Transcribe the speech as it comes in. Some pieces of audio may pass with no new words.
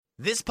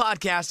This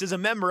podcast is a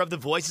member of the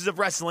Voices of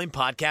Wrestling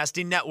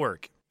Podcasting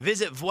Network.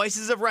 Visit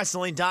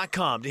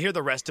voicesofwrestling.com to hear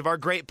the rest of our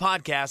great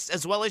podcasts,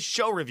 as well as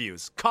show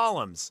reviews,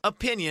 columns,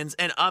 opinions,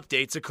 and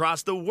updates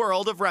across the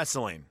world of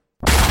wrestling.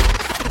 1,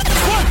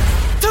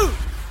 2,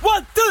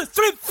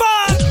 3, 4!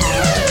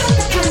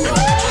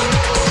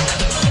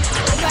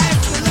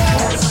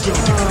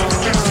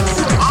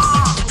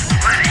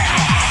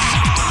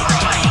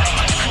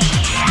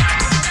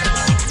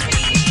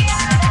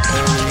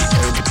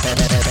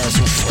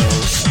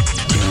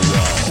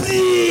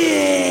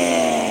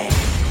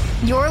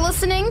 You're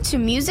listening to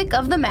Music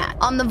of the Mat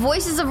on the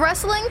Voices of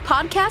Wrestling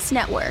Podcast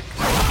Network.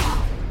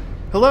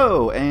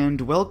 Hello,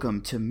 and welcome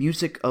to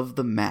Music of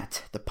the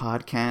Mat, the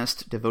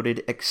podcast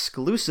devoted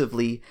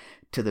exclusively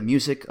to the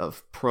music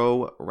of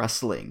pro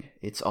wrestling.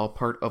 It's all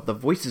part of the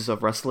Voices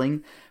of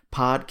Wrestling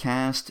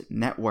Podcast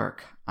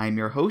Network. I'm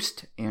your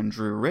host,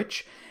 Andrew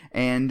Rich,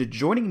 and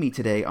joining me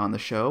today on the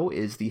show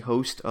is the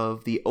host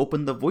of the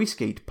Open the Voice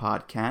Gate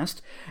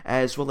podcast,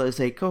 as well as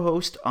a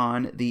co-host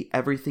on the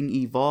Everything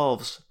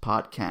Evolves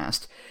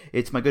podcast.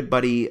 It's my good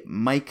buddy,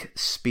 Mike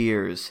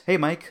Spears. Hey,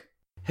 Mike.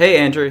 Hey,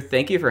 Andrew.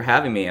 Thank you for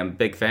having me. I'm a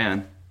big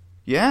fan.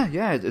 Yeah,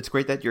 it's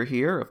great that you're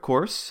here, of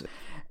course.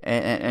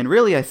 And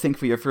really, I think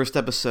for your first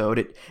episode,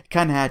 it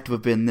kind of had to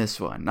have been this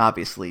one,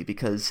 obviously,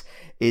 because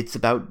it's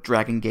about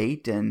Dragon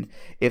Gate, and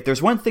if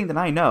there's one thing that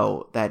I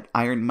know that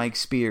Iron Mike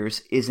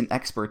Spears is an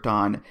expert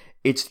on,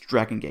 it's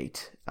Dragon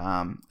Gate.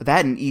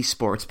 That and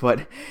esports,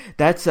 but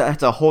that's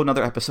a whole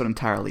nother episode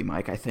entirely,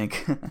 Mike, I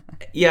think.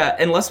 Yeah,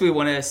 unless we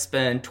want to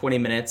spend 20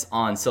 minutes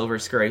on Silver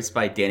Scrapes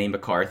by Danny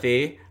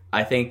McCarthy,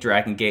 I think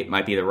Dragon Gate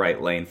might be the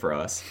right lane for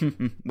us.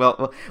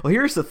 Well,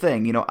 here's the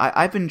thing.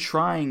 I've been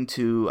trying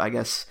to, I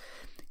guess,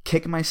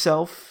 kick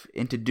myself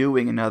into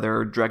doing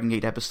another Dragon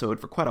Gate episode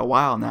for quite a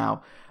while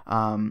now.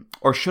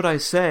 Or should I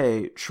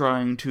say,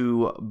 trying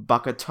to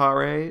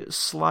Bakatare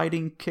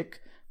sliding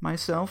kick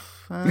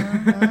myself?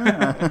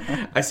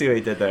 I see what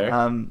you did there.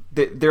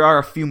 There are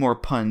a few more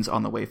puns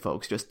on the way,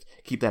 folks. Just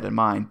keep that in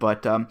mind.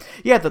 But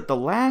the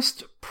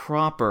last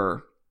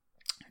proper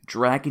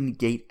Dragon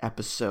Gate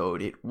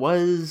episode, it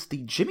was the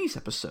Jimmy's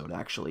episode,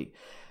 actually.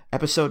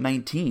 Episode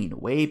 19,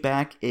 way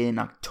back in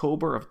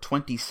October of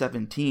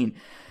 2017.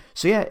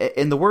 So yeah,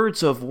 in the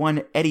words of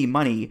one Eddie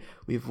Money,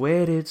 we've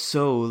waited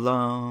so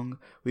long,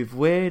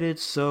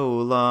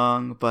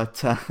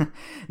 but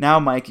now,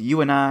 Mike,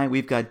 you and I,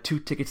 we've got 2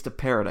 tickets to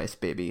paradise,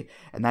 baby,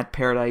 and that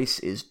paradise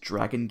is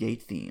Dragon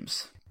Gate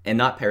themes. And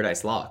not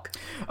Paradise Lock.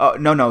 Oh,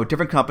 no,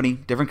 different company.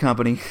 Different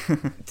company,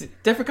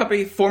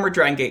 former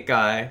Dragon Gate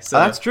guy. So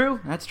that's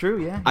true,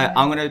 yeah.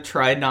 I'm going to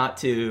try not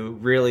to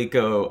really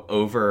go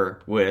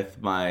over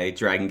with my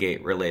Dragon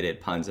Gate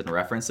related puns and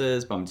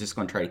references, but I'm just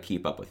going to try to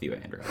keep up with you,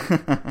 Andrew.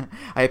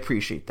 I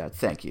appreciate that.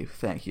 Thank you.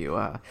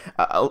 A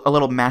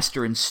little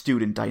master and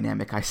student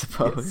dynamic, I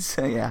suppose.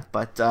 Yes. Yeah,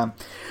 but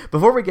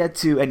before we get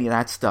to any of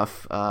that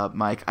stuff,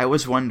 Mike, I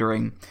was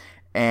wondering,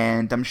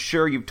 and I'm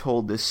sure you've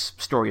told this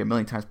story a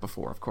million times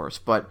before, of course,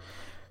 but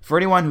for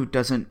anyone who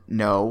doesn't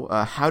know,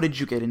 how did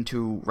you get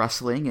into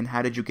wrestling, and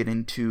how did you get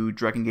into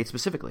Dragon Gate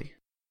specifically?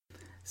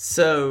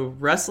 So,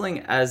 wrestling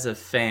as a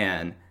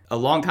fan, a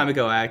long time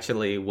ago I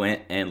actually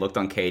went and looked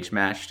on Cage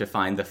Match to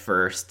find the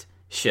first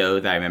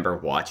show that I remember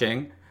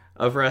watching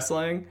of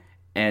wrestling,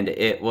 and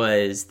it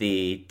was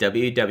the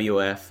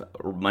WWF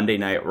Monday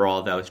Night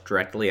Raw that was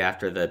directly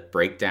after the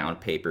Breakdown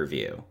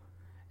pay-per-view.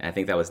 And I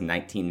think that was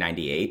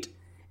 1998.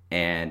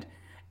 And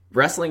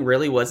wrestling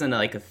really wasn't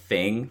like a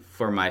thing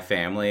for my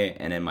family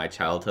and in my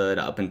childhood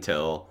up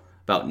until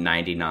about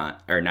 99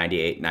 or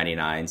 98,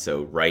 99.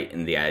 So right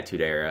in the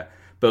Attitude Era.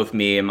 Both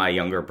me and my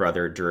younger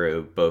brother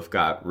Drew both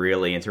got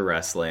really into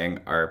wrestling.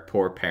 Our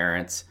poor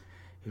parents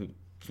who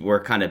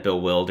were kind of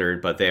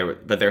bewildered, but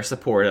they're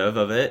supportive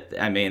of it.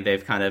 I mean,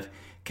 they've kind of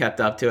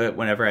kept up to it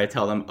whenever I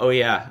tell them, oh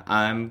yeah,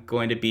 I'm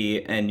going to be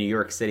in New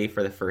York City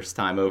for the first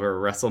time over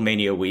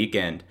WrestleMania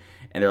weekend.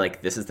 And they're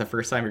like, this is the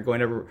first time you're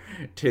going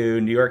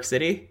to New York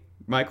City,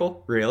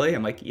 Michael? Really?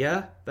 I'm like,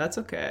 yeah, that's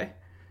okay.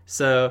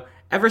 So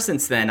ever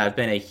since then, I've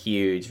been a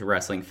huge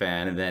wrestling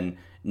fan. And then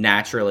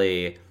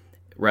naturally,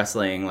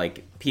 wrestling,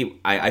 like,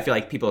 I feel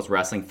like people's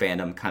wrestling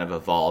fandom kind of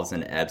evolves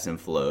and ebbs and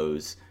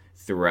flows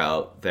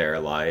throughout their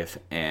life.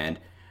 And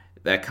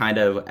that kind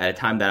of, at a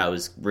time that I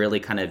was really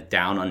kind of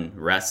down on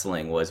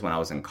wrestling was when I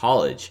was in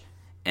college.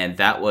 And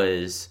that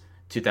was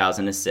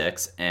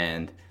 2006.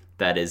 And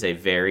that is a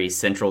very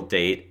central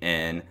date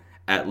in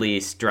at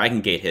least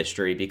Dragon Gate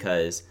history,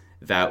 because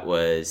that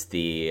was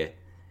the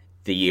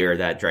year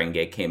that Dragon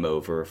Gate came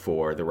over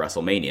for the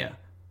WrestleMania.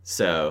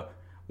 So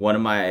one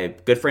of my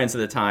good friends at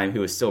the time,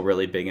 who was still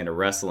really big into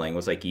wrestling,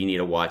 was like, you need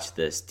to watch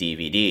this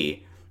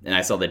DVD. And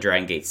I saw the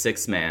Dragon Gate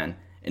 6-man,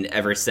 and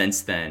ever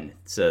since then,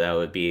 so that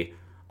would be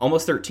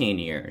almost 13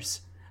 years,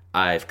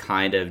 I've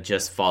kind of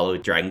just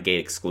followed Dragon Gate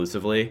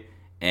exclusively.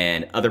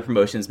 And other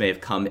promotions may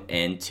have come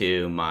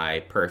into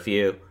my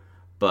purview,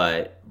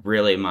 but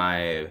really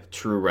my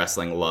true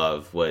wrestling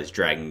love was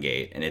Dragon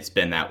Gate, and it's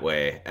been that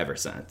way ever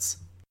since.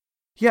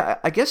 Yeah,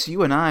 I guess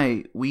you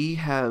and we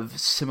have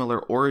similar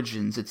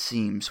origins, it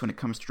seems, when it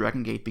comes to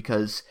Dragon Gate,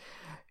 because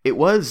it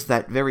was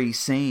that very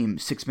same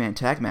six-man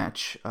tag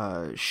match,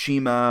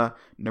 Shima,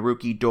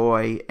 Naruki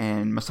Doi,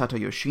 and Masato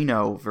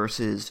Yoshino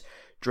versus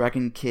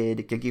Dragon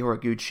Kid, Genki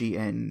Horiguchi,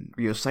 and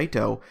Ryo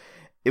Saito.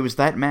 It was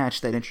that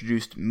match that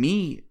introduced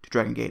me to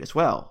Dragon Gate as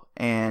well,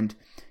 and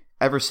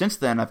ever since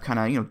then, I've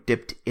kind of,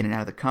 dipped in and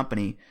out of the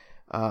company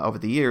over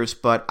the years,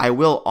 but I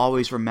will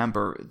always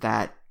remember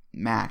that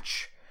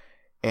match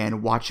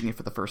and watching it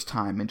for the first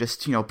time and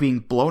just, being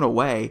blown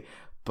away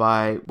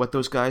by what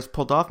those guys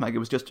pulled off, Mike. It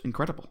was just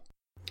incredible.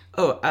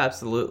 Oh,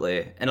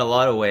 absolutely. In a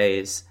lot of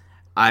ways,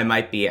 I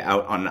might be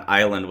out on an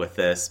island with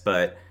this,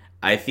 but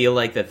I feel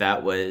like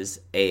that was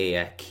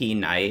a key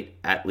night,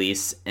 at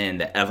least in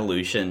the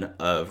evolution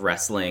of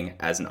wrestling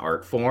as an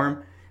art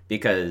form,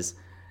 because,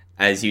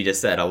 as you just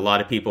said, a lot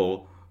of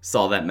people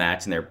saw that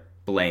match and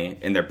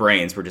their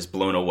brains were just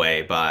blown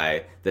away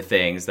by the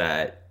things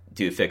that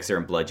Do Fixer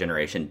and Blood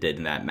Generation did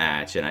in that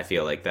match. And I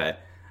feel like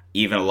that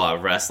even a lot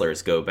of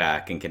wrestlers go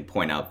back and can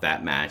point out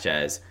that match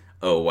as,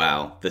 oh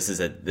wow, this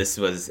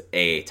was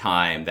a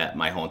time that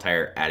my whole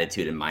entire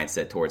attitude and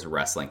mindset towards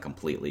wrestling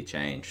completely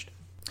changed.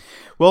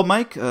 Well,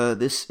 Mike,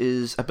 this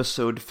is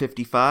episode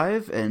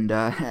 55, and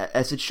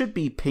as it should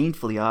be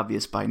painfully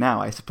obvious by now,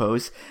 I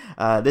suppose,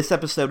 this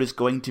episode is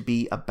going to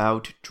be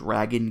about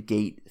Dragon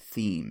Gate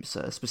themes,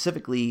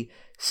 specifically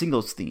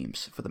singles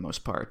themes for the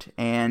most part.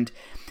 And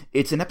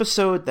it's an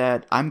episode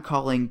that I'm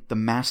calling The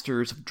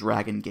Masters of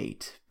Dragon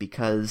Gate,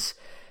 because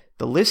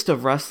the list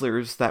of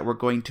wrestlers that we're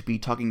going to be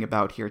talking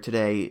about here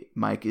today,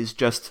 Mike, is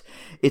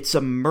it's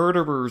a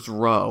murderer's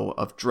row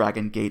of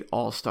Dragon Gate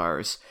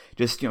All-Stars.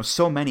 Just,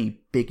 so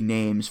many big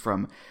names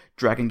from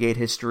Dragon Gate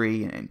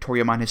history and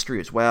Toryumon history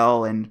as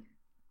well. And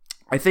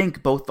I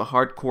think both the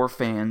hardcore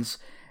fans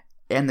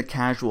and the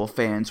casual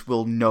fans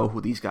will know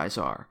who these guys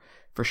are,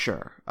 for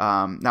sure.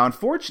 Now,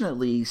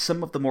 unfortunately,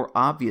 some of the more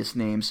obvious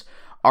names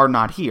are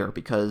not here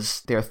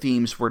because their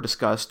themes were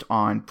discussed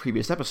on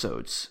previous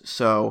episodes.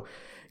 So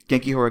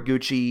Genki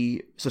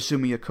Horiguchi,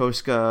 Susumu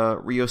Yokosuka,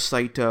 Ryo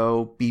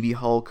Saito, BB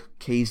Hulk,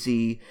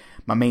 KZ,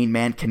 my main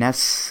man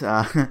Kness,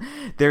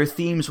 their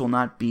themes will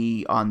not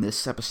be on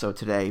this episode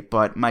today.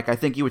 But Mike, I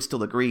think you would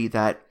still agree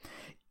that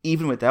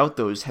even without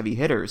those heavy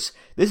hitters,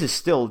 this is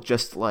still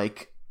just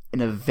like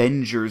an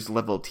Avengers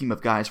level team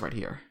of guys right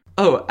here.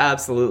 Oh,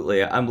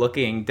 absolutely. I'm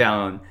looking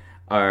down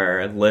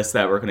our list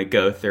that we're going to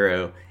go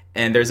through,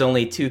 and there's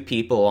only 2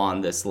 people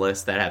on this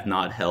list that have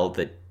not held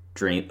the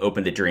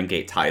Open the Dream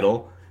Gate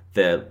title.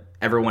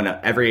 Everyone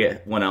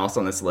else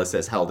on this list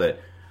has held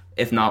it,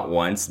 if not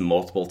once,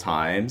 multiple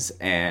times.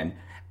 And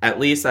at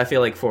least I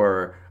feel like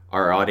for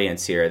our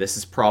audience here, this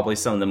is probably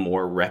some of the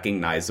more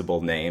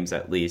recognizable names,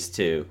 at least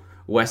to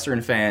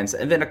Western fans.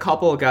 And then a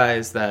couple of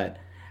guys that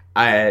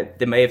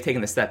they may have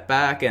taken a step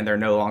back and they're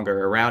no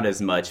longer around as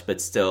much,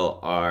 but still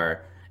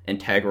are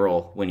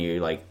integral when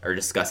you are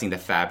discussing the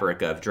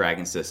fabric of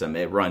Dragon System.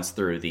 It runs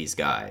through these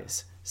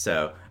guys.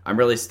 So I'm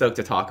really stoked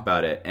to talk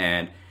about it.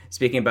 And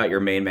speaking about your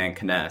main man,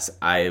 Kness,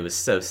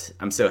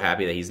 I'm so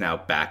happy that he's now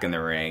back in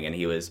the ring, and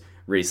he was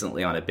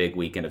recently on a big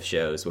weekend of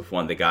shows with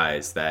one of the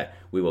guys that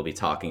we will be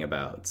talking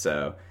about.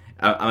 So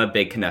I'm a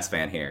big Kness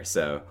fan here,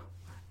 so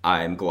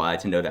I'm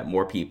glad to know that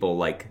more people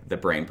like the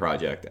Brain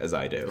Project as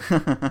I do.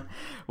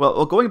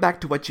 Well, going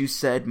back to what you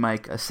said,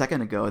 Mike, a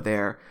second ago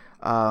there,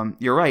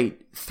 you're right.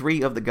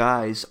 3 of the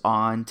guys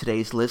on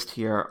today's list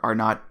here are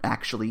not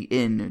actually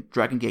in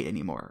Dragon Gate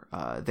anymore.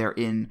 They're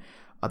in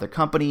other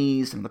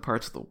companies and other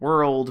parts of the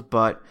world,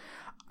 but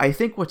I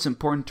think what's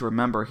important to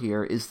remember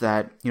here is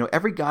that,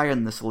 every guy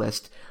on this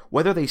list,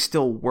 whether they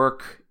still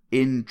work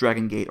in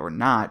Dragon Gate or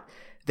not,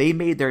 they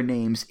made their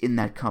names in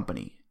that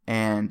company,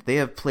 and they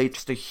have played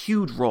just a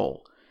huge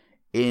role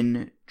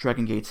in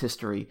Dragon Gate's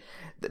history.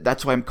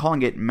 That's why I'm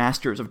calling it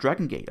Masters of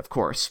Dragon Gate, of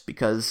course,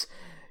 because,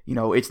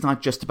 it's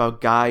not just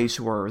about guys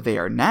who are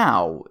there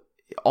now.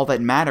 All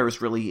that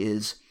matters really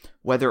is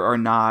whether or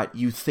not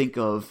you think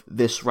of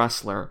this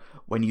wrestler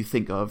when you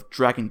think of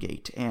Dragon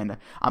Gate. And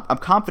I'm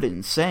confident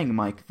in saying,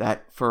 Mike,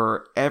 that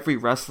for every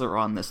wrestler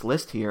on this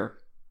list here,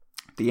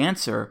 the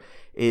answer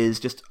is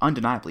just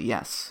undeniably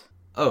yes.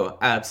 Oh,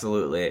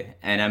 absolutely.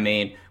 And I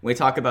mean, when we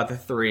talk about the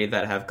 3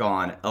 that have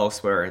gone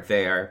elsewhere,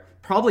 they are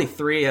probably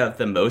 3 of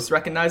the most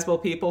recognizable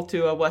people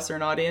to a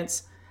Western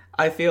audience.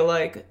 I feel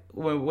like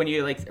when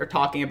you are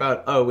talking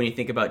about, when you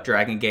think about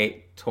Dragon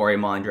Gate,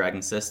 Toryumon,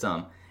 Dragon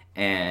System,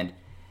 and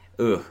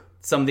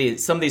some of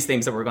these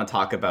things that we're going to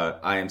talk about,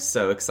 I am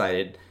so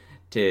excited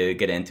to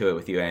get into it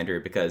with you,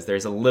 Andrew, because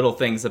there's little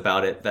things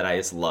about it that I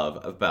just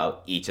love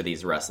about each of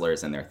these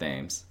wrestlers and their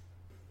themes.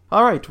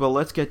 All right, well,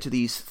 let's get to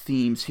these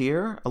themes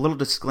here. A little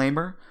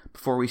disclaimer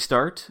before we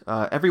start.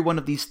 Every one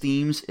of these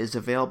themes is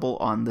available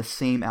on the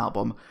same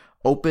album,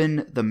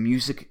 Open the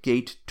Music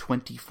Gate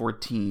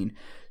 2014.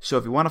 So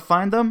if you want to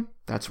find them,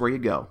 that's where you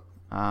go.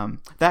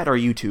 That or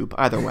YouTube,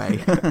 either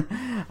way.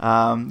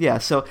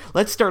 So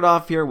let's start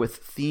off here with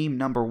theme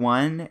number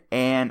 1.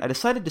 And I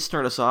decided to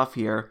start us off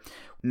here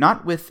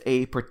not with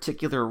a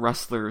particular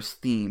wrestler's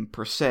theme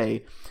per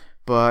se,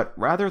 but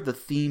rather the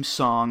theme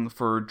song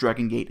for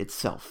Dragon Gate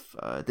itself.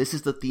 This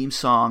is the theme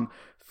song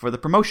for the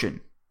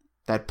promotion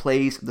that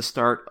plays at the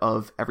start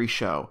of every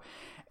show.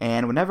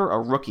 And whenever a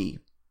rookie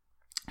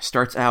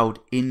starts out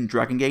in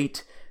Dragon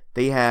Gate,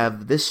 they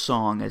have this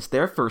song as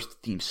their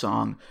first theme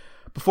song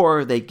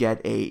before they get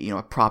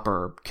a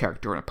proper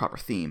character and a proper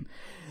theme.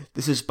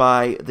 This is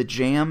by the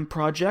Jam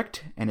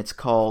Project, and it's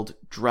called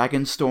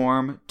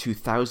Dragonstorm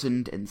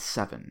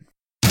 2007.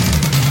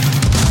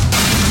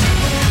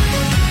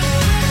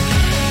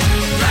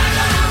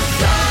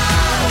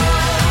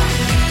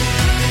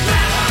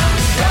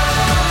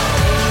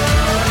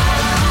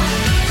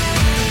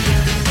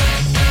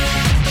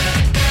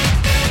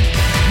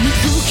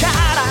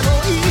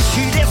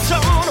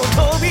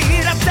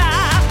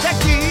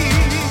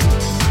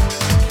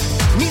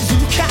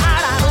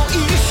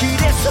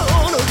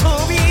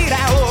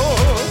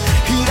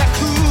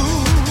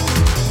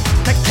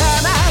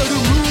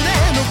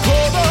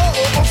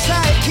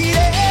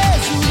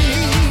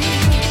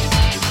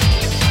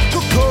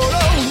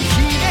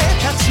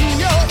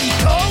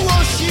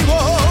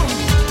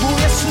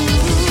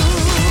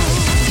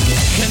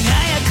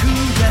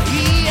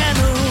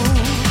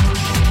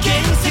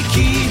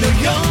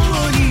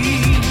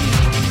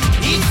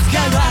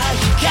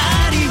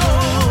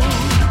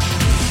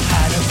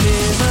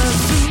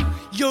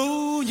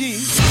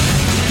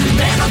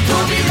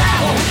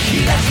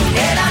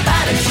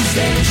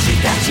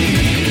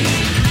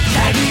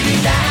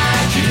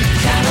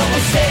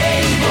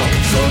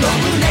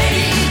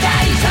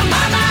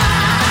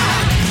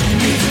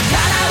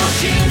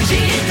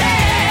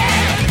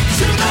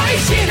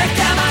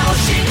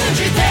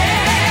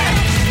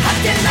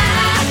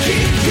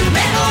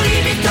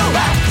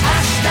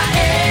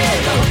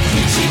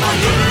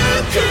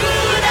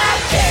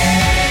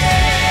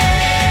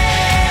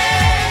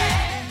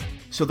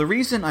 So the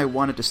reason I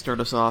wanted to start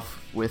us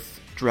off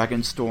with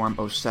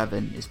Dragonstorm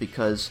 07 is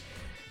because,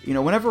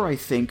 whenever I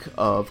think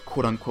of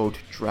quote-unquote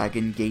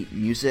Dragon Gate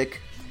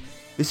music,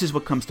 this is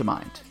what comes to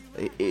mind.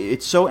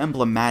 It's so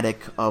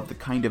emblematic of the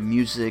kind of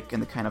music and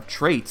the kind of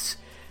traits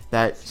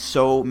that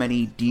so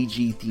many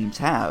DG themes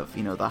have.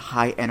 The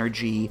high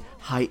energy,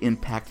 high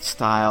impact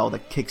style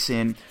that kicks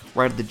in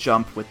right at the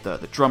jump with the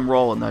drum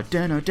roll and the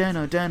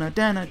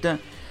da-na-da-na-da-na-da-na-da.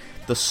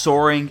 The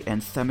soaring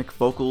anthemic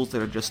vocals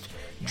that are just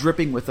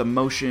dripping with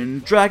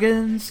emotion.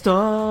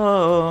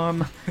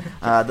 Dragonstorm!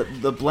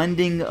 The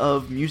blending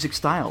of music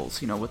styles,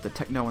 with the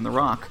techno and the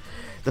rock.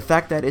 The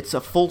fact that it's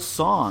a full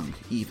song,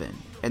 even,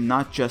 and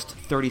not just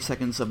 30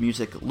 seconds of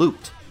music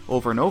looped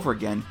over and over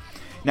again.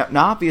 Now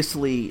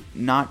obviously,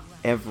 not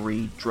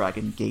every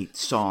Dragon Gate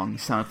song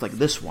sounds like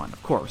this one,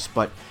 of course,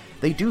 but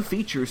they do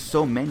feature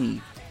so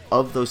many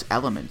of those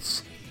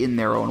elements in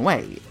their own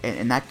way,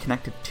 and that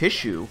connective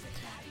tissue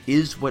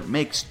is what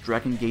makes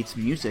Dragon Gate's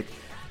music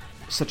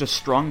such a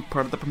strong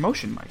part of the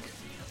promotion, Mike.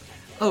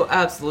 Oh,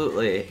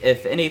 absolutely.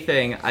 If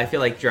anything, I feel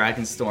like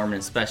Dragonstorm, and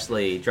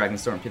especially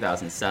Dragonstorm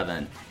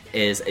 2007,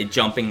 is a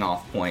jumping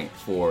off point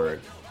for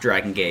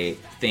Dragon Gate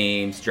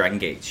themes, Dragon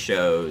Gate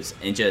shows,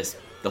 and just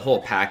the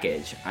whole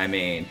package. I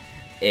mean,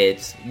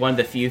 it's one of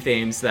the few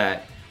themes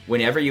that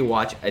whenever you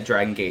watch a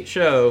Dragon Gate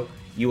show,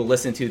 you will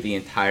listen to the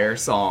entire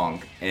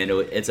song, and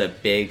it's a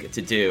big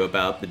to-do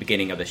about the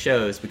beginning of the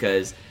shows,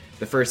 because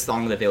the first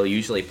song that they'll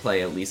usually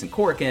play, at least in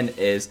Korakuen,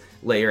 is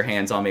Lay Your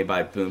Hands on Me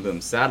by Boom Boom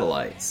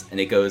Satellites. And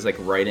it goes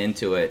right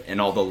into it, and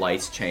all the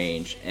lights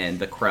change, and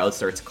the crowd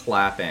starts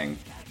clapping.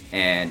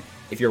 And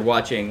if you're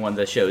watching one of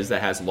the shows that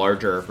has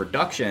larger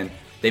production,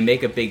 they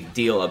make a big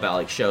deal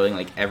about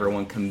showing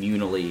everyone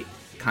communally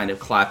kind of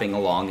clapping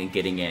along and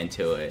getting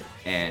into it.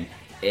 And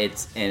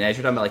as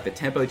you're talking about the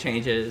tempo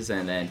changes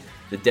and then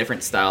the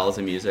different styles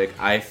of music,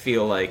 I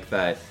feel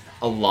that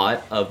a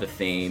lot of the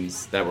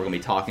themes that we're going to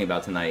be talking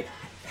about tonight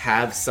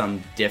have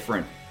some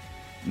different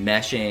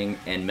meshing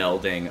and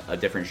melding of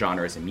different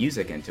genres of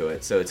music into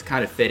it. So it's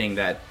kind of fitting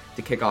that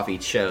to kick off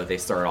each show, they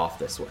start off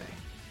this way.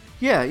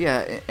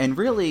 Yeah, and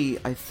really,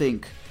 I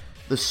think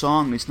the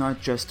song is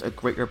not just a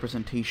great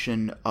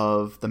representation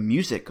of the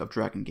music of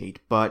Dragon Gate,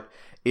 but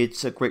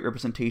it's a great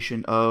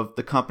representation of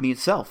the company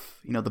itself.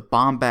 The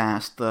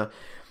bombast, the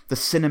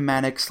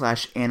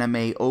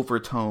cinematic/anime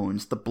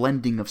overtones, the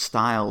blending of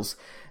styles.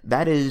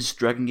 That is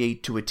Dragon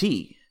Gate to a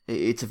T.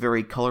 It's a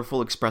very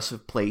colorful,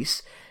 expressive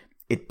place.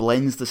 It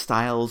blends the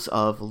styles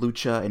of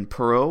lucha and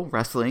pro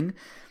wrestling.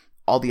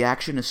 All the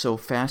action is so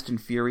fast and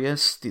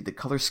furious. The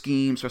color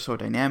schemes are so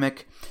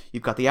dynamic.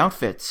 You've got the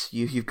outfits.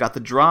 You've got the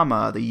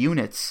drama, the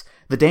units,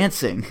 the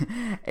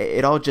dancing.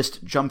 It all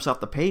just jumps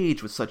off the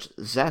page with such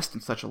zest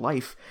and such a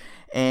life.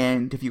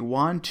 And if you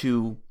want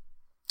to,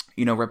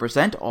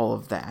 represent all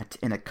of that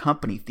in a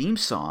company theme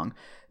song,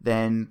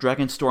 then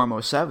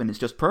Dragonstorm 07 is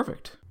just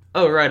perfect.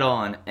 Oh, right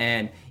on.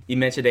 And you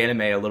mentioned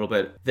anime a little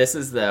bit. This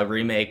is the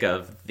remake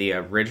of the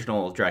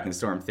original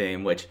Dragonstorm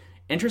theme, which,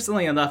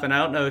 interestingly enough, and I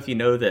don't know if you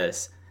know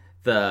this,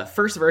 the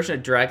first version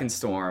of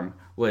Dragonstorm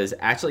was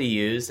actually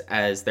used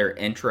as their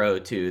intro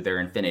to their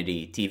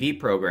Infinity TV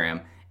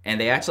program, and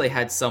they actually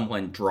had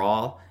someone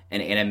draw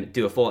and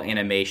do a full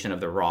animation of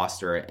the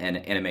roster in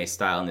anime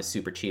style and the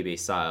Super Chibi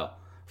style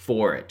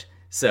for it.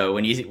 So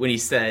when he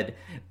said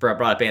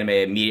brought up anime,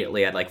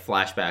 immediately I had like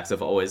flashbacks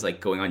of always like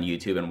going on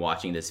YouTube and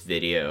watching this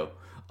video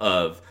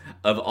of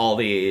all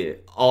the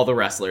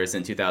wrestlers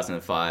in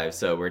 2005.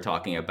 So we're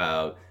talking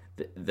about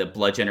the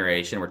Blood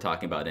Generation, we're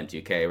talking about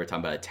M2K, we're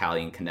talking about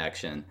Italian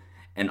Connection,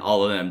 and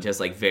all of them just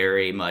like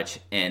very much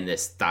in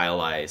this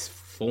stylized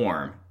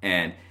form.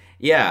 And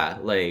yeah,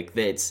 like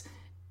it's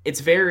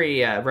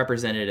very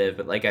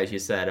representative, like as you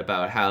said,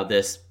 about how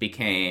this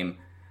became,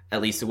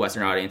 at least to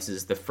Western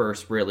audiences, the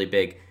first really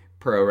big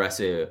pro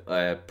wrestling,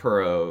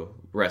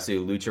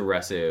 lucha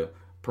wrestling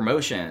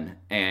promotion.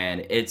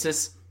 And it's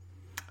just,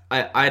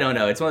 I don't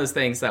know. It's one of those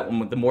things that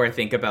the more I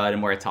think about it, the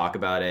more I talk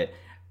about it,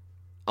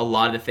 a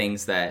lot of the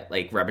things that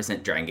like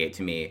represent Dragon Gate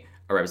to me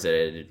are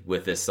represented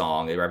with this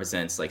song. It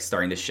represents like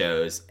starting the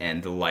shows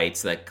and the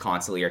lights that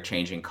constantly are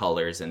changing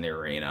colors in the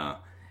arena,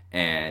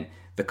 and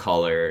the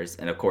colors,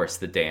 and of course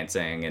the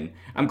dancing. And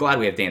I'm glad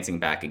we have dancing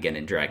back again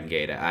in Dragon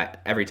Gate.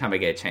 Every time I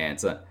get a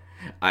chance,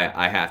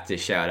 I have to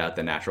shout out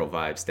the Natural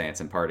Vibes dance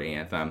and party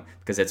anthem,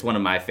 because it's one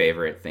of my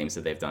favorite themes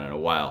that they've done in a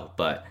while.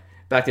 But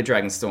back to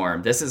Dragon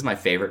Storm. This is my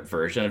favorite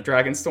version of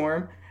Dragon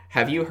Storm.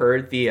 Have you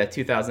heard the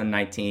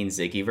 2019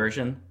 Ziggy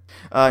version?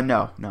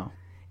 No.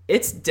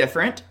 It's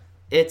different.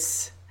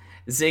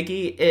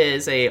 Ziggy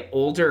is a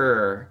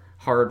older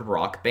hard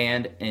rock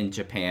band in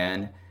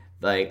Japan.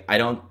 Like,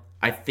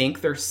 I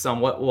think they're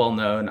somewhat well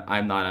known.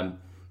 I'm not a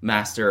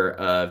master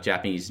of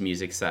Japanese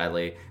music,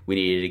 sadly. We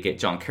needed to get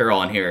John Carroll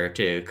on here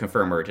to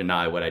confirm or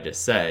deny what I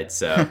just said.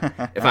 So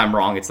if I'm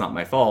wrong, it's not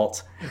my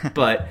fault.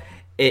 But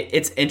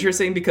it's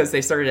interesting because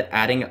they started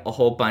adding a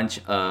whole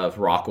bunch of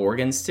rock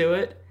organs to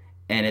it,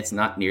 and it's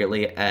not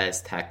nearly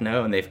as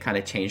techno, and they've kind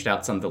of changed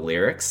out some of the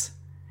lyrics.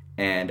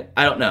 And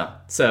I don't know.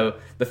 So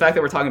the fact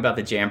that we're talking about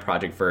the Jam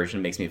Project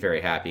version makes me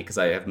very happy, because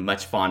I have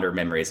much fonder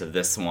memories of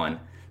this one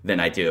than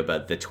I do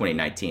about the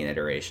 2019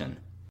 iteration.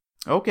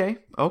 Okay.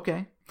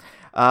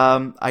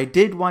 I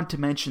did want to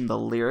mention the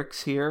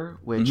lyrics here,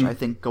 which I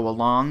think go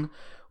along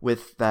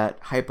with that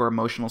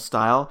hyper-emotional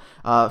style.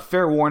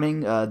 Fair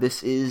warning,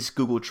 this is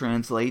Google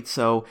Translate,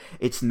 so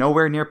it's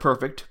nowhere near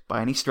perfect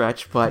by any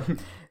stretch, but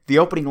the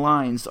opening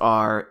lines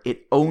are,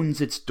 "It owns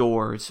its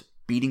doors,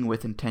 beating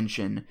with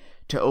intention,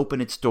 to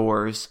open its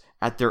doors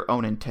at their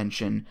own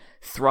intention,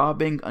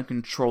 throbbing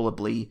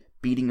uncontrollably,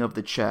 beating of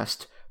the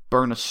chest,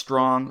 burn a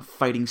strong,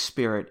 fighting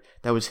spirit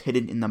that was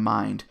hidden in the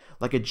mind,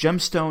 like a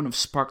gemstone of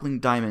sparkling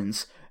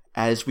diamonds,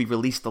 as we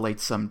release the light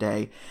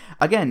someday."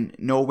 Again,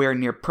 nowhere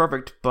near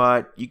perfect,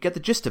 but you get the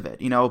gist of it.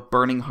 You know,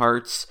 burning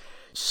hearts,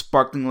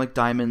 sparkling like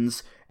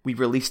diamonds, we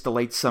release the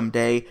light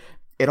someday.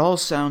 It all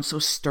sounds so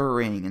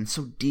stirring and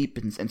so deep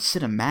and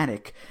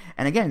cinematic.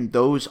 And again,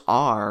 those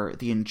are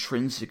the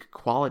intrinsic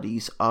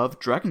qualities of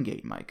Dragon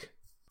Gate, Mike.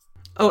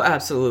 Oh,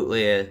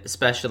 absolutely.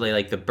 Especially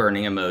like the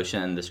burning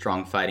emotion, the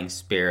strong fighting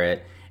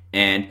spirit.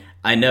 And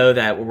I know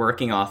that we're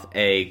working off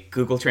a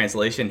Google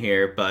translation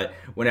here, but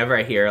whenever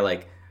I hear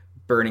like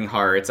burning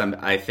hearts,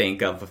 I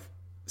think of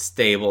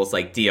stables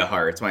like Dia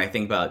Hearts. When I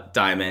think about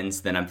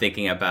diamonds, then I'm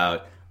thinking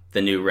about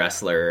the new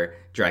wrestler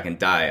Dragon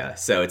Dia.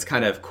 So it's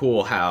kind of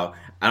cool how,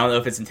 I don't know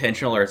if it's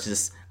intentional or it's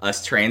just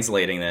us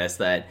translating this,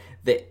 that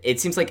it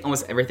seems like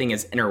almost everything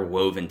is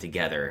interwoven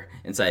together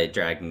inside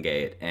Dragon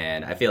Gate.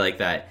 And I feel like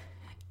that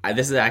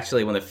this is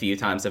actually one of the few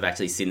times I've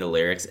actually seen the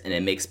lyrics, and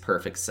it makes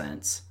perfect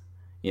sense.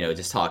 You know,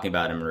 just talking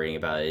about it and reading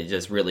about it, it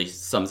just really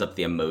sums up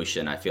the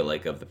emotion, I feel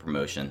like, of the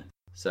promotion.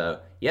 So,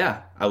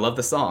 yeah, I love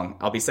the song.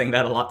 I'll be saying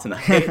that a lot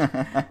tonight.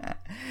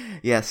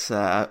 Yes,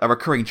 a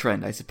recurring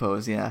trend, I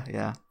suppose.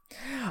 Yeah.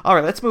 All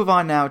right, let's move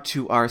on now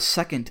to our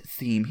second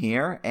theme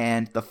here,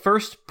 and the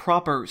first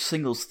proper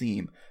singles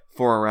theme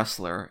for a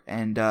wrestler.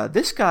 And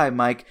this guy,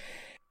 Mike,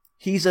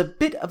 he's a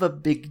bit of a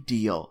big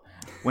deal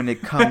when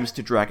it comes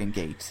to Dragon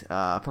Gate.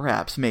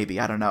 Perhaps, maybe,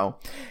 I don't know.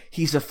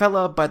 He's a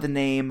fella by the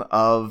name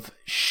of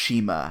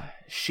Shima.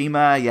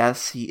 Shima,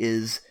 yes, he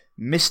is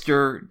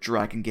Mr.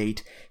 Dragon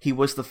Gate. He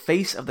was the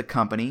face of the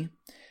company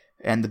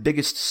and the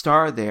biggest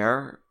star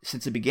there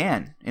since it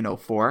began in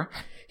 2004.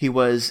 He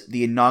was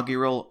the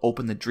inaugural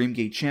Open the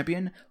Dreamgate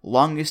champion,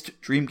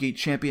 longest Dreamgate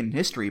champion in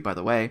history, by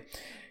the way.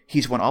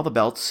 He's won all the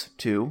belts,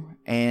 too.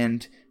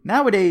 And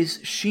nowadays,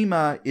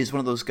 Shima is one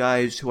of those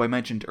guys who I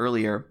mentioned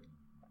earlier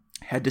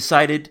had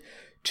decided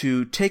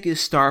to take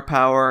his star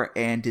power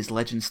and his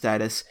legend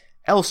status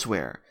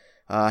elsewhere.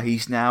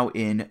 He's now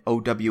in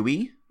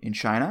OWE in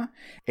China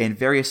and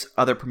various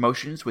other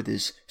promotions with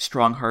his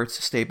Strong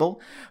Hearts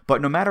stable.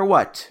 But no matter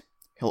what,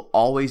 he'll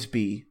always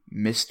be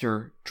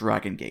Mr.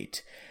 Dragon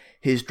Gate.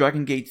 His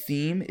Dragon Gate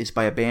theme is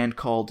by a band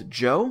called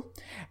Joe,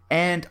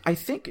 and I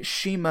think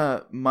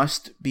Shima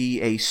must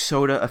be a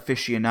soda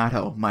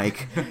aficionado,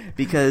 Mike,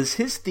 because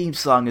his theme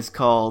song is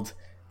called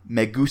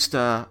Me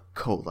Gusta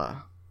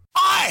Cola.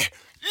 I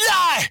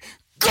like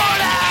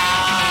cola!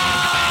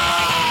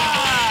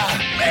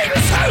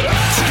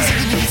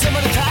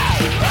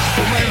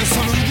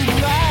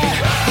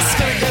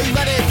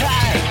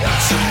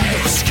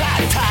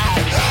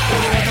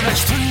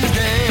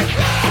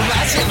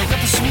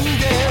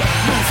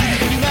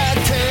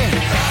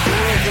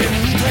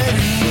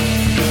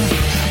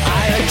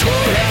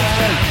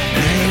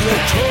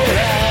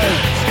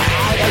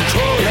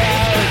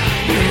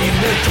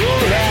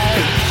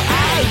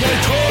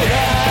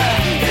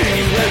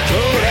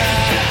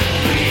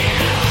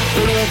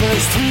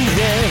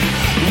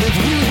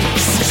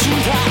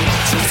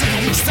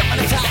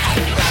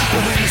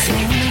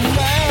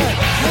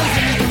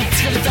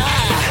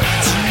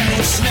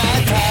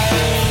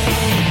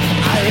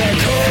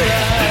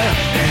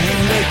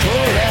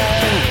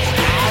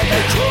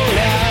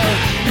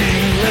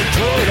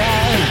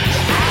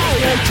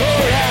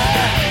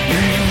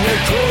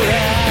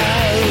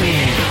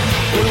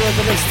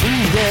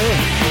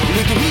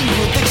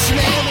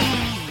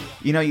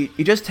 You know,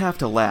 you just have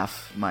to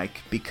laugh,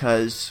 Mike,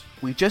 because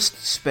we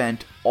just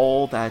spent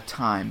all that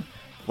time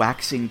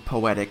waxing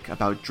poetic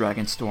about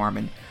Dragonstorm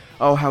and,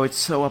 oh, how it's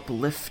so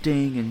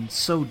uplifting and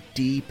so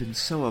deep and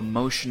so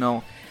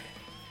emotional.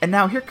 And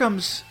now here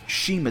comes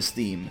Shima's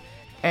theme.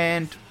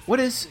 And what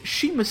is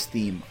Shima's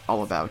theme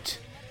all about?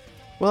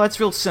 Well, that's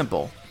real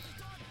simple.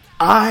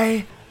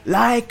 I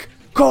like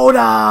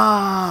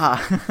Coda!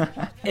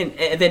 and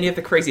then you have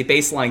the crazy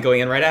bass line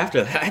going in right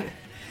after that.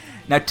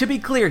 Now, to be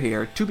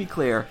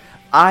clear,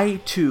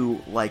 I too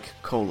like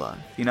cola.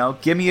 You know,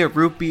 give me a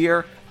root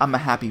beer, I'm a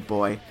happy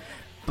boy.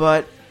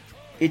 But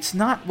it's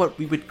not what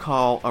we would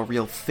call a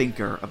real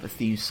thinker of a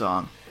theme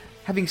song.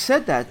 Having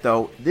said that,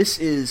 though, this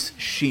is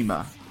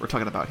Shima we're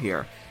talking about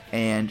here.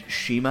 And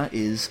Shima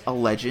is a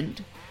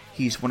legend.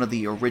 He's one of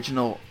the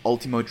original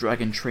Ultimo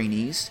Dragon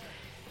trainees.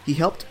 He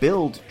helped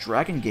build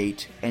Dragon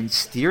Gate and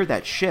steer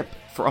that ship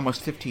for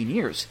almost 15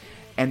 years.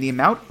 And the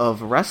amount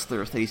of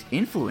wrestlers that he's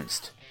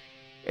influenced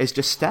is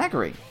just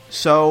staggering.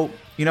 So,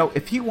 you know,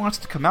 if he wants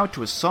to come out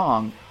to a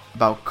song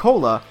about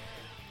cola,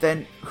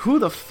 then who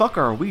the fuck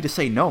are we to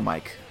say no,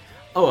 Mike?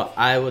 Oh,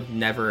 I would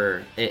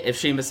never... If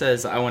Shima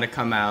says, I want to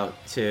come out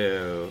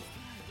to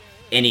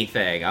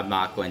anything, I'm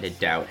not going to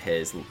doubt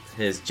his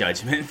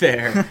judgment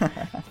there.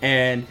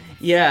 And,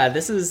 yeah,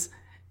 this is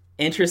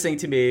interesting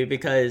to me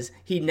because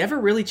he never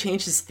really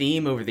changed his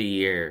theme over the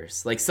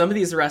years. Like, some of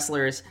these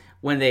wrestlers,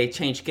 when they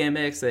change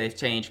gimmicks, they've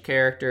changed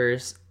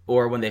characters,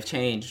 or when they've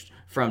changed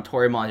from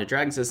Torimon to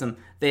Dragon System,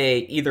 they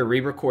either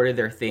re-recorded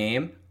their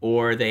theme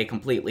or they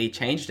completely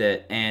changed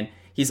it. And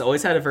he's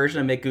always had a version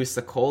of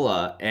Megusta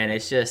Cola, and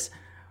it's just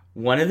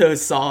one of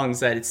those songs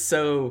that it's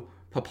so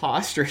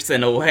preposterous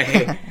in a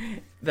way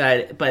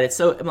but it's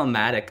so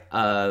emblematic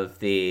of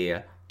the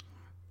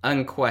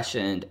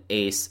unquestioned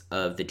ace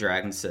of the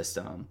Dragon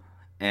System.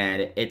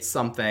 And it's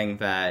something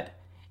that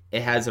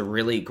it has a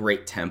really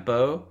great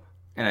tempo,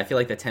 and I feel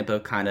like the tempo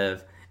kind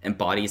of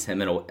embodies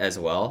him as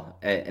well.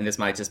 And this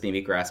might just be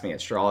me grasping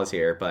at straws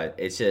here, but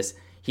it's just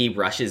he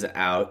rushes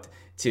out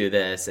to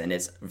this, and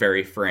it's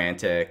very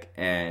frantic,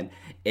 and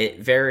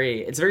it's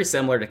very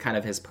similar to kind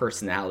of his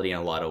personality in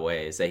a lot of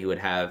ways, that he would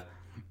have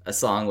a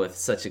song with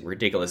such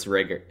ridiculous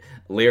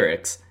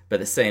lyrics, but at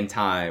the same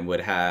time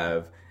would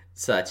have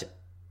such...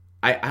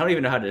 I don't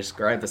even know how to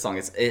describe the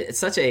song. It's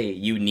such a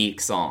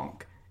unique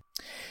song.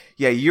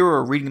 Yeah,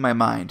 you're reading my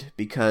mind,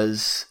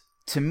 because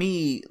to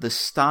me, the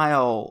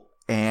style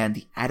and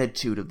the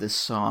attitude of this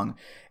song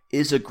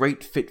is a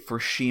great fit for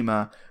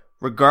Shima,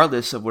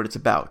 regardless of what it's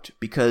about,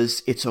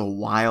 because it's a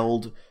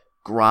wild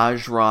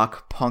garage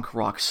rock, punk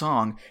rock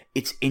song.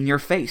 It's in your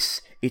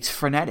face. It's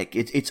frenetic.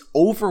 It's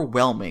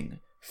overwhelming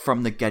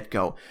from the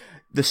get-go.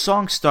 The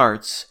song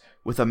starts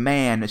with a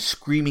man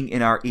screaming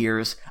in our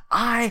ears,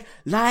 I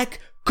like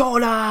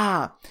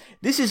cola!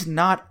 This is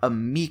not a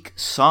meek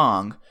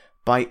song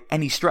by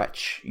any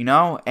stretch, you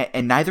know?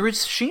 And neither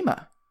is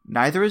Shima.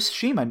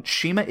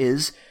 Shima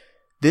is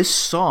this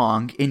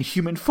song in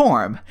human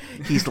form.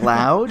 He's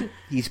loud,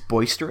 he's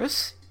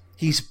boisterous,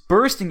 he's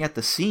bursting at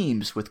the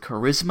seams with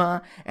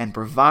charisma and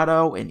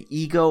bravado and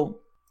ego.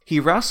 He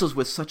wrestles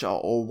with such a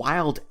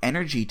wild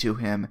energy to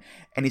him,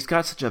 and he's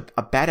got such a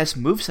badass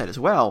moveset as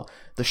well.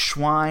 The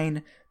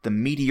Schwein, the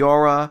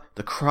Meteora,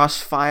 the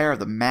Crossfire,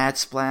 the Mad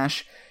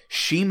Splash.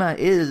 Shima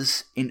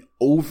is an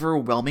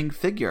overwhelming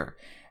figure,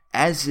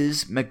 as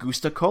is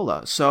Megusta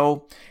Cola.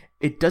 So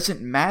it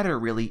doesn't matter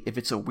really if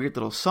it's a weird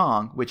little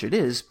song, which it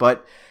is,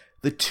 but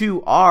the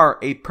two are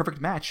a perfect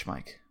match,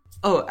 Mike.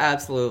 Oh,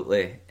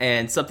 absolutely.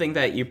 And something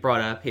that you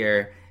brought up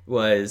here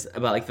was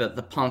about like the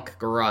punk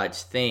garage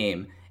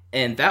theme.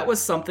 And that was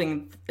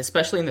something,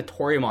 especially in the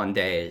Torimon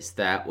days,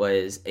 that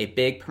was a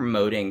big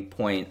promoting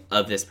point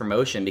of this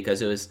promotion,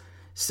 because it was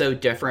so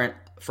different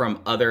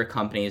from other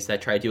companies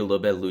that tried to do a little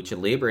bit of lucha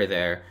libre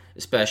there,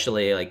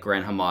 especially like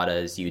Gran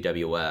Hamada's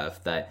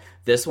UWF, that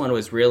this one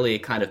was really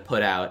kind of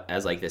put out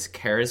as like this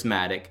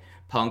charismatic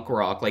punk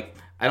rock. Like,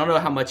 I don't know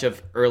how much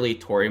of early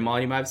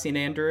Torimon you might have seen,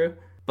 Andrew,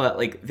 but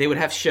like they would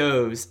have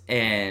shows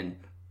and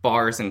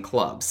bars and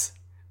clubs.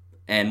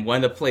 And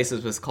one of the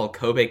places was called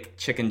Kobe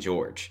Chicken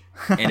George.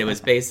 And it was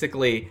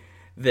basically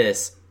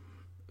this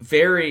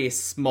very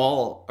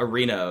small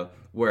arena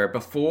where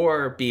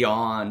before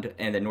Beyond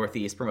and the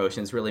Northeast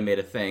promotions really made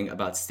a thing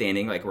about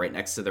standing like right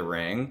next to the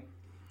ring,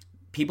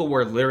 people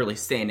were literally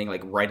standing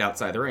like right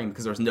outside the ring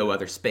because there was no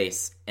other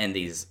space in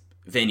these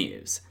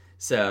venues.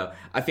 So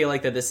I feel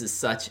like that this is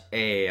such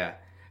a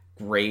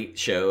great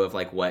show of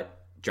like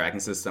what Dragon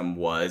System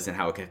was and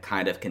how it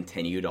kind of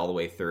continued all the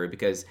way through,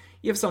 because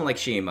you have someone like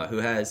CIMA who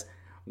has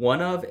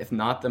one of, if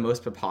not the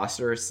most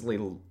preposterously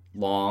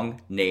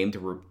long named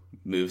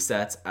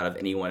movesets out of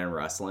anyone in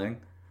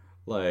wrestling.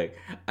 Like,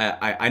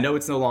 I know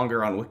it's no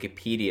longer on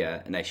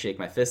Wikipedia and I shake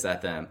my fist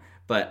at them,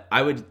 but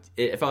I would,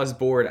 if I was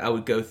bored, I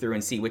would go through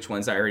and see which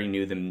ones I already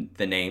knew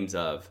the names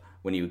of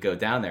when you would go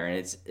down there, and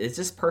it's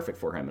just perfect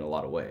for him in a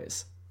lot of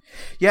ways.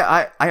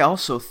 Yeah, I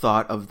also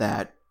thought of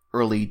that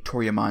early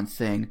Toryumon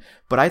thing,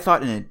 but I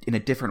thought in a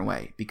different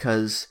way,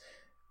 because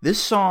this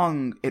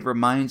song, it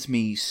reminds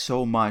me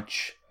so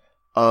much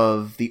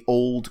of the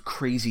old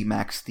Crazy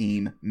Max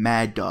theme,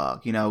 Mad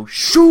Dog, you know,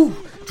 shoo!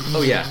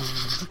 Oh yeah.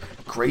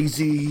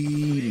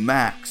 Crazy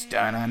Max.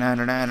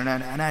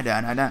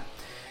 Da-na-na-na-na-na-na-na-na.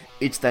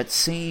 It's that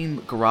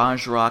same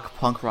garage rock,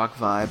 punk rock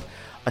vibe,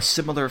 a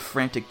similar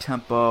frantic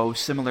tempo,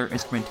 similar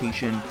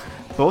instrumentation.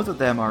 Both of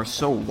them are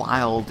so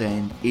wild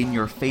and in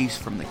your face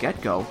from the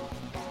get-go.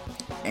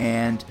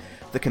 And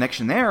the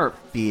connection there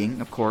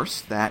being, of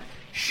course, that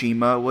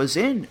CIMA was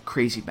in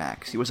Crazy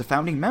Max. He was a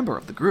founding member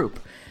of the group.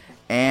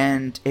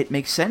 And it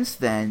makes sense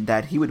then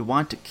that he would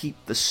want to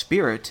keep the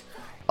spirit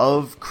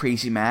of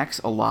Crazy Max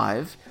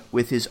alive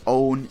with his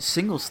own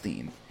singles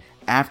theme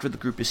after the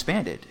group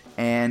disbanded.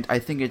 And I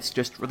think it's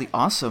just really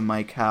awesome,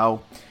 Mike,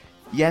 how,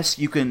 yes,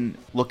 you can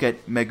look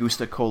at Me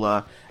Gusta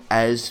Cola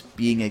as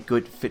being a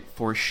good fit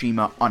for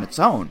CIMA on its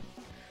own,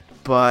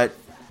 but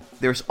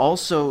there's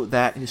also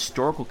that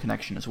historical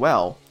connection as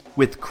well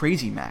with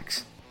Crazy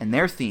Max and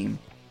their theme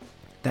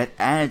that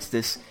adds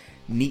this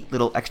neat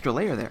little extra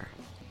layer there.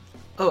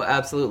 Oh,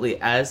 absolutely.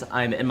 As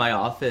I'm in my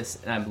office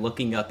and I'm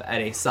looking up at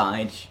a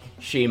signed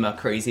CIMA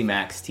Crazy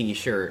Max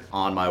t-shirt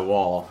on my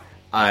wall,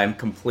 I'm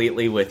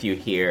completely with you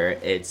here.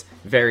 It's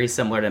very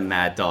similar to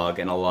Mad Dog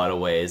in a lot of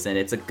ways, and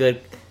it's a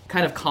good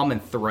kind of common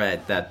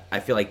thread that I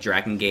feel like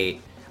Dragon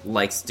Gate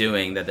likes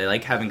doing, that they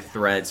like having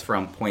threads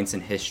from points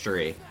in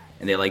history,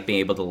 and they like being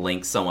able to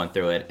link someone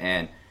through it.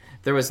 And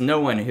there was no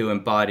one who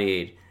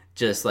embodied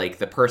just like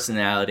the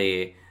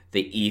personality,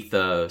 the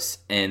ethos,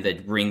 and the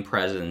ring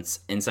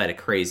presence inside of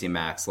Crazy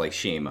Max like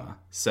CIMA.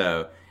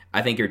 So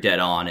I think you're dead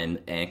on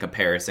in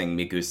comparing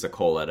Me Gusta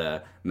Cola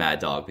to Mad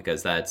Dog,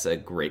 because that's a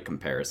great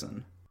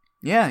comparison.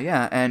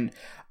 Yeah, and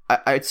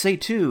I'd say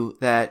too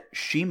that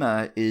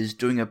CIMA is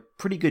doing a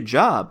pretty good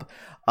job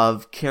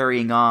of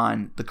carrying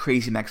on the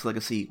Crazy Max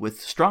legacy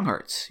with Strong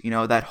Hearts. You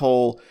know, that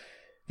whole,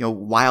 you know,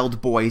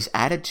 wild boys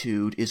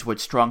attitude is what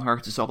Strong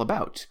Hearts is all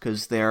about,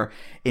 because they're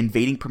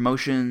invading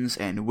promotions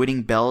and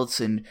winning belts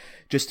and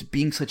just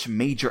being such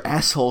major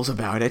assholes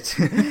about it.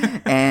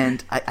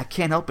 And I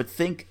can't help but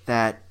think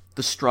that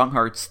the Strong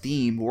Hearts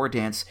theme, War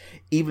Dance,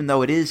 even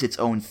though it is its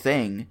own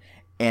thing,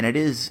 and it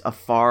is a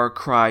far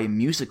cry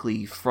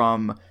musically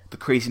from the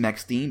Crazy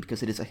Max theme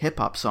because it is a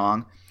hip-hop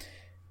song,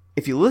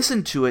 if you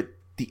listen to it,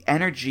 the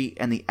energy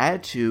and the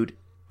attitude,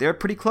 they're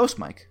pretty close,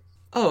 Mike.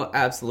 Oh,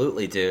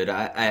 absolutely, dude.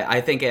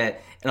 I think in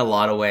a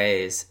lot of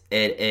ways,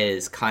 it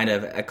is kind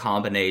of a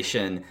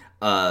combination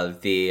of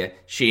the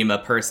CIMA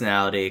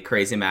personality,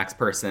 Crazy Max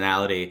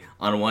personality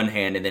on one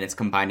hand, and then it's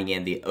combining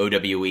in the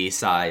OWE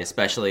side,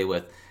 especially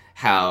with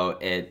how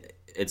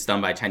it's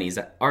done by Chinese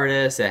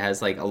artists. It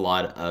has like a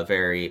lot of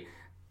very,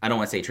 I don't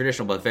want to say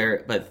traditional,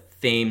 but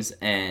themes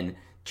and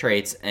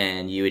traits,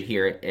 and you would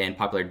hear it in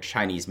popular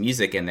Chinese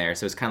music in there.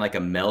 So it's kind of like a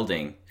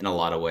melding in a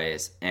lot of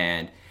ways,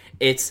 and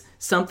it's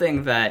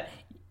something that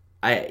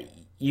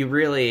you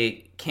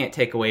really can't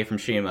take away from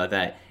CIMA,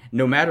 that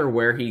no matter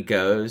where he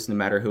goes, no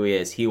matter who he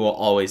is, he will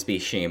always be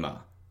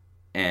CIMA.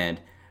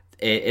 And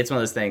it's one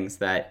of those things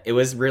that it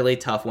was really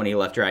tough when he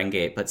left Dragon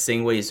Gate, but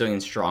seeing what he's doing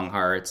in Strong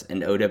Hearts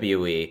and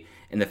OWE,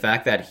 and the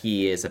fact that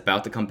he is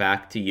about to come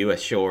back to U.S.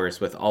 shores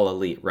with All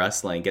Elite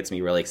Wrestling gets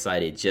me really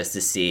excited just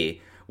to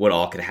see what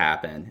all could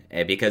happen.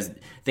 Because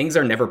things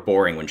are never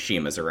boring when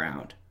CIMA's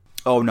around.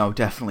 Oh, no,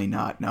 definitely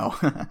not. No,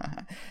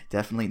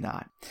 definitely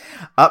not.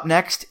 Up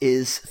next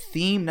is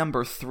theme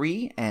number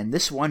 3, and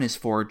this one is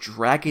for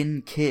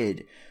Dragon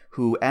Kid,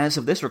 who, as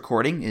of this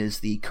recording, is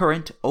the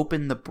current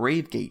Open the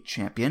Brave Gate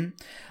champion.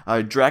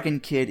 Dragon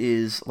Kid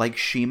is, like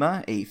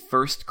CIMA, a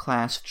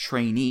first-class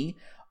trainee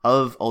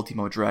of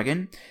Ultimo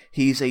Dragon.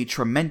 He's a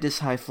tremendous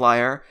high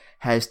flyer,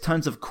 has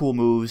tons of cool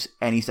moves,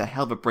 and he's a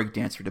hell of a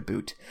breakdancer to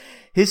boot.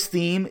 His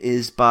theme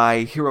is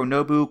by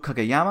Hironobu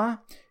Kageyama.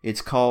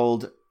 It's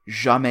called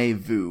Jamais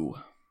Vu.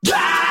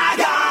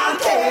 Dragon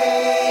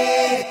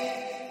Kid,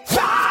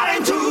 fly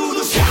into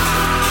the sky.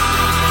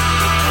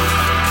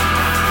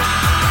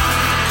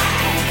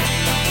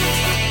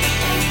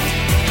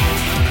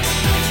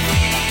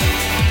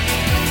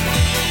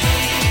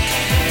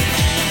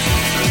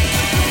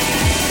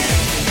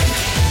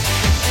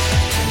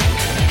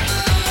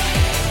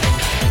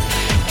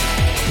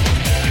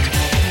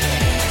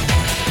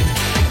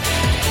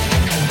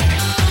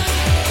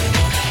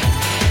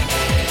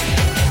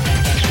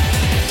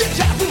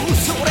 Deja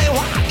vu.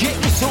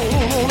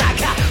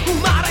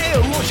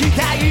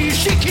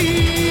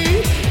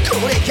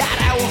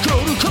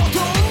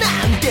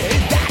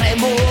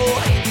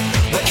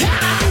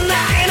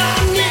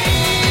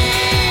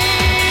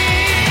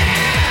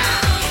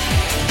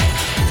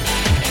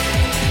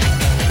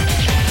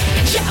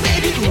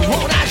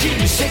 し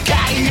い世界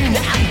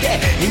なんて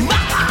今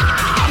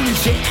は見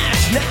せや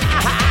しない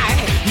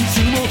い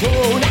つもと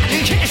同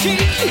じ景色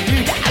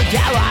が変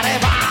われ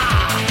ば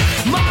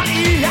盛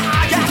り上がっ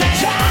て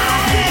ちゃ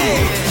え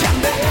ジャン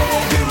ベル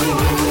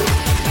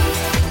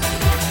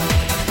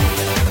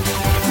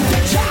デ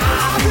ジャ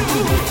ブ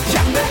ジ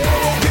ャンベル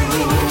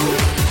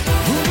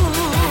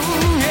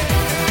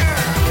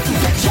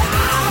デジャ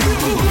ブ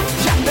ジ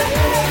ャンベ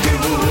ル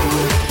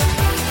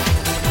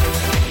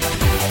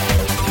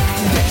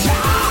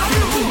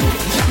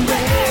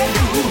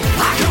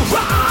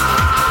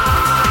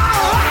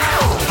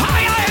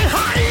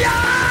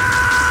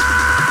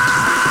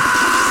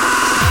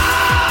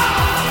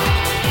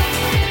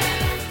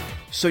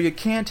So you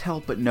can't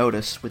help but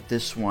notice with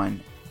this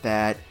one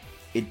that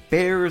it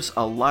bears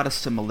a lot of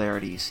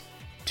similarities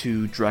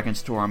to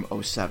Dragonstorm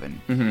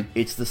 07. Mm-hmm.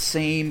 It's the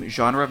same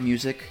genre of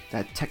music,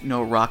 that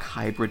techno-rock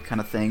hybrid kind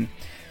of thing,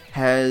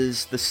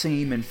 has the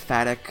same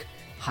emphatic,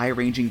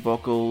 high-ranging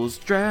vocals,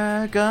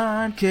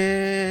 Dragon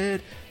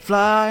Kid,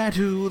 fly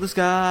into the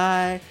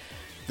sky,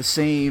 the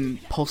same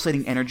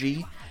pulsating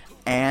energy,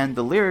 and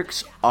the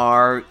lyrics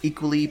are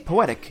equally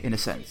poetic in a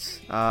sense.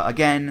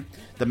 Again,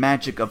 the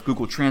magic of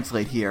Google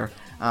Translate here.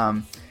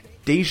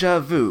 Deja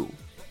vu.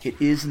 It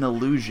is an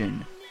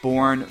illusion,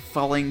 born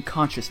falling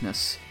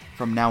consciousness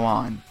from now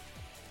on.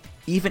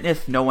 Even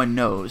if no one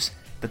knows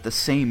that the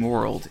same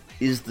world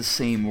is the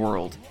same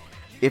world,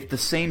 if the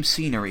same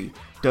scenery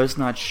does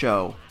not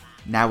show,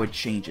 now it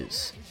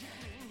changes.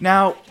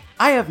 Now,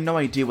 I have no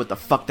idea what the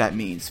fuck that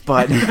means,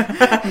 but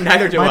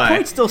Neither do my I.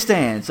 point still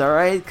stands,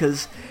 alright?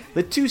 Because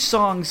the two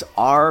songs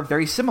are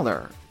very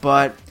similar,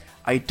 but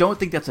I don't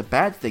think that's a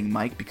bad thing,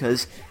 Mike,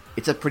 because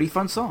it's a pretty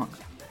fun song.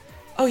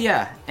 Oh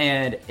yeah,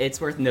 and it's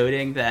worth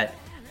noting that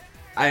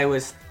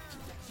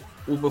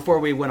before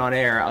we went on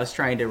air, I was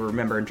trying to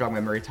remember and jog my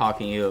memory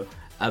talking to you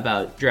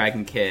about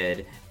Dragon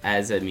Kid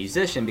as a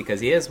musician, because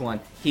he is one.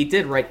 He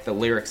did write the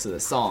lyrics of the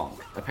song,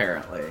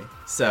 apparently.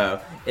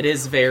 So it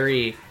is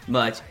very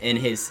much in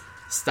his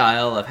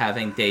style of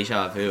having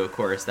deja vu. Of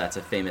course, that's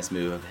a famous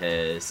move of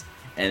his.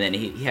 And then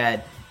he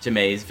had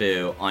Jameis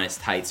Vu on his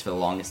tights for the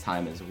longest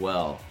time as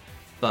well.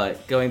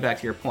 But going back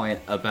to your point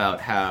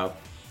about how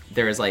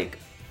there's like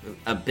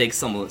a big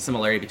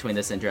similarity between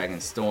this and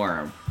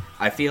Dragonstorm,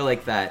 I feel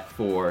like that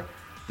for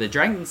the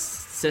Dragon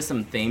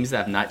System themes that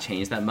have not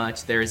changed that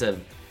much, there's a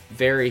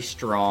very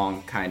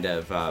strong kind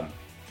of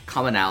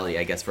commonality,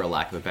 I guess for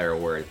lack of a better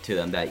word, to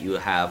them, that you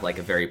have like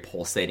a very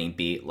pulsating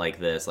beat like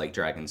this, like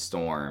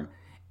Dragonstorm.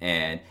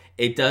 And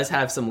it does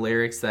have some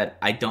lyrics that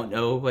I don't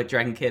know what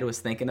Dragon Kid was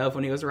thinking of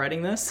when he was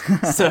writing this.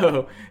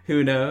 So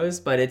who knows?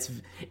 But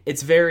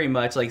it's very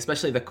much like,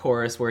 especially the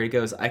chorus where he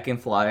goes, "I can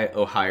fly,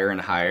 oh higher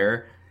and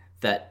higher."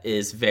 That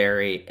is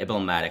very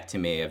emblematic to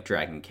me of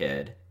Dragon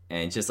Kid.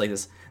 And just like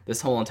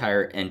this whole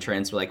entire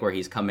entrance, like where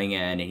he's coming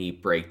in and he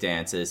break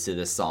dances to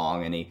this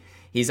song, and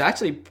he's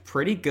actually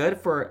pretty good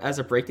as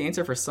a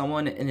breakdancer for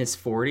someone in his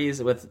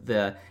 40s with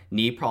the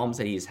knee problems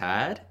that he's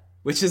had,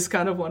 which is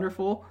kind of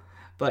wonderful.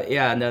 But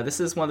yeah, no, this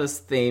is one of those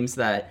themes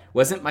that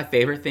wasn't my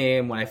favorite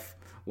theme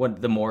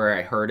when the more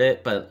I heard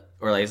it,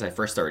 or like as I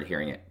first started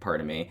hearing it,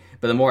 pardon me.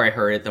 But the more I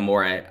heard it, the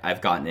more I've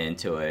gotten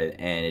into it,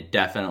 and it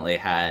definitely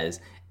has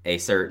a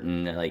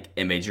certain like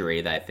imagery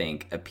that I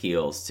think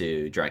appeals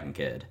to Dragon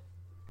Kid.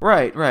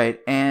 Right.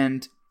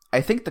 And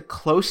I think the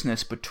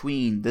closeness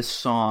between this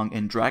song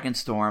and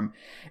Dragonstorm,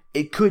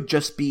 it could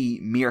just be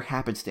mere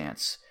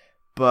happenstance.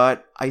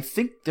 But I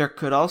think there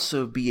could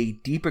also be a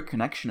deeper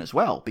connection as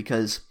well,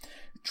 because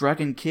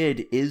Dragon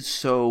Kid is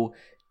so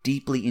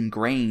deeply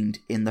ingrained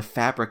in the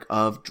fabric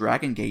of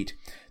Dragon Gate.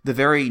 The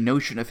very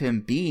notion of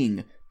him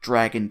being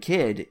Dragon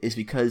Kid is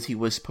because he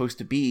was supposed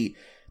to be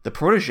the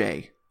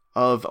protege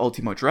of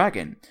Ultimo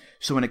Dragon.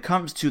 So when it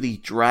comes to the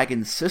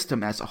Dragon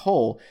system as a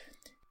whole,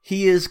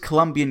 he is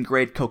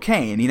Colombian-grade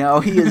cocaine, he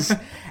is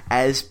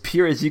as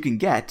pure as you can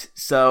get.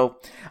 So,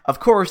 of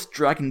course,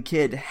 Dragon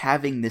Kid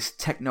having this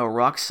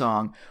techno-rock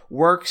song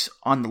works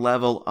on the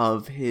level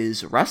of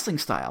his wrestling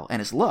style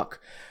and his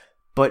look.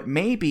 But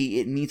maybe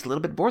it needs a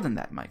little bit more than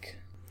that, Mike.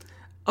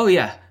 Oh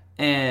yeah,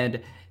 and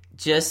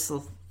just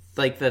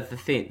like the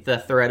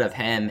thread of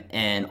him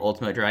and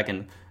Ultimo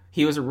Dragon,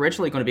 he was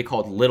originally going to be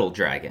called Little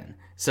Dragon.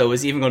 So it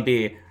was even going to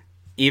be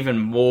even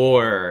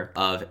more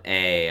of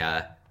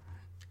a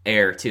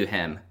heir to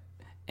him,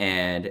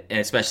 and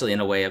especially in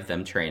a way of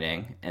them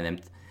training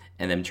and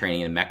them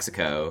training in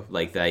Mexico,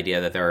 like the idea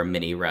that there are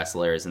mini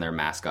wrestlers and they're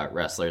mascot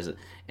wrestlers,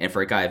 and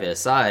for a guy of his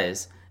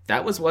size,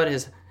 that was what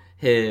his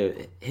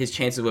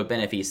chances would have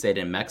been if he stayed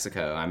in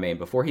Mexico. I mean,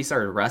 before he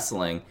started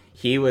wrestling,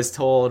 he was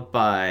told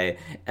by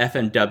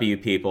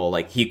FMW people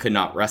like he could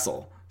not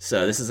wrestle.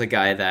 So this is a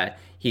guy that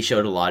he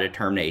showed a lot of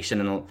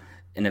determination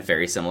in a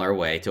very similar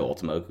way to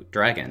Ultimo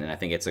Dragon, and I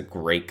think it's a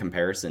great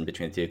comparison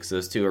between the two, because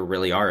those two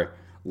really are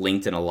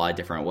linked in a lot of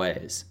different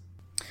ways.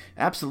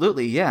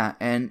 Absolutely, yeah.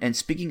 And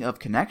speaking of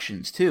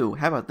connections too,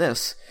 how about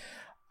this?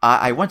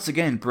 I once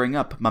again bring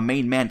up my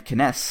main man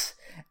Kness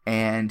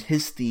and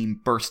his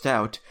theme Burst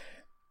Out,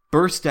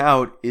 Burst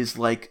Out is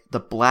like the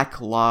Black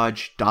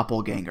Lodge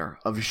doppelganger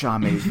of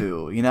Jamais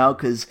Vu, you know,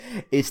 because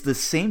it's the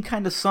same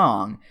kind of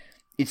song.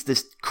 It's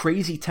this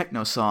crazy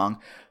techno song,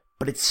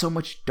 but it's so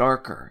much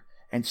darker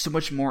and so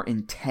much more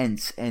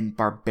intense and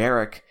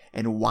barbaric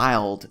and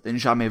wild than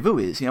Jamais Vu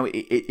is. You know,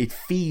 it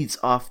feeds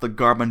off the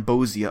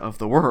Garmonbozia of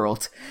the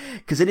world,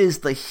 because it is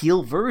the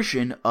heel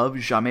version of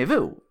Jamais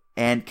Vu.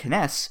 And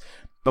Kness,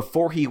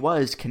 before he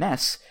was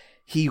Kness,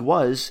 he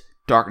was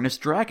Darkness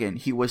Dragon.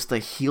 He was the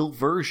heel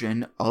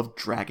version of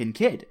Dragon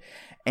Kid.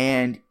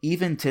 And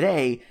even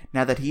today,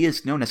 now that he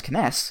is known as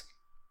Kness,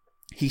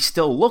 he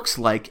still looks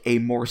like a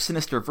more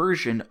sinister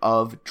version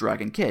of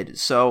Dragon Kid.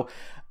 So,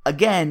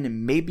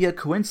 again, maybe a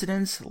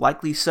coincidence,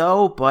 likely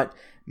so, but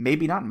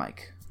maybe not,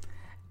 Mike.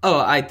 Oh,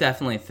 I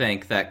definitely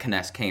think that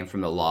Kness came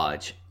from the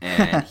Lodge,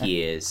 and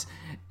he's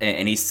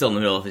still in the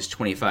middle of his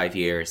 25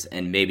 years,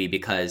 and maybe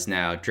because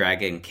now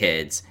Dragon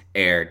Kid's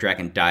heir,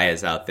 Dragon Dia,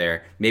 is out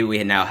there, maybe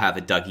we now have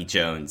a Dougie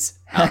Jones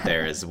out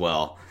there as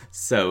well.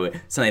 So,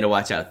 something to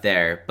watch out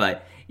there.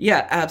 But,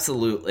 yeah,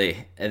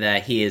 absolutely,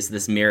 that he is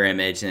this mirror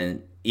image,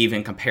 and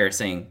even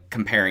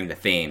comparing the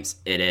themes,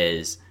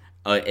 it's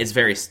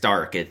very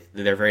stark.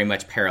 They're very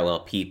much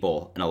parallel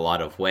people in a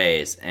lot of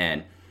ways.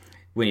 And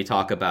when you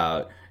talk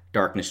about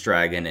Darkness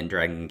Dragon and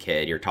Dragon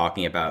Kid, you're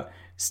talking about,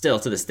 still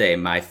to this day,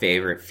 my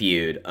favorite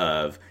feud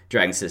of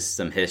Dragon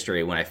System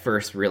history. When I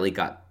first really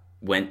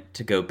went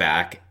to go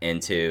back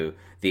into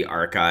the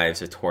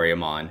archives of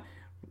Toryumon,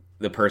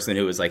 the person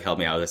who was like, help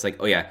me out, was like,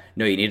 oh yeah,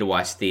 no, you need to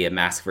watch the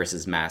Mask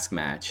versus Mask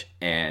match.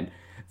 And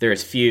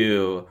there's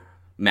few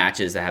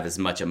matches that have as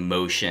much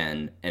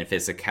emotion and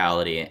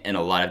physicality and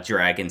a lot of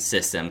Dragon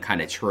System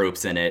kind of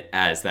tropes in it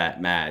as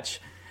that match.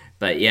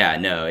 But yeah,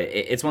 no,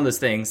 it's one of those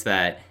things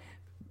that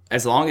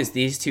as long as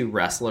these two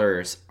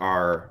wrestlers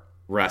are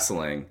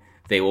wrestling,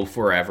 they will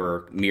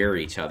forever mirror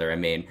each other. I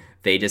mean,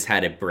 they just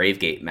had a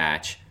Bravegate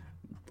match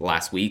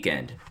last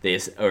weekend,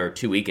 or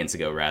 2 weekends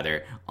ago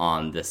rather,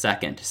 on the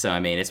 2nd. So I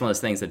mean, it's one of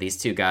those things that these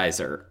two guys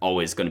are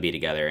always going to be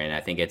together, and I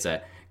think it's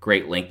a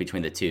great link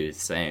between the two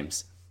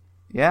sames.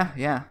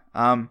 Yeah.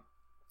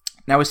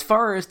 Now, as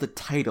far as the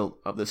title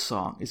of the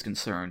song is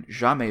concerned,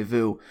 Jamais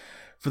Vu,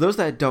 for those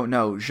that don't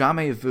know,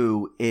 Jamais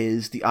Vu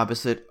is the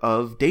opposite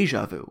of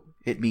Deja Vu.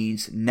 It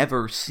means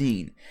never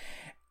seen.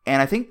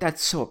 And I think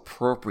that's so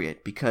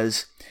appropriate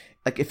because,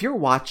 like, if you're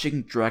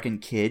watching Dragon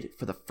Kid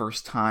for the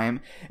first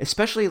time,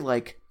 especially,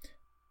 like,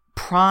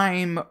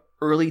 prime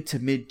early to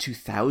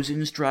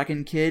mid-2000s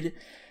Dragon Kid,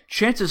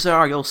 chances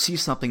are you'll see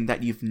something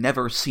that you've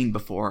never seen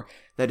before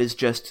that is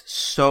just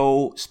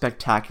so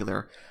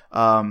spectacular.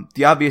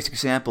 The obvious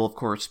example, of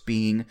course,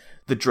 being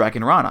the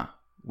Dragon Rana,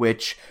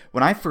 which,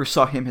 when I first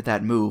saw him hit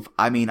that move,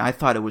 I mean, I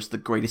thought it was the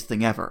greatest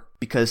thing ever,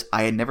 because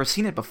I had never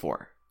seen it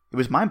before. It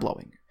was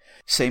mind-blowing.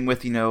 Same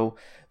with,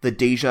 the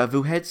Deja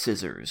Vu head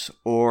scissors,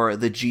 or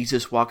the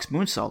Jesus Walks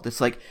moonsault. It's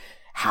like,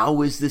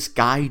 how is this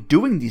guy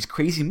doing these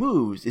crazy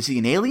moves? Is he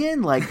an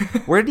alien? Like,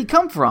 where did he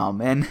come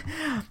from? And,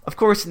 of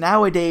course,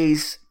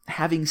 nowadays,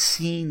 having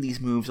seen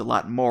these moves a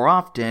lot more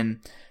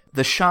often,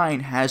 the shine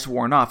has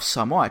worn off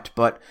somewhat,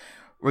 but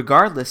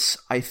regardless,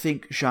 I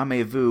think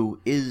Jamais Vu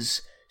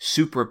is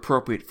super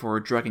appropriate for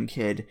Dragon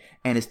Kid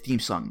and his theme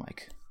song,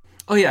 Mike.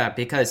 Oh yeah,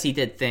 because he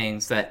did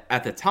things that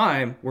at the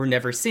time were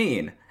never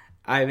seen.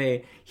 I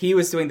mean, he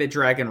was doing the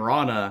Dragon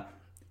Rana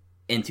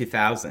in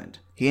 2000.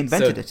 He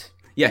invented it.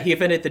 Yeah, he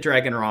invented the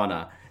Dragon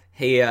Rana.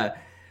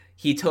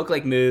 He took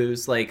like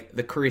moves like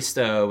the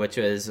Christo, which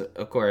was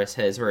of course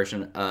his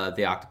version of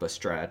the octopus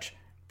stretch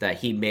that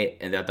he made,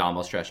 and the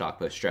abdominal stretch,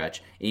 octopus stretch.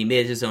 And he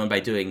made his own by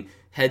doing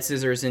head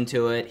scissors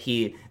into it.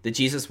 The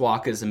Jesus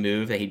Walk is a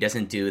move that he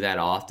doesn't do that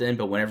often,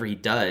 but whenever he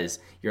does,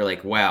 you're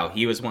like, wow,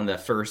 he was one of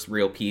the first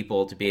real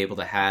people to be able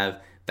to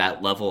have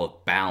that level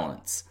of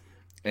balance.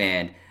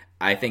 And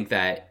I think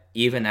that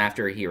even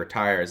after he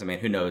retires, I mean,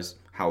 who knows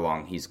how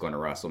long he's going to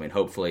wrestle. I mean,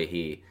 hopefully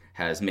he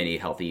has many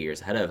healthy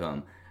years ahead of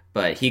him.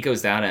 But he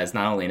goes down as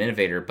not only an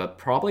innovator, but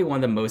probably one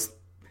of the most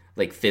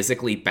like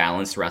physically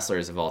balanced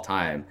wrestlers of all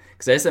time.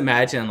 Because I just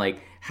imagine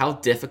like how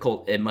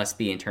difficult it must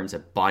be in terms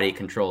of body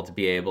control to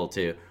be able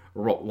to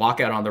walk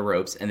out on the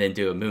ropes and then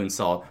do a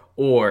moonsault,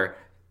 or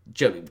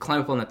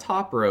climb up on the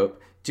top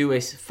rope, do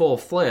a full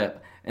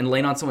flip, and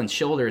land on someone's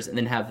shoulders, and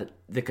then have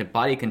the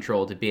body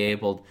control to be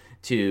able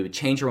to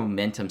change your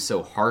momentum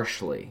so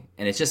harshly.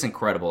 And it's just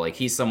incredible. Like,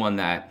 he's someone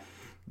that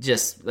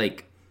just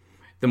like,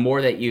 the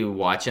more that you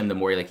watch him, the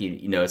more like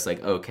you know it's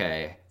like,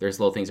 okay, there's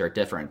little things that are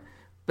different.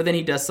 But then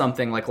he does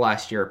something like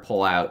last year,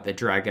 pull out the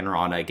Dragon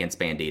Rana against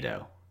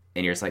Bandito.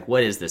 And you're just like,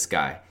 what is this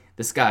guy?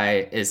 This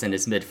guy is in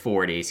his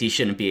mid-40s. He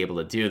shouldn't be able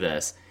to do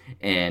this.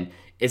 And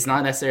it's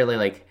not necessarily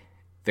like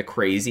the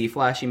crazy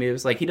flashy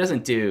moves. Like, he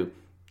doesn't do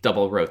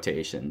double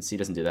rotations. He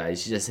doesn't do that.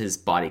 It's just his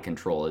body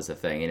control is a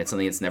thing. And it's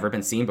something that's never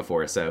been seen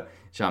before. So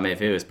Jamais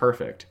Vu is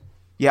perfect.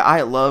 Yeah,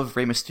 I love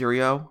Rey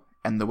Mysterio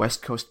and the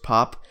West Coast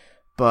pop,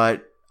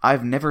 but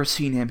I've never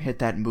seen him hit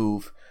that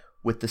move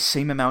with the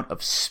same amount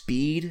of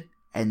speed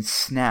and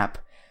snap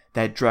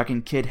that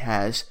Dragon Kid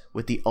has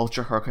with the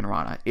Ultra Hurricane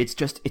Rana. It's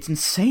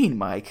insane,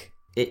 Mike.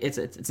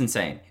 it's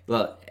insane.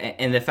 Look,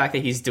 and the fact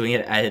that he's doing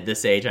it at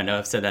this age, I know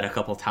I've said that a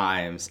couple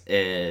times,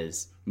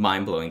 is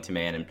mind-blowing to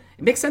me. And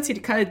it makes sense he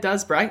kind of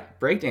does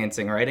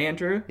breakdancing, right,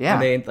 Andrew? Yeah. I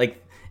mean,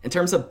 like, in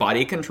terms of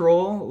body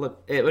control,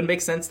 it would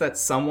make sense that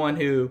someone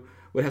who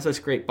would have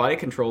such great body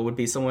control would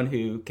be someone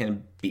who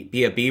can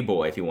be a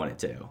b-boy if he wanted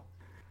to.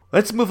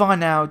 Let's move on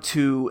now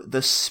to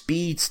the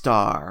speed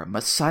star,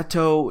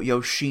 Masato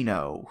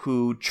Yoshino,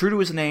 who, true to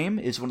his name,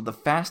 is one of the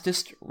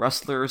fastest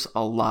wrestlers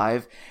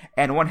alive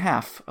and one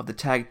half of the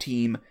tag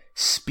team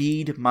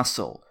Speed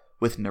Muscle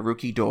with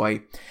Naruki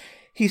Doi.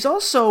 He's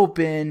also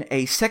been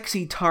a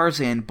sexy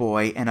Tarzan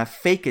boy and a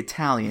fake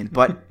Italian,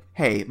 but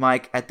hey,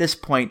 Mike, at this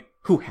point,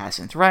 who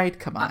hasn't, right?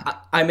 Come on.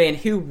 I mean,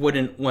 who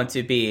wouldn't want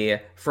to be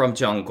from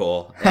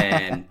jungle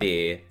and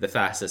be the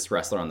fastest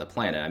wrestler on the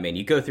planet? I mean,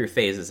 you go through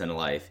phases in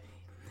life.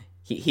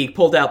 He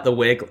pulled out the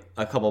wig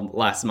a couple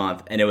last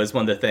month, and it was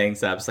one of the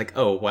things that I was like,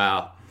 oh,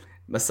 wow,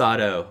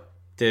 Masato,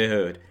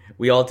 dude,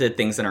 we all did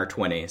things in our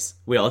 20s.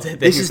 We all did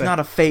things. This is not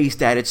a phase,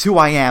 Dad. It's who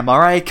I am, all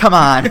right? Come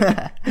on.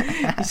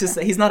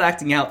 He's not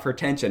acting out for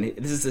attention.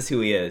 This is just who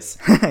he is.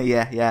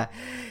 Yeah.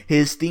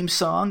 His theme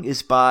song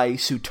is by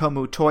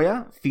Tsutomu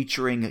Toya,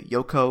 featuring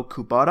Yoko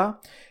Kubota.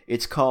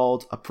 It's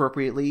called,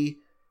 appropriately,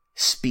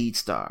 Speed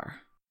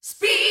Star.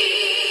 Speed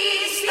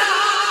Star,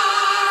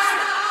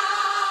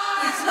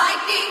 it's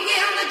lightning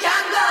in the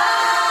jungle.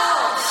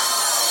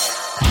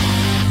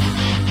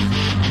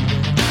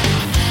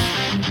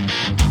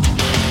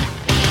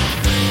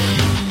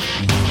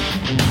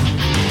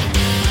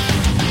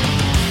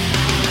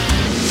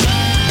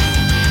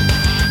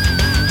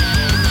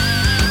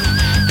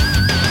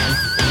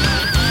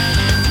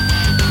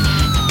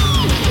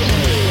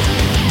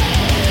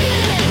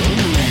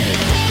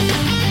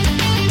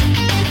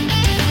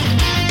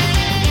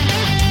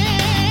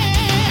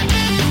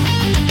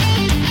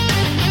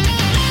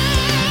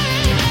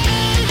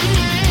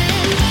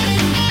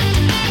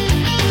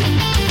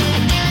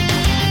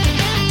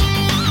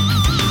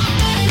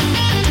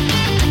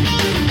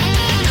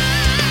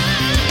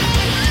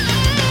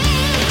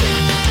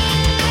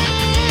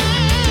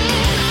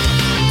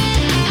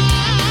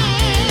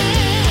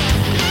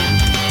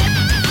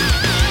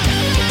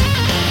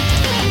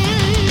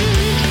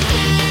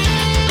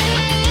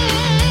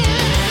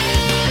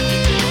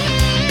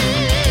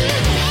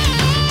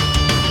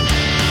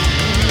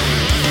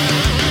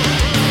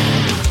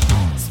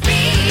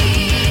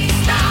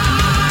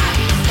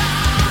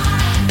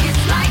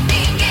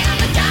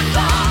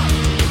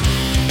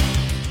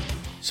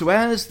 So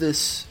as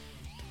this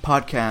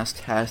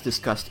podcast has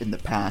discussed in the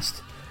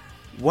past,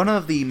 one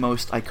of the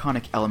most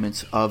iconic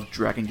elements of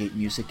Dragon Gate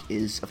music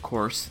is, of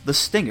course, the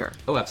stinger.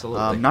 Oh,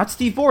 absolutely. Not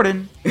Steve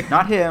Borden,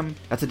 not him.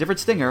 That's a different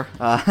stinger.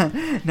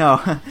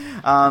 No,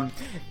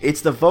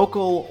 it's the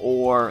vocal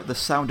or the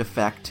sound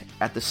effect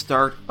at the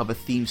start of a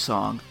theme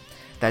song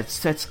that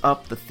sets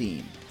up the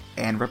theme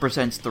and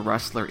represents the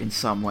wrestler in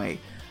some way.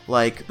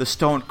 Like the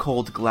Stone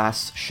Cold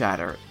Glass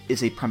Shatter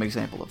is a prime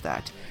example of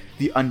that.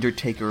 The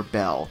Undertaker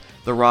Bell,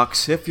 The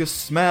Rock's If You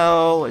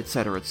Smell,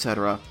 etc.,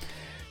 etc.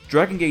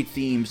 Dragon Gate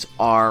themes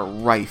are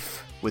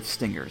rife with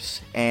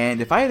stingers, and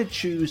if I had to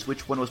choose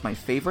which one was my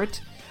favorite,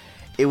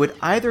 it would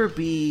either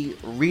be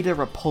Rita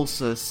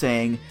Repulsa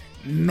saying,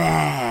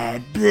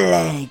 "Mad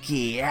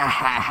Blanky,"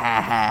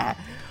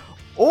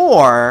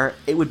 or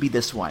it would be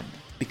this one,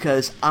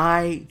 because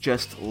I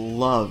just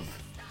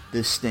love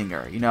this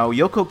stinger. You know,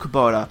 Yoko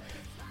Kubota,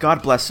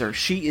 God bless her,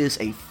 she is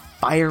a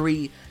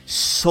fiery,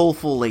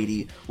 soulful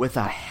lady with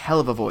a hell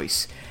of a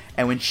voice.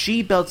 And when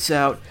she belts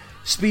out,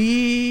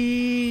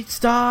 "Speed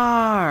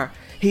Star,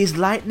 he's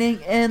lightning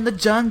in the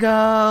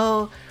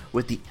jungle,"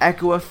 with the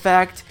echo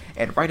effect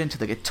and right into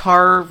the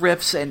guitar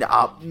riffs, and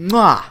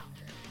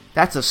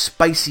that's a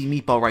spicy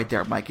meatball right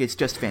there, Mike. It's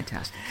just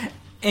fantastic.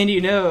 And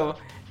you know,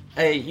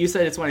 you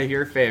said it's one of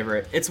your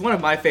favorite. It's one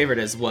of my favorite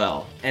as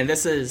well. And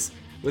this is,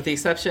 with the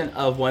exception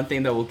of one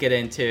thing that we'll get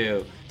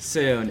into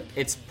soon,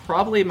 it's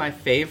probably my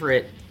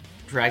favorite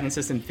Dragon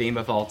System theme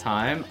of all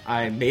time.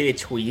 I made a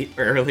tweet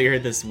earlier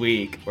this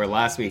week, or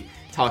last week,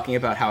 talking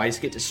about how I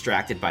just get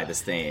distracted by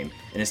this theme,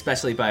 and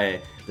especially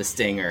by the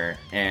stinger.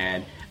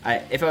 And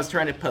if I was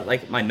trying to put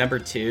like my number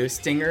 2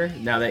 stinger,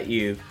 now that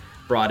you've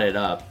brought it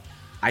up,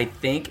 I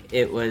think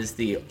it was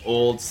the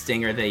old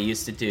stinger they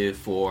used to do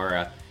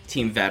for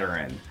Team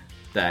Veteran,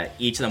 that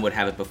each of them would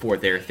have it before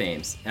their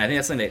themes. And I think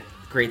that's something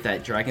great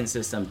that Dragon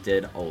System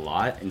did a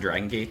lot, and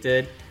Dragon Gate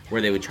did, where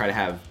they would try to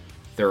have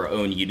their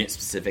own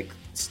unit-specific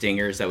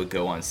stingers that would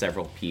go on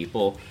several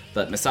people.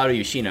 But Masato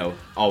Yoshino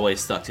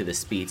always stuck to the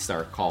Speed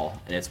Star call,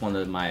 and it's one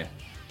of my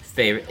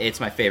favorite. It's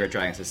my favorite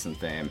Dragon System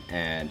theme,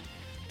 and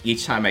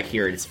each time I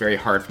hear it, it's very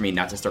hard for me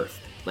not to start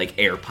like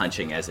air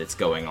punching as it's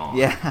going on.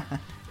 Yeah,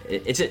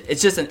 it's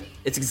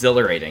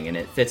exhilarating, and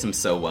it fits him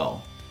so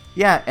well.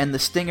 Yeah, and the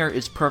stinger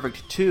is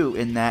perfect too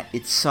in that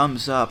it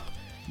sums up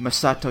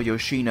Masato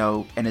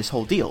Yoshino and his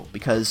whole deal,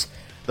 because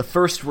the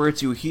first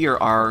words you hear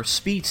are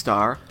Speed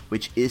Star,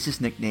 which is his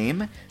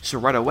nickname, so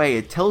right away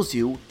it tells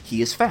you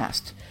he is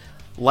fast.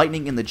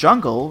 Lightning in the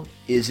Jungle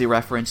is a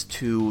reference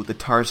to the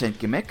Tarzan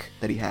gimmick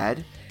that he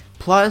had.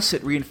 Plus,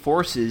 it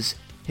reinforces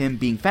him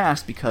being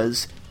fast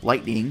because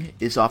lightning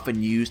is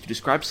often used to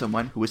describe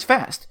someone who is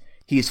fast.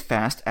 He is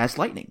fast as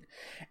lightning.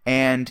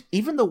 And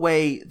even the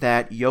way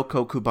that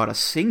Yoko Kubota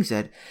sings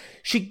it,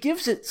 she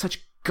gives it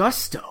such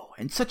gusto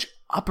and such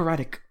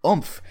operatic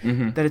oomph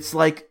that it's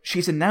like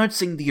she's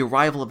announcing the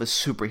arrival of a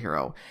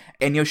superhero.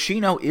 And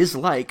Yoshino is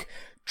like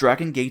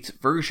Dragon Gate's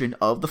version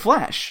of The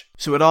Flash.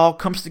 So it all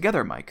comes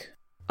together, Mike.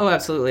 Oh,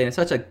 absolutely. And it's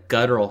such a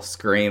guttural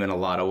scream in a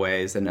lot of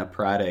ways and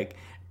operatic.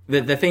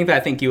 The thing that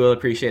I think you will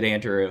appreciate,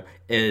 Andrew,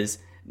 is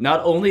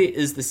not only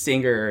is the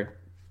singer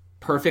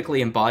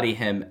perfectly embody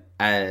him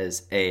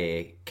as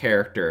a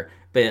character,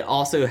 but it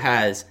also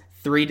has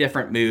 3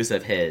 different moves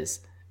of his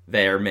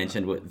that are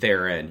mentioned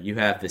therein. You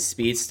have the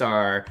Speed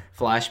Star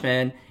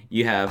Flashman,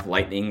 you have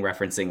Lightning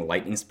referencing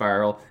Lightning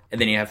Spiral, and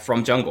then you have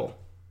From Jungle.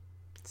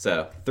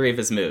 So, 3 of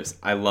his moves.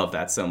 I love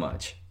that so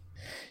much.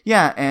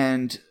 Yeah,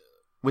 and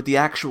with the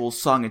actual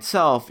song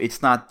itself,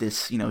 it's not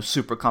this,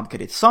 super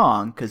complicated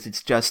song, because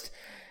it's just,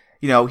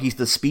 he's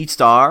the Speed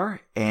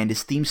Star, and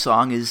his theme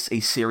song is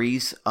a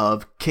series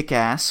of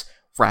kick-ass,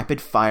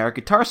 rapid-fire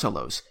guitar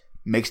solos.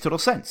 Makes total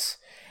sense.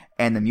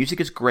 And the music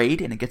is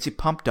great, and it gets you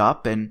pumped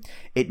up, and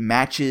it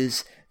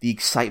matches the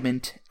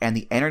excitement and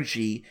the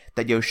energy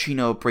that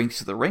Yoshino brings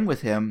to the ring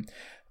with him.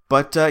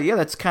 But,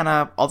 that's kind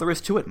of all there is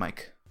to it,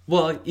 Mike.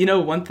 Well,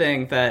 one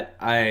thing that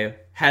I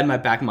had in my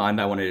back mind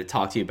I wanted to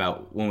talk to you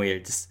about when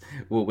we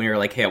were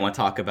like, hey, I want to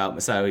talk about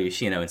Masayo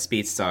Yoshino and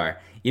Speedstar.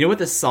 You know what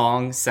the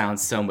song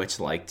sounds so much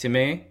like to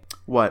me?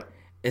 What?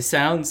 It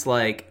sounds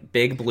like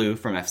Big Blue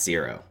from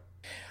F-Zero.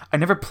 I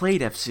never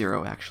played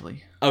F-Zero,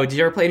 actually. Oh, did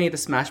you ever play any of the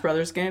Smash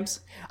Brothers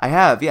games? I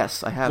have,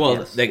 yes.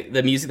 Well, yes.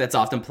 the music that's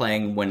often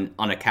playing when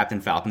on a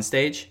Captain Falcon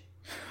stage?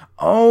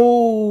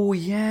 Oh,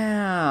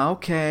 yeah,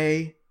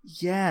 okay.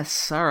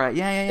 Yes, all right,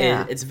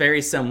 yeah. It's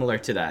very similar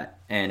to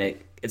that, and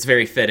it's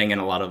very fitting in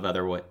a lot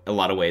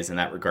of ways in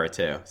that regard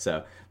too.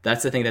 So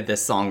that's the thing that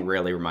this song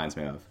really reminds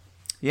me of.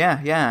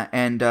 Yeah,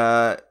 and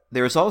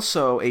there's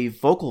also a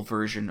vocal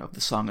version of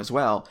the song as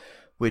well,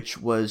 which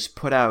was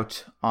put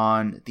out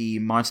on the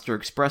Monster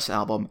Express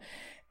album,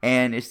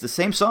 and it's the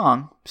same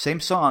song,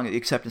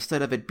 except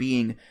instead of it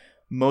being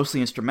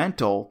mostly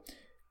instrumental,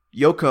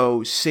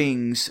 Yoko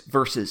sings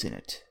verses in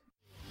it.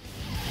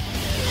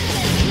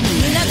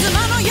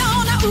 のよ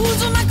うな渦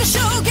巻く衝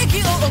撃を起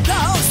こ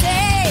せ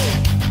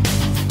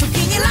時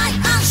にライ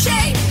トアンシェ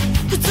イ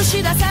映し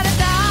出され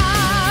た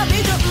ビ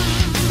ジョン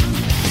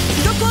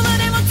どこま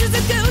でも続く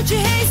地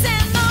平線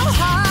の果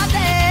て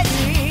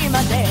にま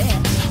で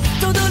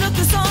轟く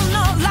その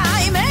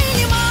雷鳴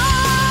にも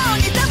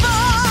似たボ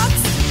ック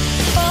ス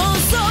音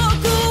速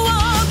を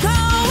超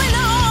えの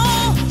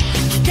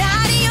光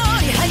よ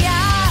り速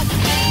く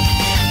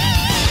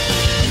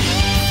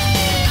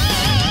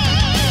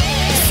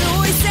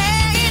水星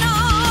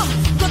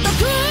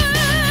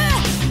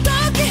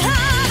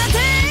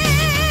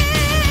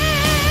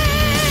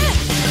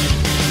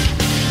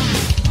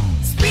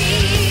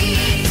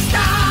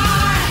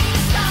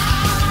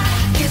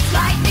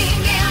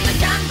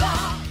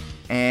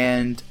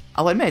And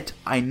I'll admit,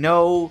 I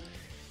know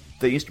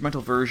the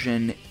instrumental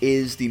version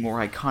is the more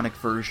iconic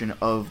version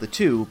of the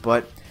two,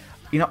 but,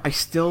 I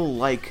still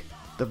like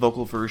the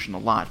vocal version a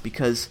lot,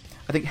 because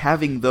I think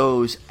having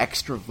those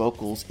extra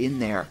vocals in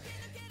there,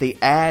 they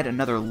add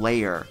another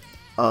layer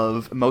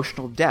of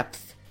emotional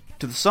depth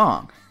to the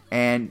song,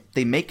 and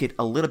they make it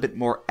a little bit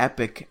more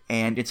epic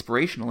and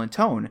inspirational in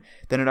tone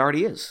than it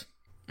already is.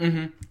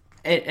 Mm-hmm.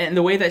 And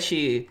the way that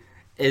she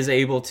is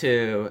able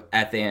to,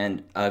 at the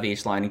end of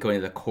each line and going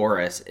to the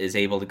chorus, is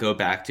able to go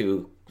back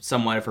to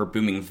somewhat of her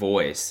booming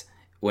voice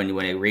when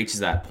it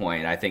reaches that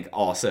point, I think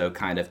also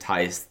kind of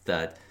ties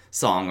the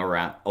song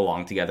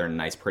along together in a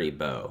nice, pretty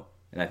bow.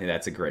 And I think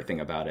that's a great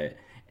thing about it.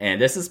 And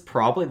this is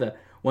probably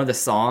one of the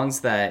songs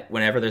that,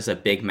 whenever there's a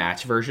big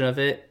match version of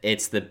it,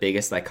 it's the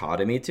biggest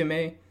dichotomy to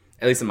me,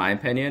 at least in my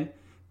opinion,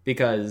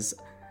 because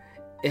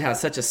it has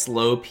such a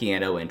slow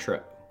piano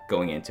intro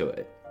going into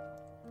it.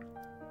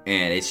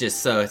 And it's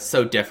just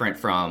so different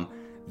from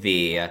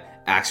the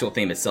actual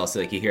theme itself.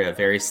 So like you hear a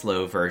very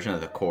slow version of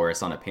the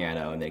chorus on a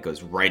piano, and then it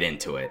goes right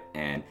into it.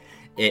 And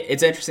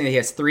it's interesting that he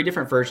has 3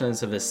 different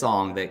versions of this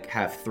song that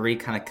have 3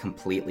 kind of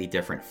completely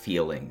different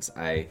feelings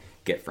I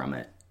get from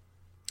it.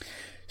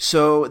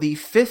 So the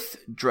 5th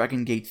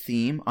Dragon Gate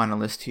theme on the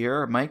list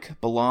here, Mike,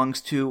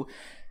 belongs to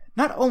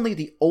not only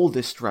the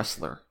oldest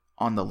wrestler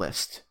on the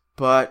list,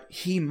 but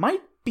he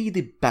might be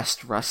the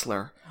best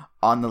wrestler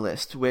on the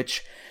list,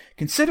 which,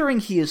 considering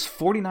he is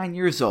 49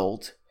 years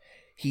old,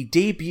 he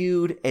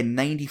debuted in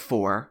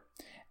 94,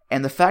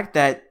 and the fact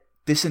that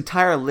this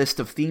entire list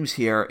of themes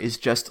here is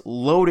just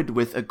loaded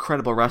with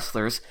incredible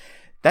wrestlers,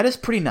 that is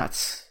pretty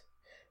nuts.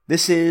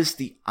 This is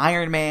the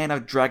Iron Man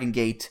of Dragon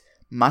Gate,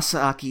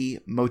 Masaaki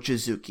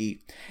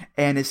Mochizuki,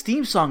 and his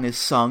theme song is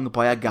sung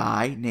by a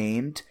guy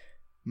named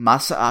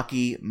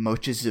Masaaki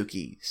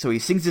Mochizuki. So he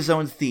sings his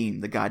own theme,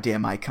 the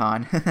goddamn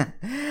icon.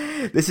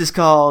 This is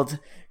called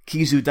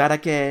Kizu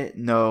Darake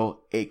no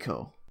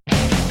Eiko. 「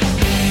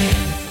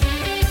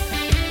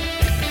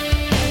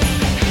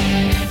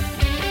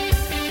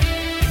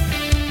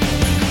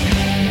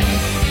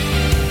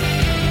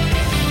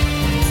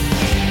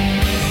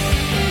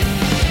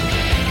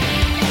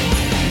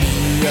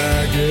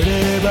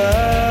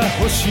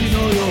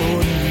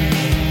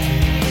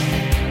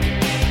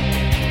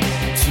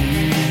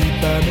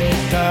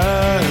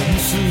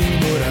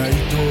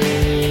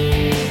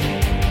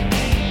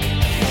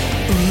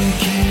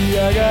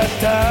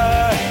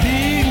た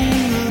リン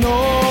グの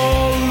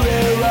上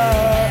は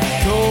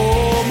今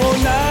日も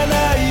七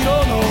色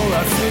の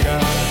汗が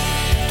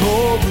飛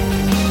ぶ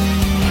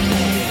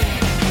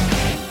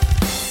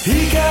光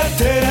っ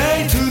てな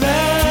いトゥナ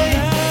イ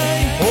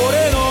ト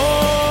俺の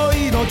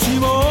命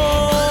も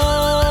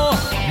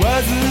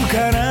わず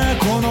かな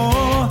こ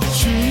の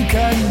瞬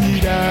間に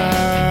だ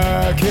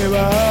けは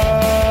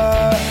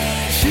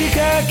仕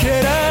掛け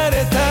ら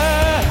れた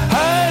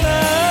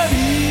花火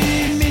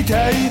み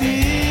たいに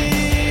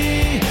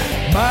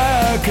真っ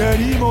赤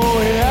に燃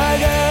え上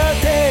がっ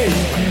てい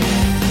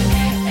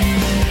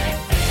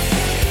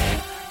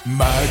く負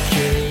け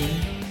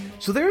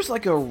So there's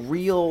like a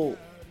real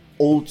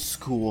old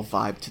school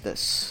vibe to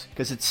this,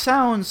 because it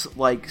sounds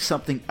like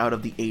something out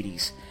of the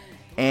 80s.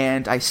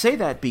 And I say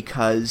that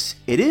because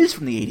it is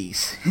from the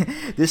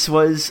 80s. This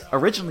was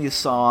originally a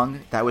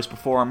song that was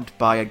performed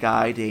by a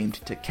guy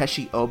named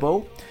Takeshi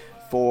Obo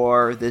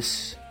for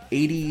this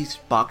 80s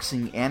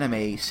boxing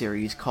anime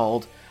series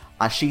called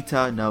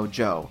Ashita no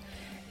Joe.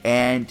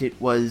 And it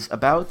was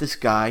about this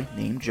guy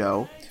named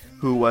Joe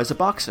who was a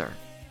boxer.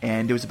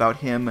 And it was about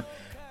him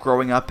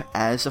growing up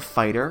as a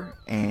fighter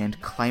and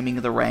climbing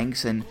the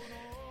ranks and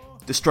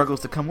the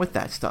struggles that come with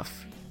that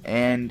stuff.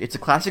 And it's a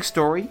classic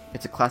story,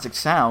 it's a classic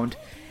sound,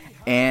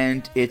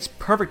 and it's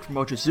perfect for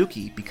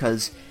Mochizuki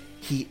because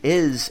he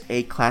is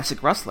a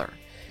classic wrestler.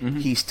 Mm-hmm.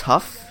 He's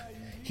tough,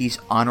 he's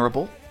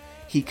honorable,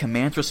 he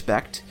commands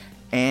respect,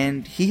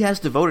 and he has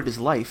devoted his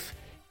life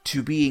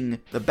to being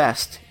the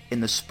best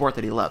in the sport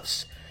that he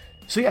loves.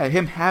 So yeah,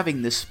 him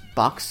having this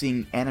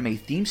boxing anime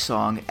theme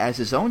song as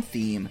his own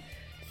theme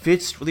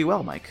fits really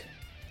well, Mike.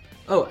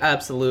 Oh,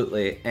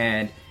 absolutely.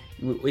 And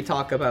we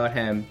talk about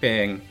him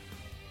being...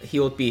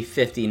 He'll be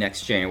 50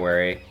 next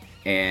January,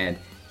 and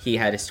he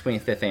had his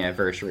 25th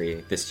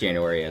anniversary this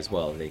January as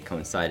well. They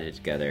coincided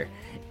together.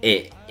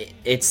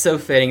 It's so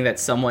fitting that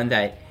someone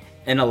that,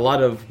 in a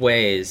lot of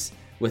ways,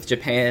 with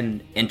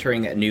Japan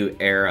entering a new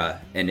era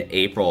in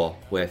April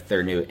with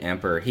their new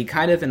emperor, he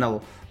kind of, in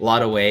a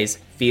lot of ways,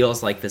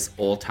 feels like this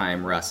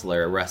old-time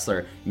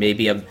wrestler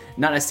maybe of,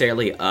 not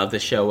necessarily of the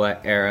Showa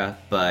era,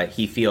 but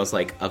he feels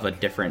like of a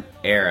different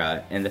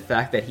era. And the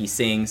fact that he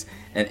sings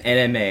an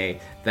anime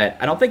that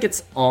I don't think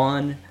it's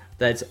on,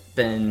 that's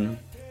been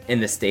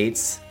in the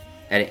States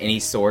at any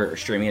sort or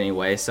streaming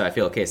anyway, so I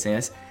feel okay saying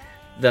this.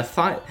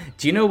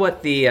 Do you know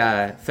what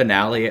the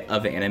finale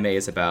of the anime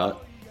is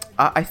about?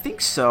 I think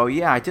so,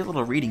 yeah. I did a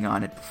little reading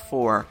on it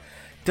before.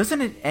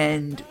 Doesn't it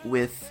end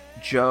with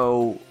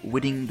Joe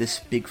winning this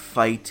big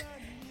fight,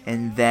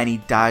 and then he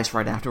dies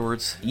right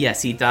afterwards?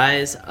 Yes, he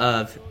dies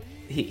of...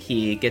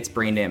 He gets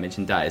brain damage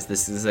and dies.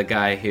 This is a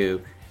guy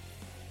who...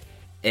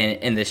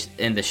 In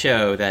the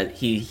show, that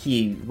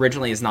he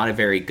originally is not a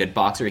very good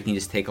boxer. He can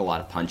just take a lot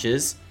of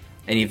punches,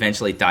 and he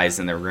eventually dies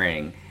in the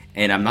ring.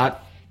 And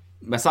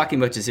Masaki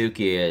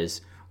Mochizuki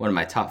is one of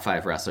my top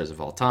 5 wrestlers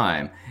of all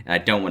time, and I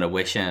don't want to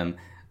wish him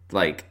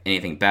like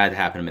anything bad to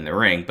happen to him in the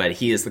ring, but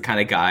he is the kind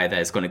of guy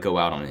that is going to go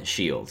out on his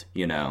shield,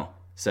 you know?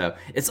 So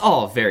it's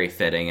all very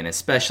fitting, and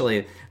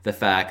especially the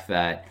fact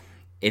that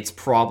it's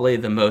probably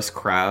the most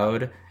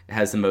crowd,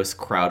 has the most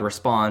crowd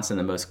response and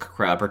the most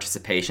crowd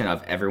participation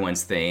of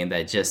everyone's theme,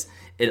 that just,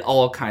 it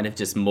all kind of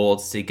just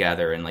molds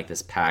together in like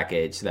this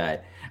package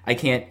that I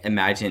can't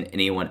imagine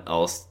anyone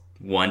else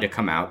wanting to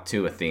come out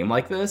to a theme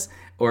like this,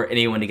 or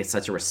anyone to get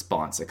such a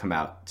response to come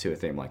out to a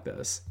theme like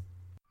this.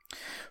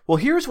 Well,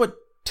 here's what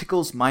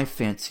tickles my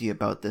fancy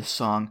about this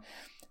song.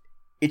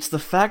 It's the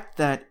fact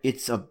that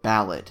it's a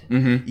ballad.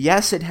 Mm-hmm.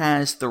 Yes, it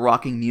has the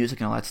rocking music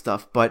and all that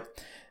stuff, but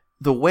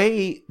the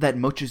way that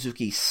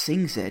Mochizuki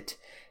sings it,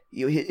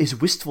 his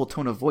wistful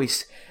tone of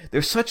voice,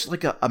 there's such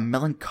like a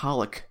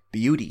melancholic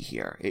beauty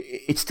here.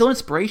 It's still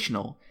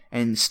inspirational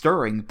and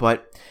stirring,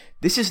 but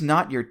this is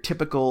not your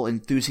typical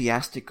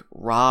enthusiastic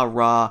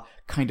rah-rah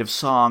kind of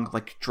song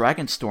like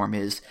Dragonstorm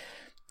is.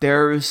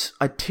 There's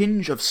a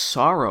tinge of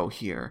sorrow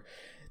here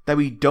that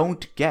we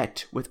don't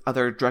get with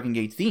other Dragon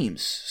Gate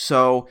themes.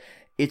 So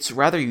it's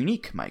rather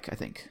unique, Mike, I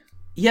think.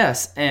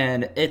 Yes,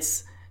 and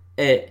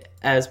it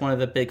as one of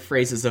the big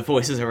phrases of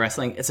Voices of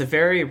Wrestling, it's a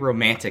very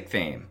romantic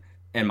theme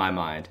in my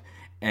mind.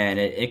 And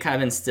it kind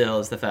of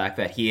instills the fact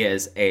that he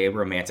is a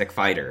romantic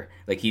fighter.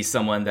 Like, he's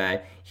someone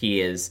that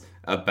he is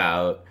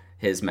about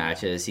his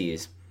matches.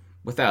 He's,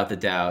 without a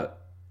doubt,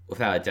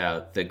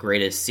 the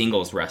greatest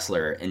singles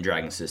wrestler in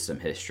Dragon System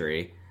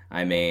history.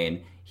 I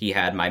mean, he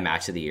had my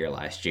match of the year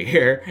last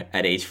year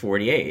at age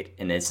 48.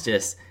 And it's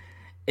just,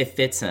 it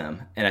fits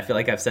him. And I feel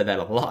like I've said that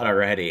a lot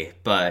already.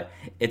 But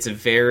it's a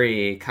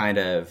very kind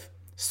of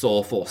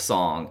soulful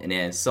song. And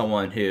as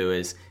someone who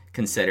is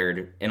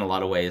considered, in a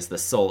lot of ways, the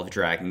soul of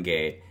Dragon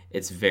Gate,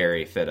 it's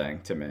very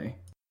fitting to me.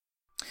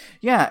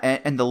 Yeah,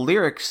 and the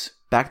lyrics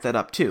back that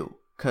up too.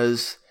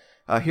 Because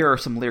here are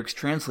some lyrics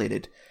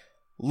translated.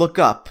 Look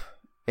up,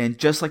 and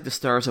just like the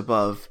stars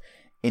above,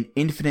 an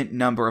infinite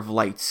number of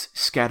lights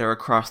scatter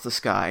across the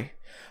sky.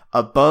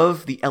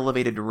 Above the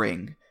elevated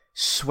ring,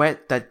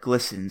 sweat that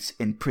glistens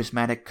in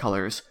prismatic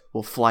colors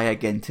will fly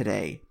again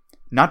today.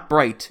 Not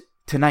bright,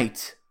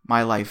 tonight,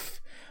 my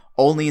life.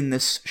 only in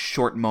this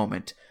short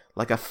moment,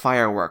 like a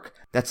firework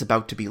that's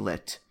about to be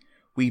lit.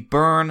 We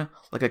burn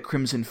like a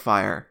crimson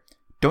fire.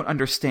 Don't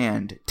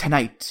understand,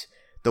 tonight,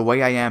 the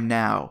way I am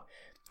now,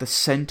 the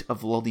scent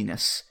of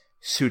loneliness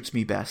suits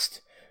me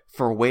best.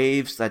 For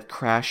waves that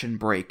crash and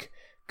break,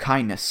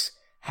 kindness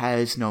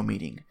has no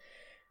meaning.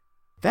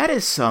 That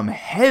is some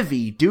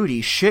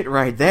heavy-duty shit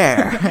right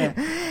there.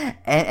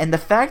 and the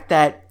fact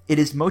that it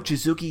is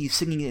Mochizuki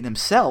singing it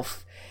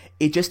himself,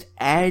 it just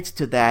adds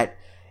to that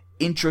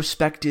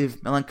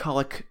introspective,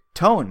 melancholic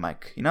tone,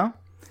 Mike, you know?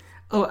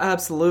 Oh,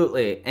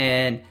 absolutely.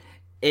 And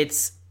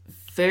it's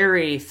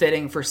very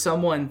fitting for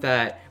someone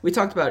that... We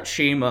talked about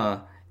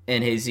Shima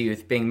in his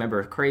youth being a member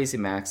of Crazy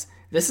Max.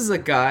 This is a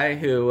guy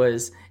who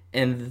was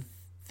in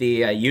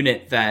the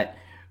unit that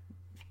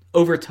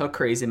overtook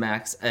Crazy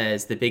Max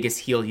as the biggest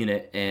heel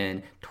unit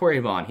in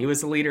Toryumon. He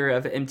was the leader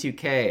of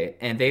M2K,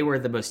 and they were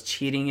the most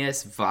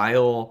cheatingest,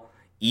 vile,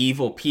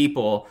 evil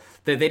people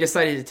that they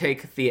decided to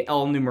take the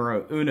El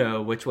Numero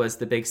Uno, which was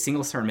the big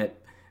singles tournament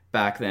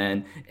back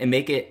then, and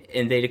make it,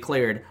 and they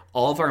declared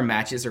all of our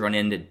matches are going to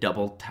end in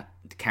double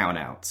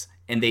countouts.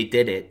 And they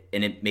did it,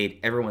 and it made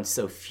everyone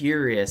so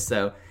furious.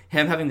 So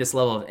him having this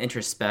level of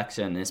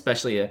introspection,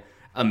 especially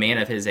a man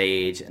of his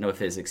age and with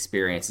his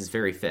experience, is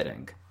very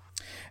fitting.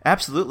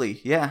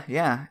 Absolutely,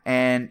 yeah.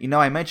 And,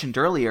 I mentioned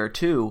earlier,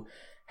 too,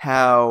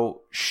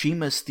 how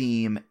Shima's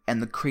theme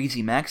and the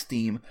Crazy Max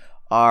theme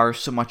are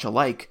so much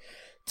alike.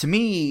 To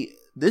me,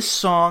 this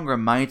song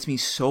reminds me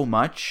so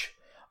much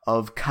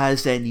of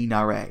Kaze ni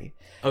Nare.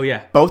 Oh,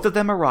 yeah. Both of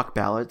them are rock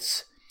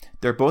ballads.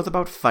 They're both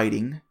about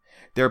fighting.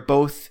 They're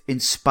both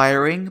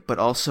inspiring, but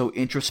also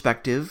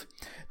introspective.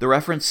 The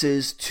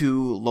references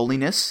to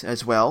loneliness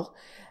as well.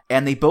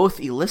 And they both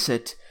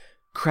elicit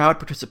crowd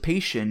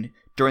participation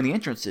during the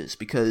entrances,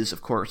 because,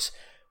 of course,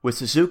 with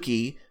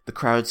Suzuki, the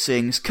crowd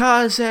sings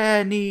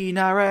Kaze ni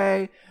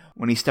Nare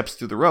when he steps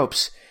through the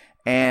ropes.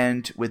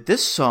 And with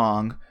this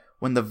song,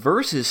 when the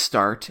verses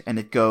start and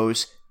it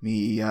goes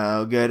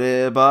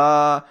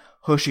Miyagereba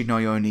Hoshi no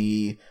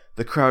Yoni,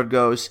 the crowd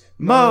goes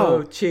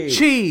Mo Chi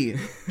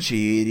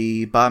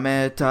Chiri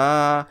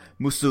Bameta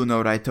Musu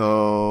no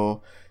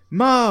Raito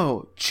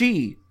Mo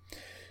Chi.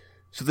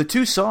 So the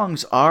two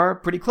songs are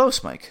pretty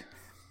close, Mike.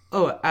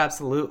 Oh,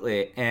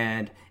 absolutely.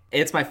 And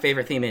it's my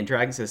favorite theme in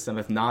Dragon System,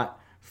 if not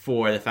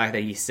for the fact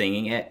that he's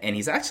singing it. And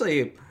he's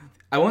actually,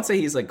 I won't say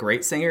he's a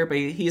great singer, but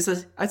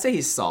I'd say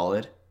he's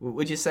solid.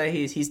 Would you say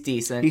he's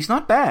decent? He's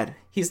not bad.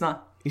 He's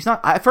not.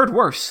 I've heard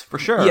worse, for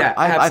sure. Yeah,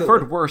 I've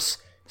heard worse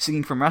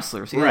singing from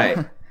wrestlers. Yeah.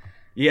 Right.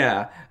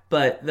 Yeah.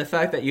 But the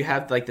fact that you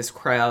have like this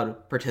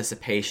crowd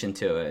participation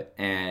to it,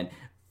 and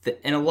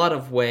in a lot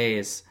of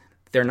ways,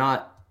 they're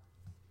not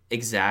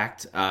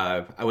exact.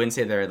 I wouldn't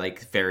say they're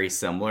like very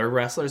similar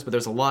wrestlers, but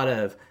there's a lot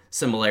of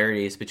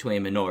similarities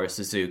between Minoru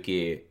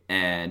Suzuki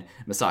and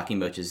Masaki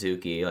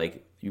Mochizuki.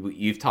 Like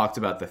you've talked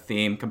about the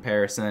theme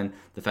comparison,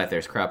 the fact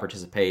there's crowd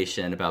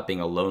participation, about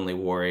being a lonely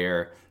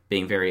warrior,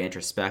 being very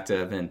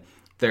introspective, and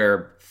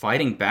their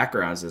fighting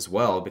backgrounds as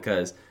well,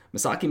 because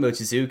Masaki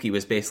Mochizuki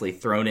was basically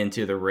thrown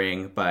into the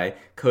ring by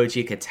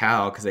Koji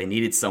Katao because they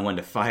needed someone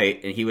to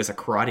fight, and he was a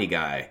karate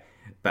guy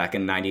back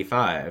in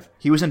 95.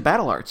 He was in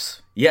Battle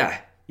Arts. Yeah.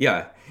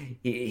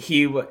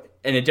 He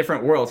in a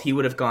different world, he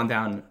would have gone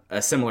down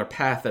a similar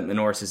path that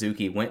Minoru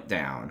Suzuki went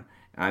down.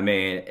 I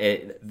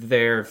mean,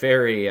 they're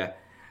very. I'm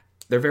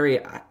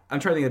trying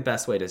to think of the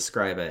best way to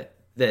describe it.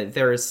 That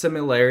there are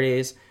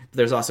similarities, but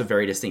there's also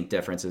very distinct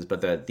differences.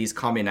 But these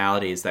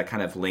commonalities that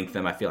kind of link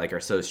them, I feel like, are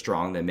so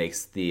strong that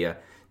makes the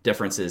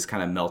differences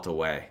kind of melt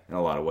away in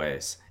a lot of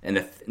ways. And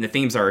the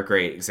themes are a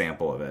great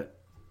example of it.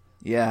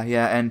 Yeah,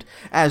 and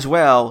as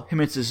well, him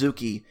and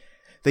Suzuki,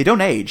 they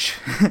don't age.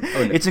 Oh,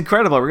 no. It's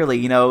incredible,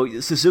 really.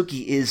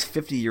 Suzuki is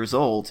 50 years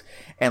old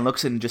and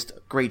looks in just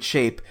great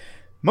shape.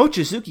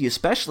 Mochizuki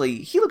especially,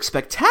 he looks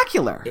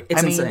spectacular.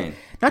 It's insane.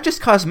 Not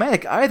just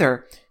cosmetic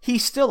either.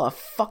 He's still a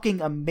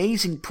fucking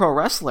amazing pro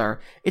wrestler.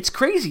 It's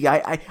crazy.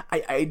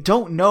 I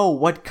don't know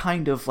what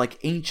kind of like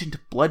ancient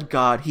blood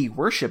god he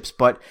worships,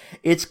 but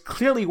it's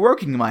clearly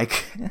working,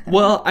 Mike.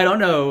 Well, I don't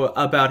know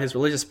about his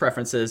religious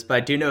preferences, but I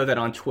do know that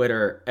on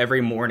Twitter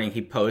every morning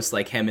he posts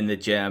like him in the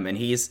gym, and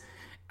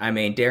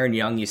Darren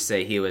Young used to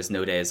say he was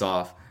no days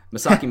off.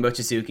 Masaki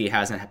Mochizuki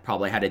hasn't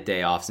probably had a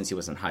day off since he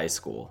was in high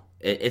school.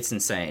 It's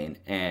insane.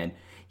 And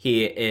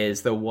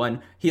he's the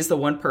one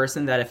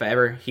person that if I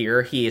ever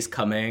hear he is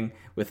coming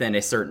within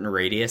a certain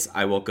radius,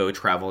 I will go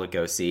travel to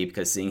go see,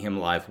 because seeing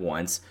him live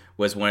once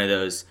was one of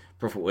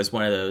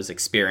those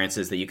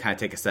experiences that you kind of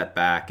take a step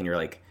back and you're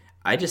like,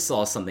 I just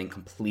saw something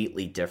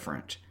completely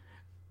different.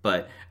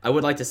 But I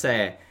would like to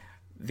say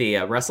the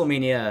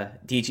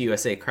WrestleMania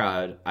DGUSA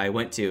crowd I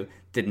went to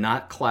did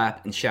not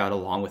clap and shout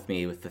along with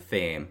me with the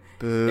theme.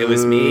 Boo. It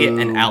was me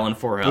and Alan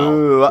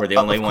Forel were the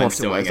only ones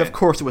doing it. Of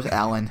course it was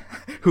Alan.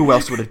 Who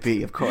else would it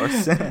be, of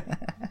course?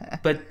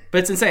 But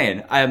it's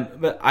insane.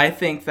 But I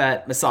think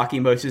that Masaki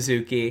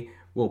Mochizuki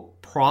will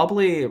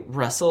probably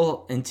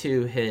wrestle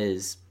into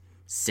his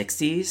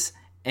 60s.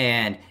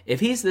 And if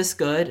he's this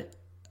good,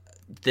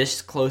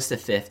 this close to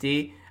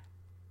 50,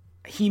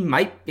 he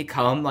might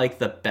become like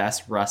the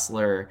best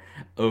wrestler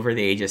over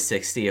the age of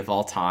 60 of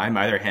all time,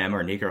 either him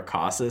or Negro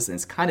Casas, and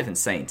it's kind of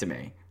insane to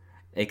me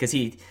because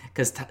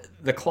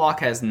the clock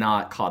has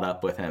not caught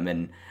up with him,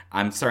 and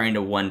I'm starting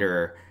to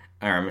wonder,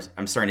 or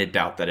I'm starting to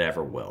doubt that it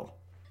ever will.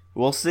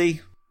 We'll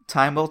see.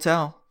 Time will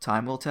tell.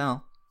 Time will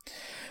tell.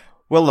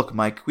 Well, look,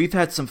 Mike, we've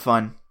had some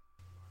fun.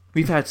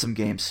 We've had some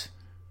games.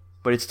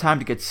 But it's time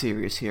to get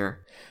serious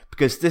here,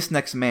 because this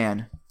next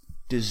man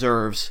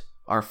deserves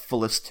our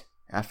fullest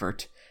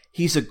effort.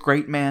 He's a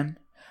great man,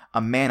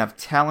 a man of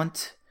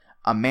talent,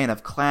 a man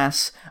of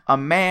class, a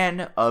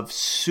man of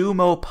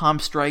sumo palm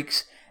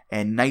strikes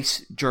and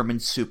nice German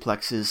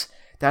suplexes.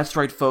 That's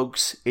right,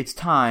 folks. It's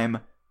time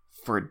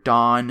for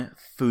Don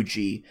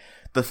Fuji,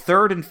 the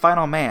third and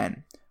final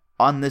man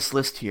on this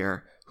list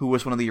here who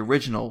was one of the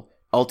original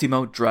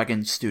Ultimo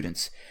Dragon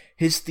students.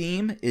 His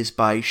theme is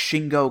by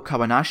Shingo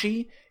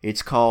Kawanashi.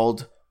 It's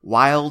called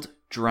Wild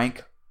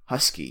Drank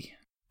Husky.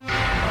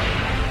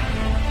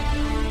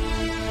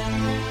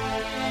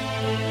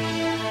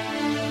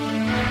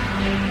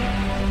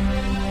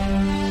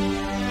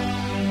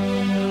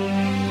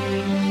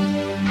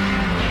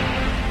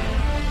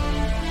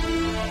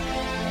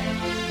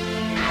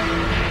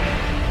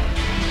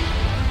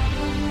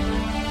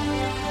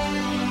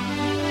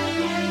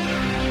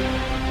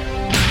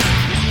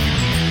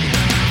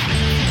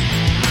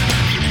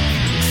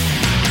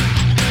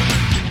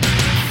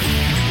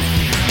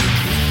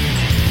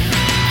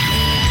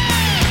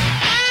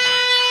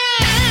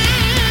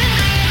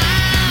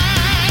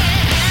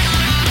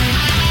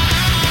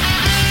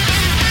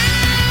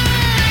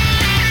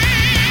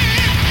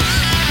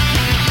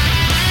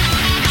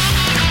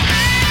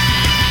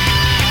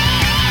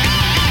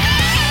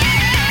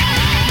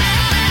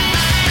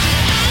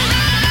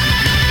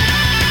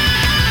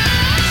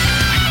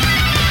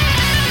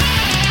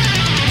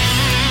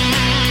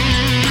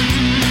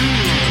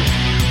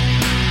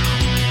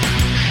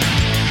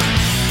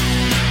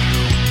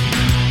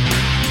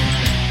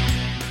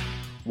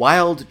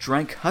 Wild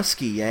Drank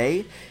Husky,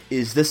 eh?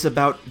 Is this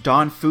about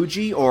Don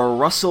Fuji or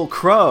Russell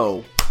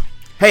Crowe?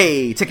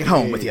 Hey, take it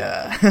home with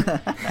ya.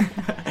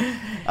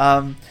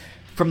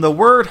 From the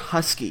word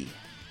husky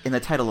in the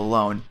title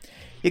alone,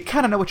 you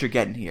kind of know what you're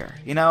getting here,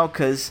 you know?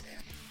 Because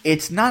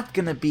it's not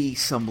going to be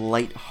some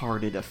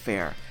light-hearted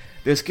affair.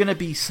 There's going to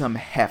be some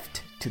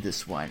heft to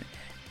this one.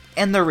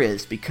 And there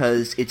is,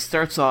 because it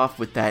starts off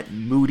with that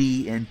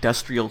moody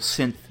industrial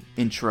synth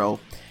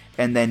intro,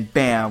 and then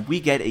bam, we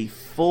get a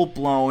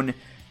full-blown,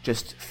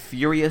 just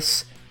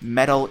furious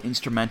metal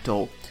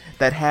instrumental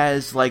that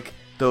has like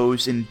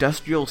those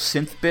industrial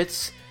synth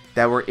bits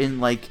that were in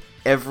like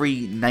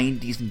every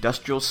 90s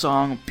industrial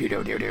song.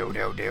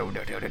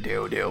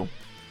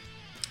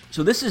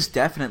 So this is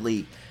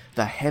definitely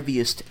the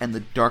heaviest and the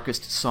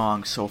darkest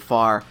song so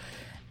far,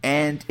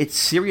 and it's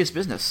serious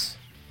business.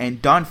 And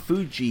Don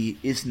Fuji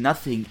is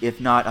nothing if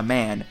not a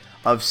man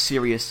of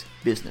serious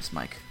business,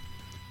 Mike.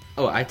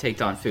 Oh, I take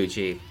Don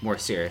Fuji more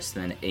serious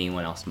than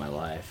anyone else in my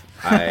life.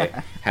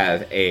 I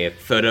have a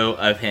photo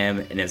of him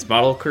in his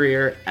model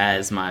career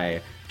as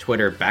my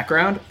Twitter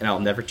background, and I'll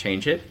never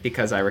change it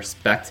because I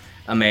respect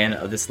a man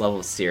of this level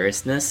of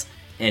seriousness,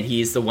 and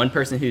he's the one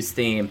person whose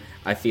theme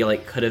I feel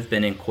like could have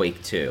been in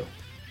Quake 2.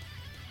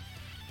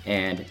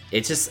 And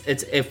it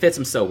fits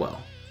him so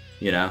well,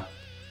 you know?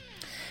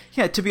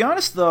 Yeah, to be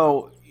honest,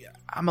 though,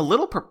 I'm a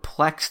little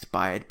perplexed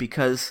by it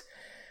because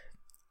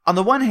on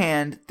the one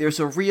hand, there's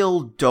a real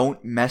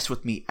don't mess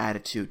with me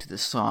attitude to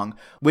this song,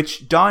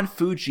 which Don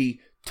Fuji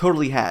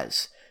totally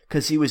has,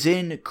 because he was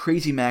in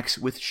Crazy Max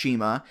with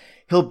Shima.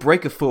 He'll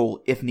break a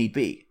fool if need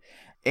be.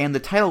 And the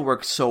title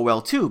works so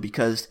well too,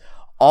 because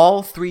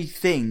all three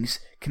things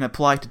can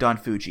apply to Don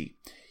Fuji.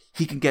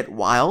 He can get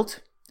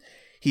wild,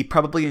 he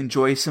probably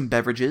enjoys some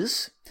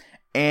beverages,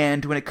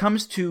 and when it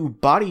comes to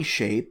body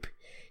shape,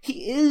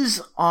 he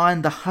is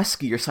on the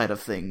huskier side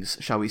of things,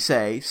 shall we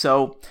say,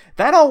 so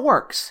that all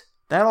works.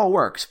 That all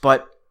works,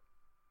 but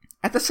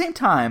at the same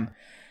time,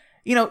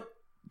 you know,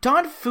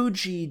 Don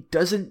Fuji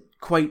doesn't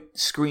quite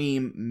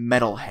scream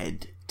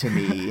metalhead to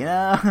me, you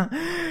know?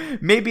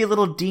 Maybe a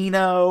little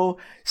Dino,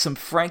 some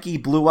Frankie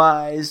Blue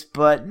Eyes,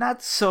 but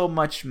not so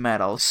much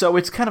metal. So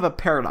it's kind of a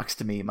paradox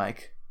to me,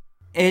 Mike.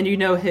 And you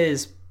know,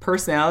 his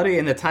personality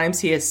and the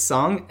times he has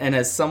sung, and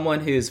as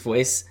someone whose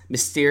voice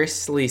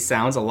mysteriously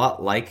sounds a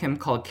lot like him,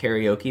 called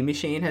Karaoke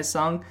Machine, has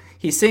sung,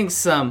 he sings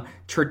some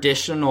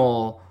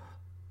traditional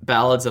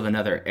ballads of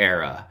another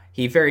era.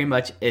 He very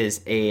much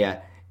is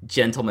a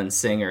gentleman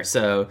singer,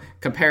 so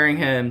comparing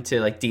him to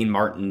like Dean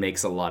Martin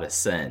makes a lot of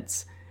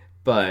sense.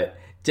 But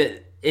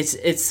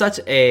it's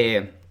such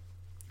a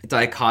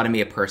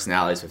dichotomy of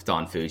personalities with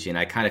Don Fuji, and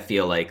I kind of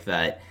feel like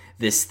that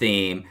this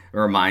theme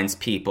reminds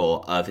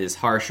people of his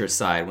harsher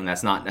side when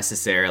that's not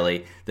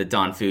necessarily the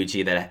Don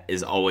Fuji that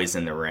is always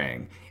in the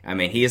ring. I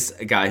mean, he's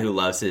a guy who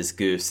loves his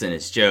goofs and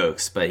his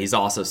jokes, but he's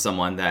also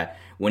someone that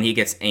when he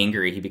gets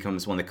angry, he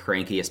becomes one of the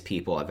crankiest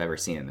people I've ever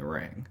seen in the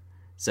ring.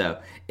 So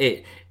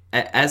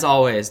as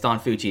always, Don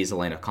Fuji is a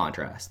land of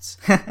contrasts.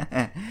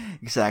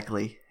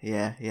 Exactly.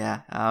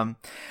 Yeah.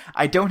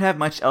 I don't have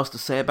much else to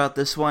say about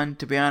this one,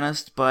 to be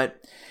honest,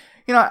 but,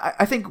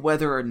 I think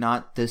whether or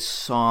not this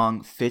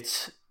song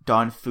fits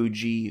Don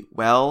Fuji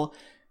well,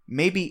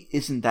 maybe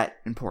isn't that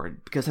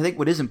important, because I think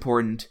what is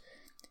important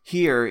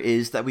here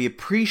is that we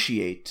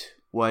appreciate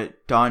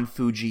what Don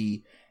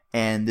Fuji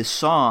and this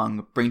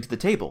song bring to the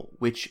table,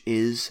 which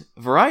is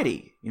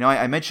variety.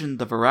 I mentioned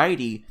the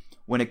variety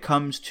when it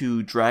comes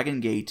to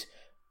Dragon Gate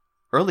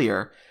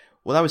earlier.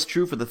 Well, that was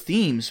true for the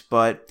themes,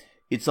 but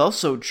it's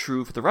also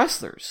true for the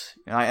wrestlers.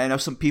 I know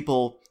some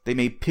people, they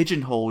may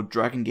pigeonhole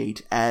Dragon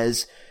Gate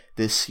as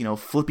this,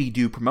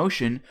 flippy-do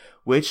promotion,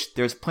 which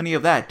there's plenty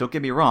of that, don't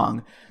get me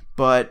wrong.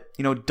 But,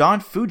 Don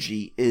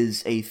Fuji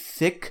is a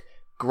thick,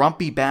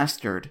 grumpy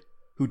bastard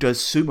who does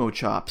sumo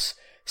chops.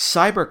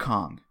 Cyber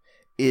Kong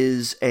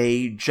is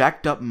a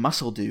jacked-up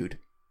muscle dude.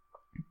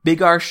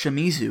 Big R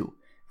Shimizu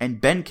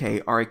and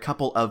Benkei are a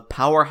couple of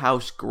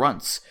powerhouse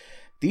grunts.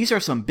 These are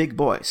some big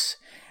boys.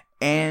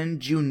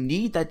 And you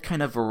need that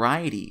kind of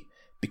variety,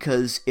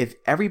 because if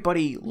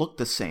everybody looked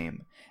the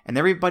same and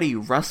everybody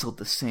wrestled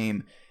the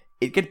same,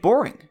 it'd get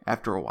boring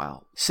after a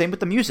while. Same with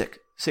the music.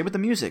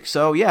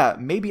 So yeah,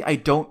 maybe I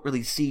don't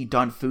really see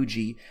Don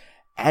Fuji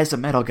as a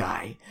metal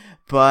guy,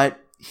 but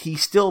he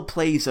still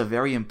plays a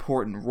very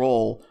important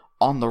role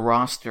on the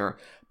roster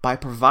by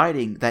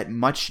providing that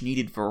much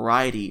needed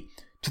variety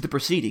to the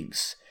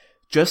proceedings,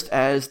 just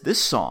as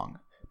this song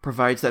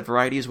provides that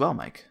variety as well,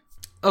 Mike.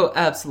 Oh,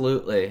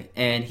 absolutely.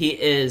 And he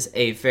is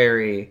a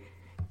very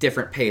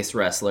different pace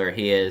wrestler.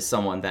 He is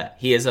someone that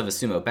he is of a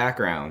sumo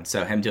background,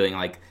 so him doing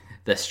like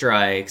the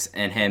strikes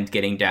and him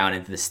getting down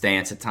into the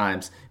stance at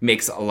times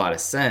makes a lot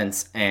of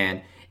sense.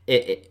 And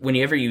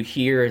whenever you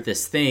hear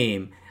this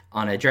theme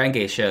on a Dragon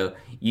Gate show,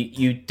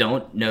 you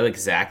don't know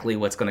exactly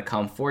what's going to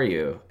come for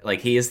you. Like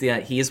he is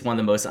one of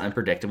the most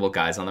unpredictable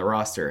guys on the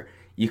roster.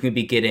 You can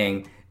be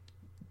getting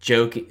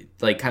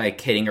kind of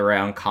kidding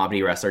around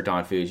comedy wrestler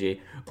Don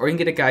Fuji, or you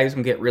can get a guy who's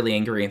going to get really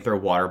angry and throw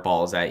water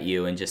balls at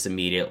you and just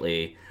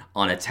immediately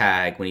on a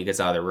tag when he gets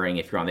out of the ring,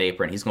 if you're on the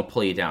apron, he's going to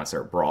pull you down and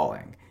start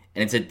brawling.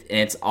 And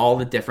it's all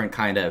the different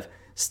kind of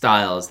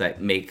styles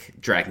that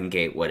make Dragon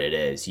Gate what it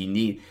is.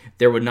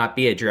 There would not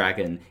be a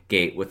Dragon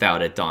Gate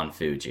without a Don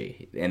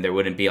Fuji, and there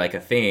wouldn't be like a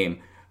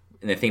theme,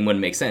 and the theme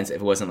wouldn't make sense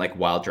if it wasn't like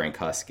Wild Drink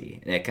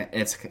Husky. And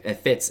it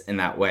fits in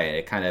that way.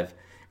 It kind of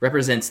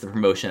represents the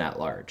promotion at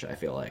large, I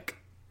feel like.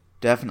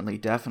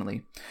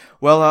 Definitely.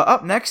 Well,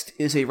 up next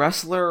is a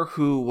wrestler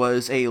who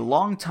was a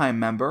longtime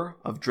member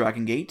of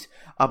Dragon Gate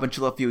up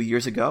until a few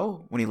years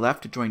ago when he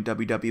left to join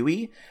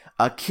WWE,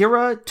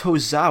 Akira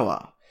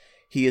Tozawa.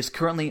 He is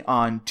currently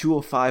on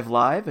 205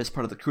 Live as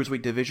part of the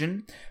Cruiserweight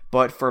division,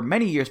 but for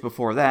many years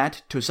before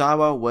that,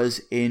 Tozawa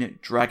was in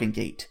Dragon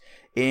Gate,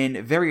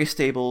 in various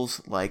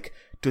stables like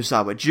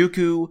Tozawa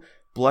Juku,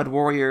 Blood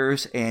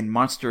Warriors, and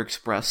Monster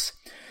Express.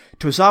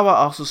 Tozawa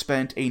also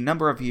spent a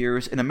number of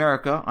years in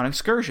America on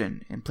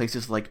excursion in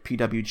places like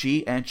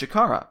PWG and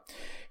Chikara.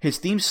 His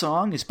theme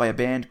song is by a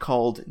band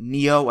called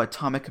Neo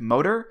Atomic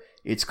Motor.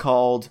 It's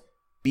called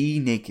Be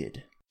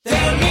Naked.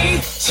 Tell me,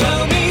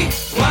 show me,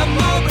 one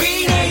more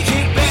be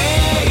naked,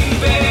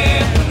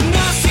 baby.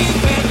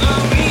 Nothing but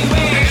only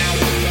way.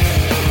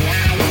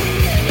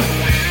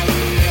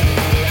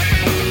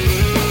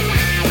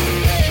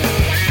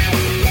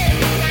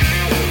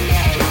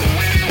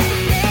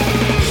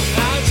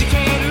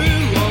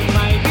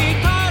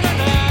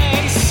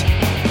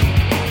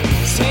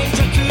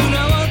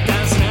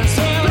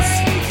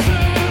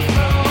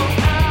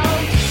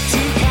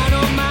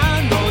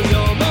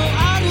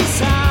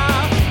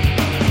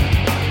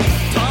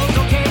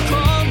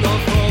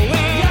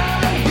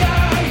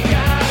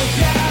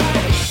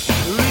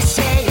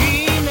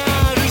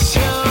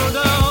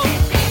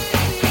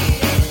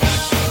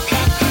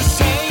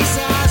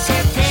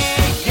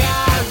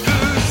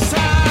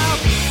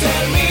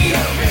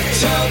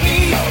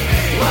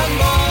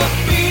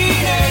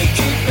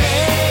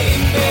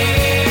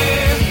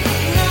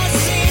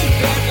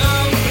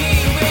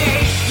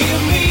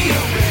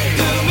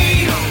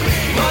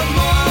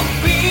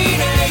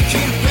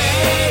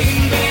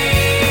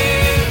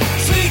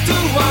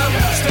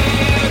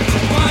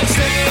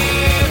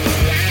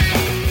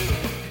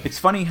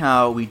 Funny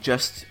how we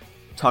just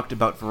talked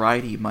about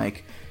variety,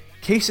 Mike.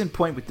 Case in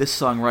point with this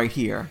song right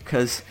here,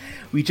 because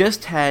we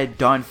just had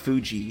Don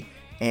Fuji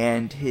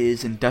and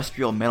his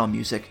industrial metal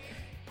music.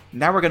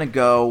 Now we're going to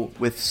go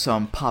with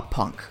some pop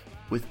punk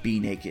with Be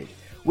Naked,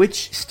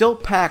 which still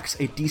packs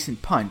a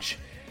decent punch,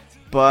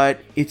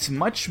 but it's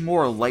much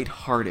more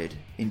lighthearted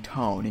in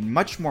tone and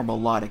much more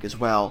melodic as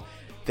well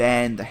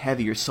than the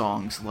heavier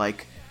songs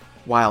like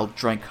Wild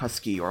Drink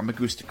Husky or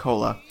Magusta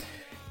Cola.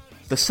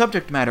 The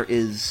subject matter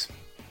is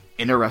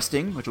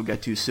interesting, which we'll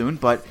get to soon,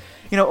 but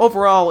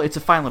overall it's a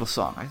fine little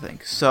song, I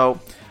think. So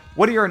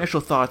what are your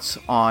initial thoughts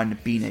on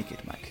Be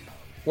Naked, Mike?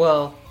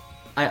 Well,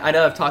 I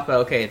know I've talked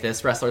about, okay,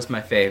 this wrestler's my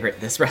favorite,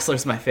 this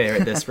wrestler's my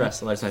favorite, this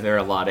wrestler's my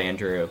favorite a lot,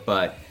 Andrew,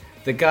 but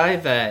the guy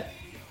that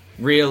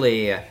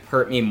really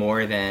hurt me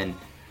more than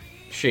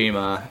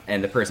CIMA,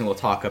 and the person we'll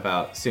talk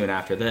about soon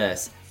after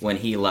this, when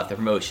he left the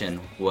promotion,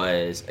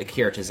 was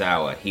Akira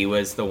Tozawa. He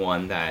was the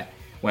one that,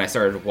 when I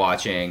started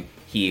watching,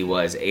 he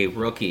was a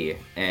rookie.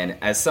 And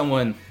as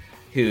someone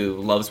who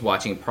loves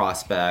watching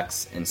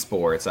prospects in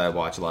sports, I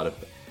watch a lot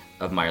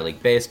of minor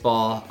league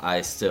baseball.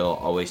 I still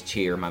always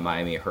cheer my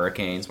Miami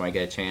Hurricanes when I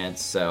get a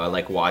chance, so I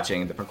like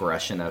watching the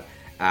progression of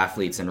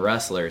athletes and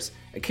wrestlers.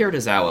 Akira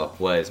Tozawa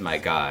was my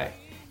guy.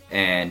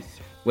 And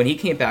when he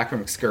came back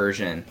from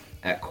excursion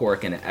at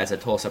Cork and as a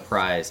total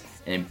surprise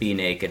and Be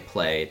Naked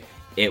played,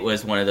 it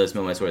was one of those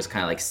moments where it's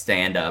kind of like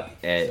stand up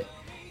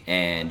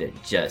and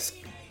just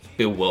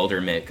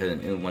bewilderment, because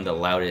one of the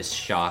loudest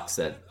shocks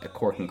that a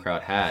Corking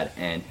crowd had.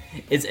 And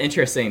it's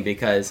interesting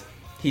because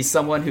he's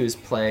someone who's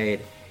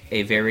played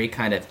a very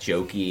kind of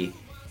jokey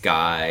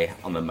guy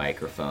on the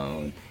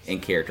microphone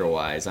and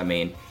character-wise. I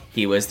mean,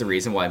 he was the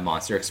reason why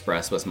Monster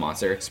Express was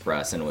Monster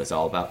Express and was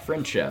all about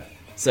friendship.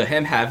 So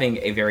him having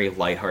a very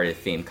lighthearted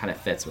theme kind of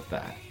fits with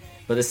that.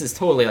 But this is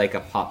totally like a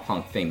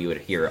pop-punk theme you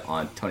would hear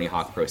on Tony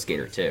Hawk Pro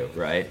Skater 2,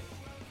 right?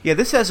 Yeah,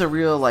 this has a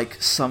real,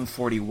 like, Sum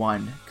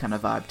 41 kind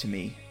of vibe to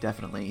me,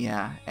 definitely,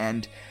 yeah.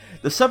 And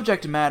the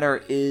subject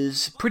matter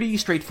is pretty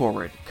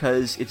straightforward,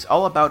 because it's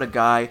all about a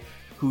guy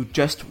who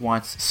just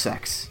wants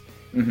sex.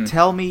 Mm-hmm.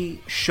 Tell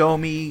me, show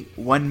me,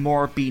 one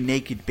more Be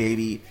Naked,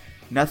 baby.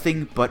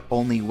 Nothing but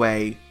only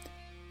way.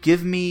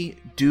 Give me,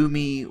 do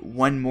me,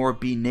 one more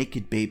Be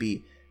Naked,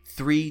 baby.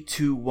 3,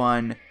 2,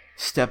 1,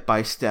 step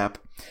by step.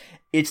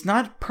 It's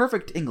not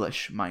perfect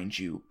English, mind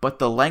you, but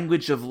the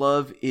language of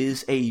love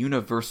is a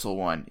universal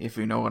one, if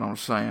you know what I'm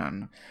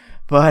saying.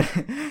 But,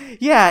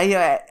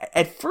 yeah,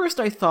 at first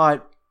I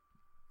thought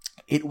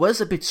it was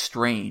a bit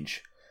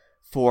strange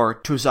for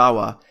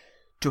Tozawa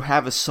to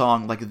have a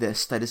song like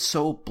this that is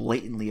so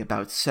blatantly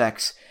about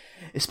sex,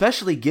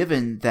 especially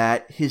given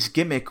that his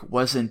gimmick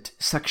wasn't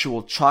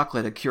sexual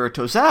chocolate Akira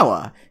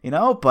Tozawa,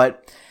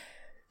 But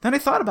then I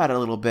thought about it a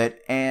little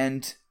bit,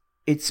 and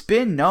it's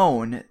been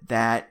known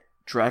that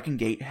Dragon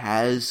Gate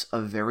has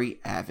a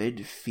very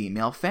avid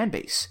female fan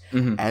base,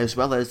 as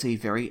well as a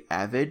very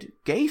avid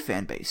gay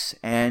fan base.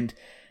 And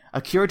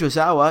Akira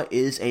Tozawa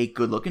is a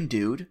good-looking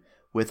dude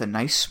with a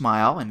nice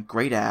smile and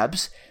great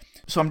abs.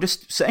 So I'm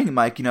just saying,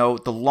 Mike,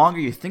 the longer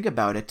you think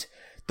about it,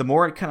 the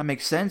more it kind of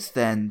makes sense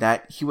then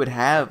that he would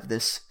have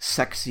this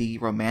sexy,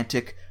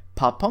 romantic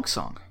pop-punk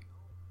song.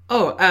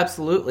 Oh,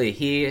 absolutely.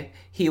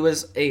 He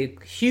was a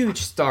huge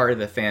star of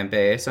the fan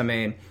base. I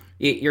mean,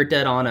 you're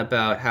dead on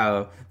about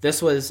how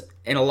this was,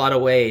 in a lot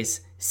of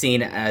ways,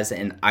 seen as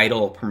an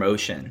idol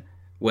promotion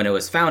when it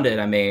was founded.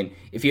 I mean,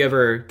 if you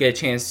ever get a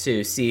chance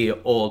to see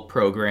old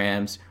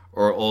programs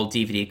or old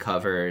DVD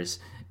covers,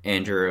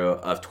 Andrew,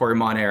 of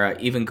Toryumon era,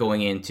 even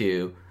going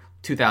into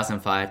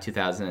 2005,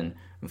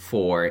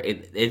 2004,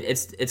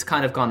 it's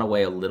kind of gone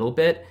away a little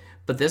bit.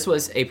 But this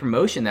was a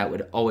promotion that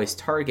would always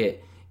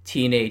target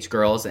teenage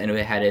girls, and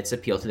it had its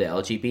appeal to the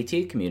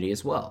LGBT community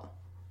as well.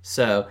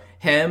 So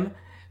him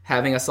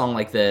having a song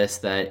like this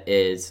that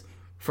is,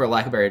 for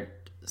lack of better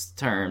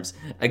terms,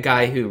 a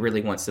guy who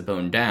really wants to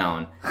bone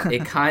down,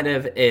 it kind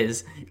of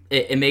is,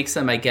 it makes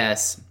him, I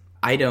guess,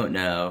 I don't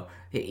know,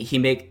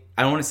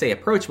 I don't want to say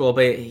approachable,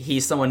 but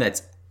he's someone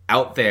that's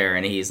out there,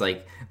 and he's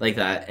like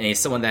that, and he's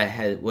someone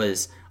that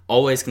was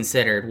always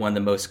considered one of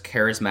the most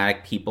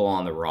charismatic people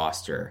on the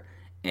roster,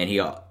 and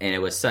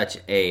it was such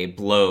a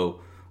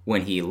blow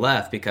when he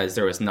left because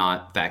there was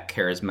not that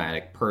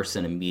charismatic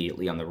person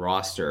immediately on the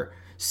roster.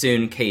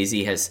 Soon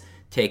KZ has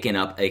taken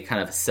up a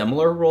kind of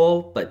similar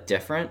role but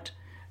different,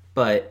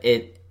 but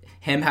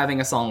him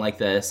having a song like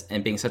this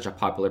and being such a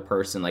popular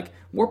person, like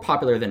more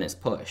popular than his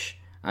push.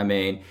 I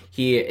mean,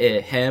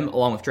 him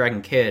along with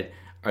Dragon Kid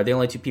are the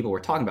only two people we're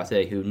talking about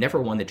today who never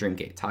won the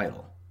Dreamgate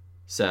title.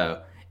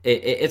 So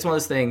it's one of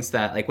those things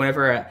that, like,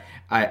 whenever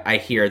I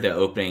hear the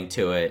opening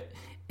to it,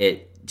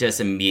 it just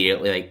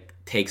immediately like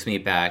takes me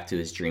back to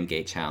his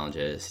Dreamgate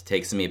challenges,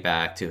 takes me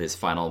back to his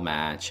final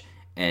match,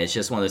 and it's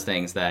just one of those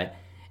things that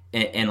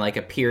in like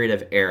a period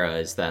of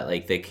eras that,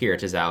 like, the Akira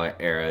Tozawa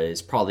era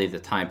is probably the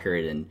time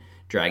period in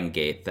Dragon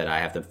Gate that I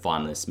have the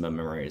fondest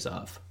memories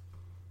of.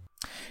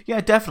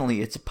 Yeah,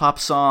 definitely. It's a pop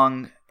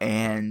song,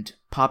 and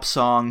pop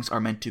songs are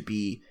meant to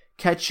be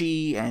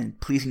catchy and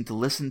pleasing to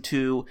listen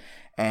to,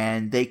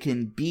 and they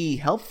can be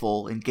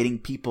helpful in getting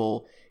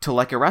people to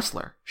like a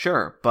wrestler,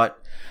 sure.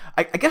 But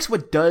I guess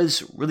what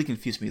does really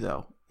confuse me,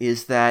 though,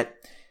 is that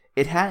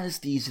it has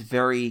these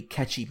very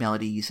catchy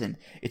melodies, and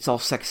it's all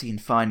sexy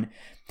and fun,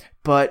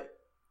 but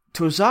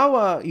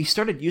Tozawa, he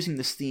started using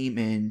this theme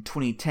in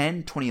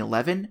 2010,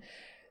 2011.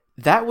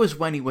 That was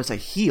when he was a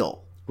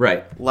heel.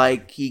 Right.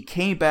 Like, he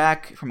came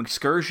back from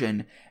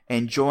excursion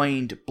and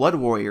joined Blood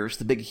Warriors,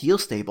 the big heel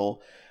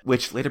stable,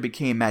 which later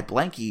became Mad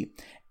Blankey,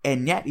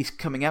 and yet he's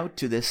coming out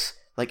to this,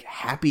 like,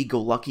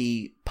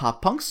 happy-go-lucky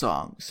pop-punk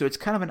song. So it's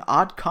kind of an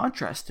odd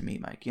contrast to me,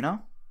 Mike,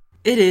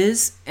 It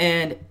is,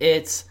 and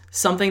it's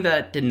something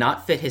that did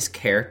not fit his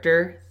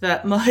character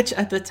that much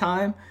at the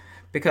time,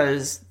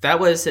 because that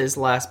was his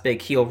last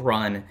big heel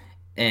run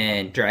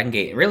in Dragon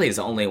Gate, really his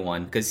only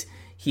one, because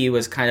he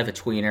was kind of a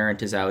tweener in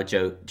Tozawa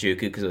Juku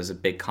because it was a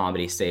big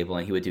comedy stable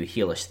and he would do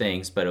heelish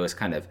things, but it was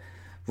kind of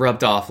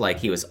rubbed off like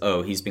he's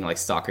being like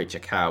Sakura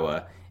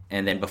Chikawa.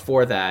 And then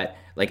before that,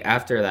 like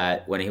after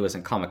that, when he was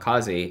in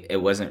Kamikaze, it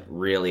wasn't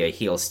really a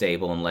heel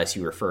stable unless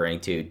you're referring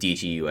to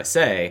DG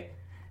USA.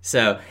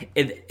 So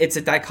it's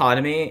a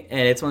dichotomy,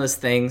 and it's one of those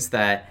things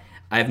that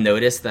I've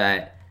noticed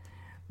that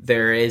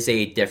there is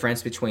a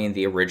difference between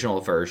the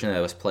original version that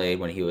was played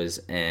when he was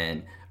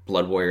in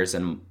Blood Warriors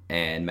and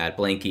Mad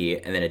Blinky,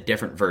 and then a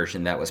different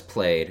version that was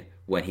played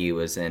when he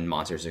was in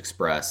Monsters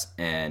Express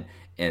and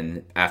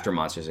after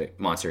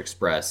Monster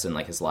Express and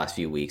like his last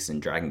few weeks in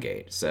Dragon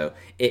Gate. So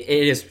it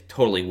is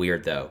totally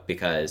weird though,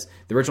 because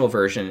the original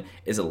version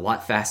is a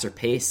lot faster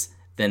pace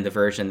than the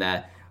version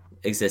that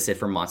existed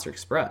for Monster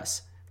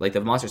Express. Like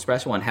the Monster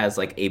Express one has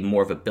like a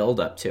more of a build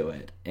up to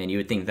it, and you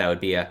would think that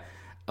would be a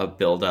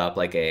build up,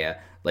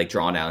 like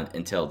drawn out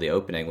until the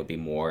opening would be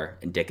more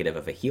indicative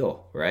of a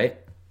heel, right?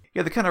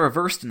 Yeah, they're kind of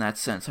reversed in that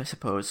sense, I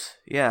suppose.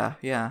 Yeah,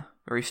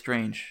 very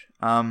strange.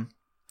 I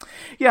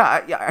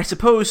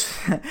suppose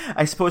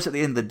at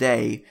the end of the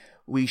day,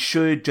 we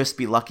should just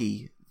be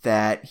lucky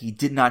that he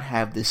did not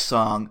have this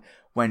song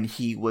when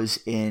he was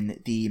in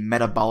the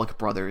Metabolic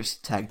Brothers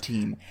tag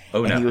team.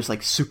 Oh, no. And he was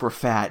like super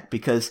fat,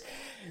 because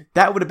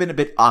that would have been a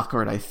bit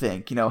awkward, I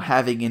think,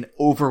 having an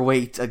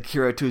overweight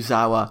Akira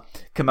Tozawa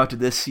come out to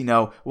this,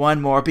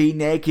 one more be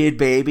naked,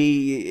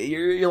 baby.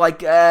 You're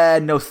like,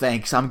 no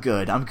thanks, I'm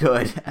good.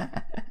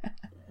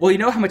 Well, you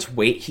know how much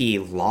weight he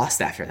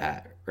lost after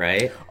that,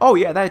 right? Oh,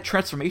 yeah, that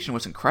transformation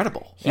was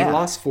incredible. He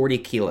lost 40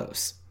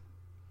 kilos.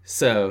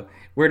 So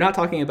we're not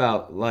talking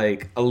about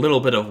like a little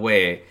bit of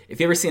weight. If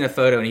you've ever seen a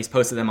photo, and he's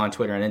posted them on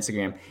Twitter and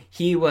Instagram,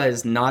 he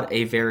was not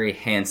a very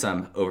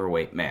handsome,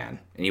 overweight man.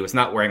 And he was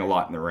not wearing a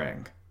lot in the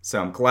ring. So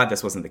I'm glad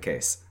this wasn't the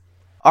case.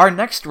 Our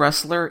next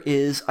wrestler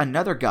is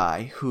another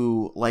guy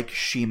who, like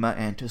Shima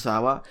and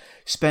Tozawa,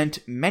 spent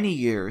many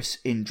years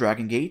in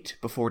Dragon Gate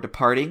before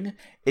departing.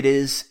 It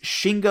is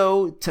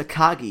Shingo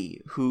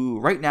Takagi, who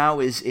right now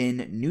is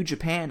in New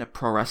Japan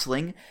Pro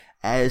Wrestling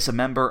as a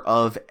member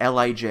of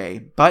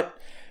LIJ. But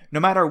no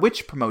matter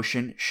which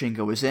promotion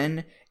Shingo is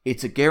in,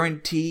 it's a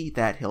guarantee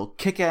that he'll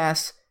kick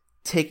ass,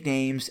 take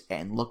names,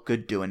 and look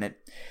good doing it.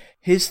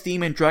 His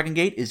theme in Dragon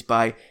Gate is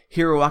by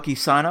Hiroaki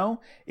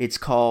Sano. It's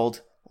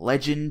called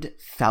Legend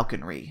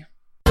Falconry.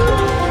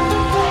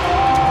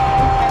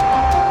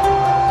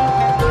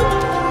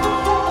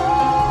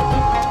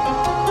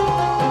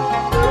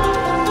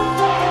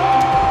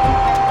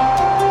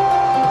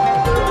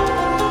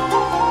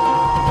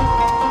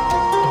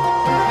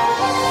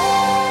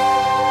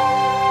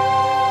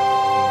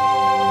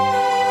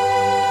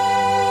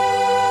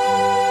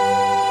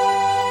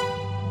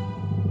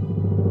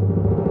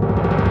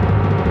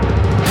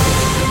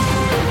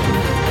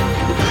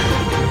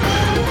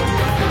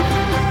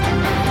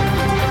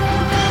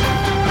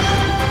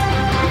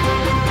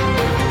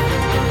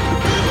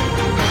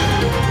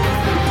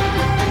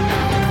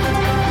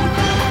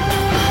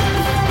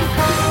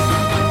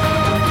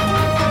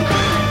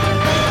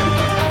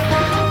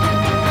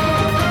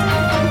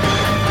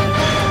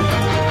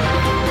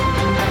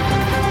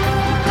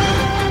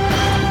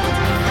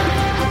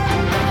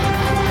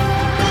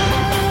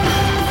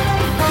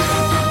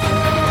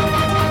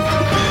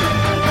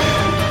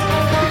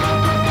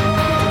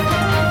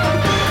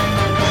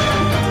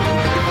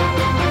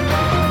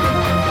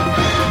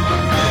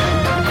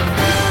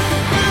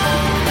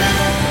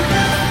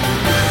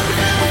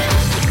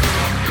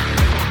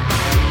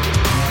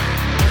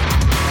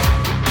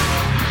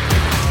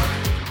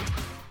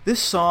 This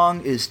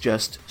song is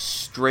just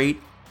straight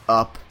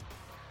up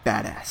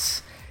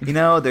badass.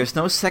 There's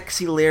no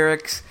sexy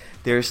lyrics,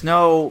 there's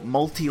no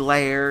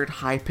multi-layered,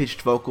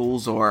 high-pitched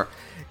vocals or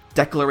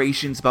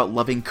declarations about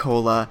loving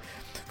cola.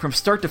 From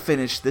start to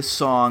finish, this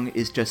song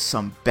is just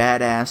some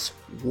badass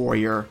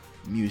warrior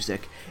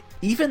music.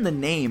 Even the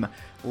name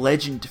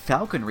Legend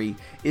Falconry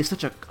is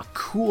such a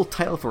cool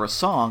title for a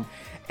song,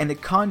 and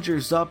it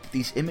conjures up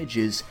these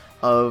images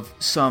of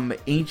some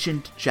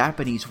ancient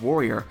Japanese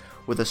warrior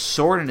with a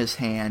sword in his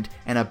hand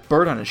and a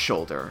bird on his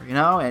shoulder,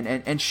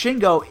 and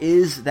Shingo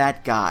is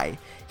that guy.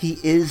 He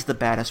is the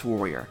badass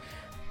warrior.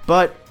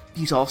 But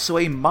he's also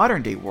a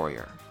modern day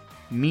warrior.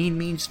 Mean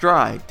means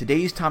dry.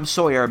 Today's Tom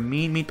Sawyer,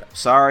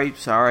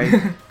 sorry.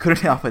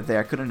 Couldn't help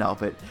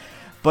it.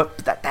 But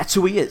that's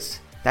who he is.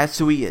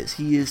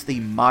 He is the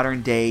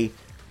modern day,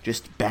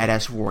 just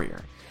badass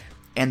warrior.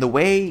 And the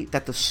way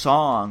that the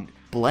song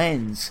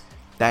blends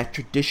that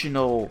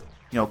traditional,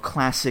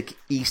 classic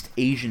East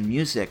Asian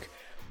music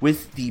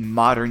with the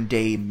modern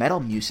day metal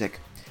music,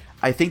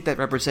 I think that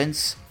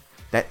represents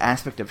that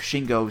aspect of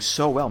Shingo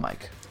so well,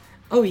 Mike.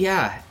 Oh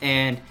yeah,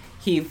 and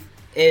he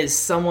is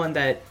someone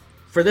that,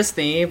 for this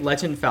theme,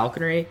 Legend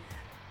Falconry,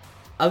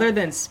 other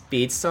than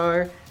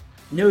Speedstar,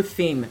 no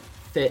theme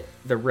fit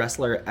the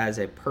wrestler as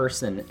a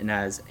person and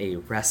as a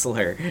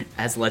wrestler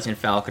as Legend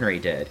Falconry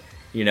did.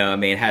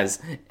 It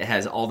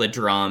has all the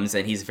drums,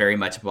 and he's very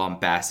much a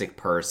bombastic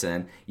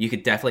person. You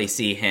could definitely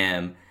see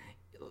him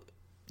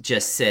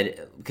just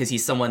said, because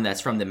he's someone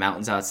that's from the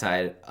mountains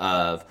outside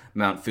of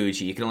Mount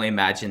Fuji. You can only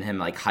imagine him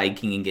like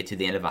hiking and get to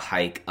the end of a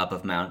hike up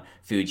of Mount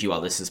Fuji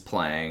while this is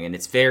playing, and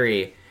it's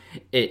very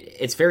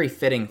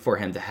fitting for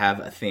him to have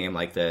a theme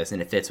like this,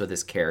 and it fits with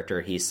his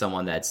character. He's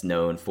someone that's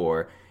known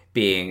for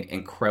being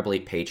incredibly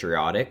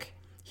patriotic.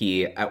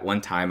 He, at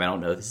one time, I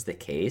don't know if this is the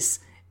case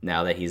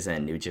now that he's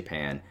in New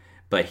Japan,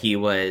 but he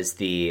was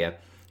the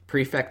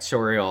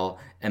prefectural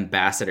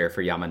ambassador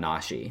for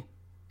Yamanashi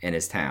in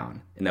his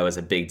town, and that was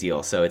a big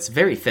deal. So it's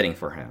very fitting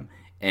for him,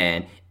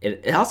 and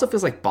it also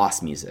feels like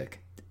boss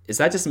music. Is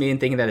that just me in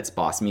thinking that it's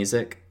boss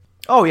music?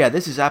 Oh yeah,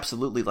 this is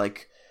absolutely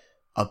like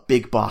a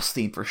big boss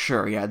theme for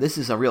sure. Yeah, this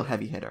is a real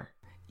heavy hitter.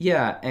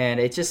 Yeah, and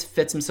it just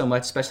fits him so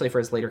much, especially for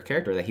his later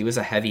character, that he was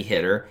a heavy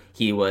hitter.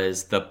 He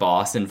was the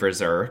boss in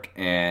Berserk,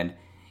 and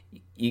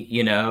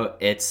you know,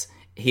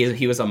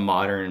 he was a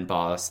modern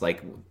boss,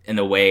 like in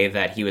the way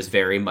that he was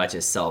very much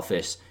a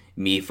selfish,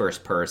 me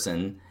first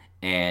person.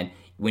 And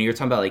when you're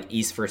talking about like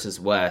East versus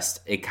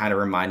West, it kind of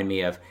reminded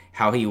me of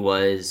how he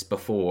was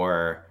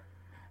before,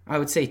 I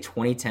would say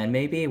 2010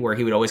 maybe, where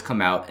he would always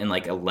come out in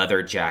like a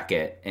leather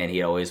jacket, and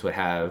he always would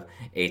have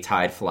a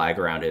tied flag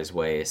around his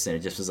waist, and it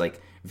just was like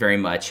very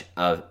much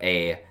of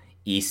a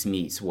East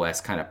meets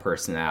West kind of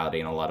personality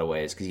in a lot of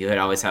ways, because he would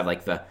always have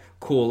like the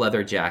cool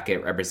leather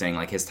jacket representing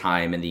like his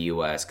time in the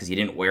US, because he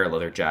didn't wear a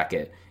leather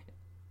jacket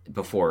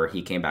before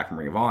he came back from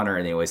Ring of Honor,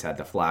 and he always had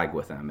the flag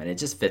with him, and it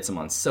just fits him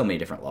on so many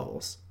different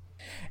levels.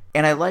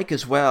 And I like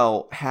as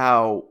well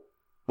how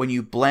when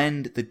you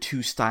blend the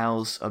two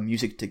styles of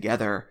music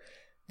together,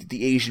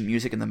 the Asian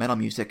music and the metal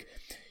music,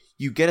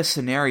 you get a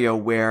scenario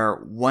where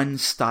one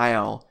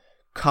style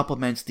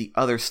complements the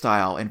other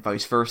style and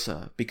vice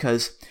versa.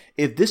 Because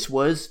if this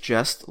was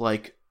just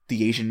like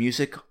the Asian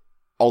music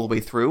all the way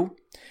through,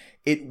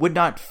 it would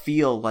not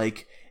feel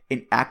like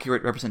an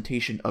accurate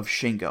representation of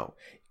Shingo.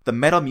 The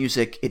metal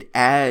music, it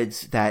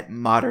adds that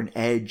modern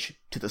edge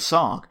to the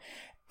song.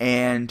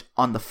 And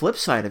on the flip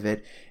side of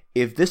it,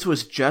 if this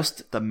was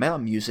just the metal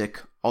music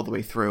all the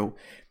way through,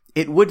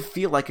 it would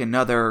feel like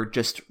another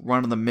just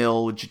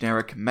run-of-the-mill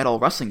generic metal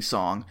wrestling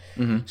song.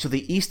 Mm-hmm. So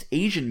the East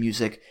Asian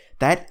music,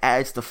 that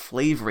adds the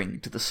flavoring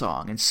to the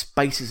song and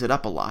spices it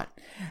up a lot.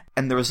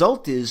 And the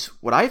result is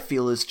what I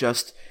feel is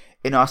just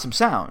an awesome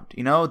sound.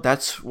 You know,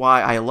 that's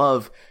why I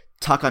love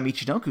Taka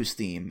Michinoku's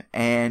theme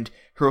and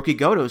Hiroki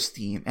Goto's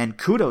theme and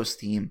Kudo's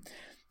theme.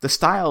 The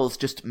styles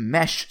just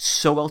mesh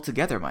so well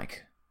together,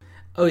 Mike.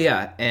 Oh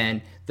yeah,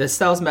 and the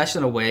styles mesh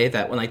in a way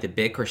that when like the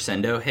big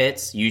crescendo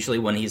hits, usually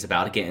when he's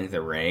about to get into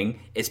the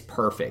ring, it's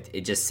perfect.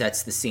 It just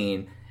sets the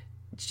scene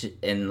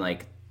in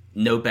like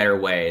no better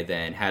way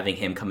than having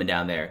him coming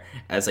down there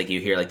as like you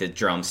hear like the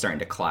drums starting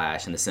to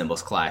clash and the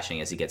cymbals clashing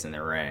as he gets in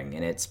the ring,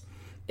 and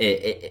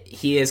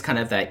he is kind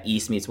of that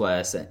East meets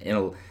West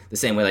in the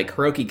same way like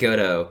Hiroki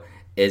Goto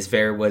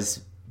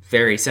was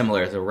very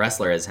similar as a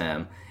wrestler as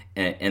him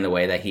in the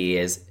way that he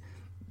is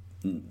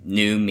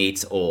new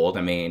meets old.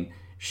 I mean,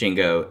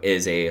 Shingo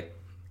is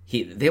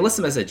they list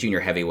him as a junior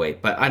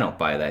heavyweight, but I don't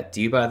buy that.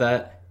 Do you buy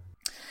that?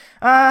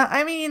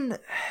 I mean,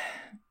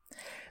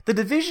 the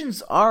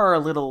divisions are a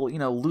little,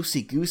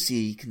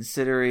 loosey-goosey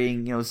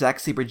considering,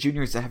 Zack Sabre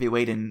Jr. is a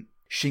heavyweight and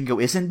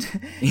Shingo isn't,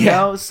 you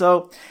know?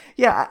 So,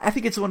 yeah, I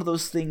think it's one of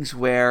those things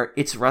where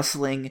it's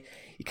wrestling.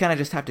 You kind of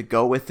just have to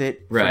go with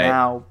it for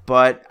now.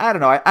 But I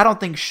don't know. I don't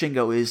think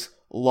Shingo is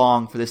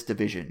long for this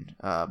division,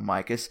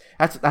 Mike.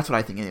 That's what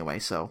I think anyway.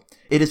 So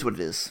it is what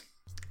it is.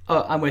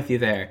 Oh, I'm with you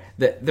there.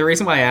 The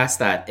reason why I asked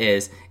that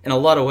is, in a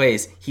lot of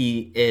ways,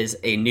 he is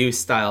a new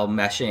style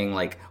meshing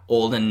like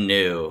old and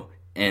new,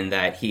 in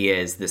that he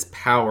is this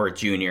power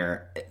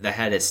junior that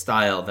had his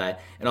style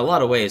that, in a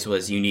lot of ways,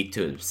 was unique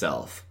to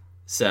himself.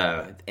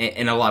 So,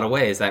 in a lot of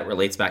ways, that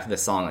relates back to the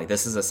song. Like,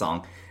 this is a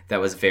song that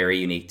was very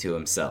unique to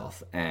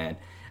himself. And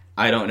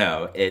I don't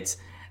know.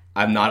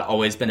 I've not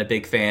always been a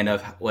big fan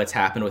of what's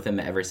happened with him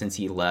ever since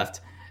he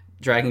left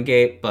Dragon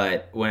Gate,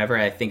 but whenever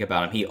I think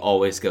about him, he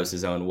always goes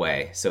his own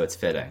way, so it's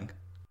fitting.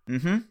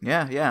 Mm-hmm.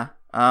 Yeah.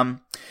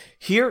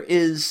 Here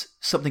is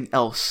something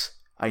else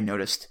I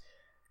noticed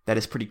that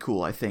is pretty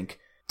cool, I think.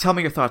 Tell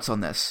me your thoughts on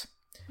this.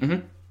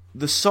 Mm-hmm.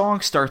 The song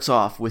starts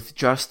off with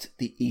just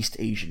the East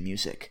Asian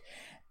music,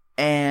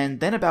 and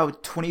then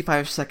about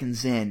 25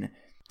 seconds in,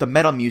 the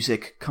metal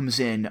music comes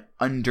in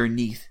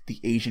underneath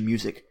the Asian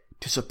music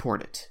to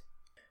support it.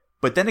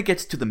 But then it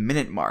gets to the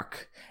minute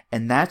mark,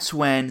 and that's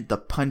when the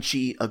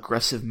punchy,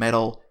 aggressive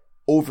metal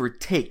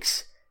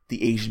overtakes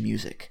the Asian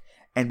music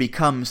and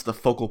becomes the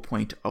focal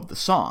point of the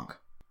song.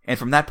 And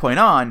from that point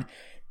on,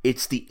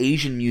 it's the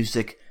Asian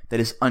music that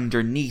is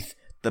underneath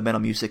the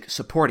metal music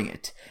supporting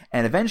it.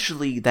 And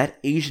eventually, that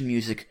Asian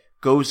music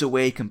goes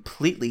away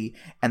completely,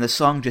 and the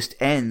song just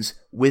ends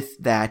with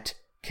that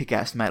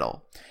kick-ass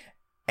metal.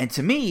 And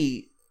to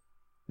me,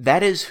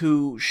 that is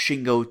who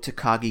Shingo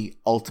Takagi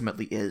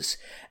ultimately is.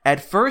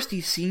 At first, he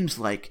seems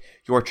like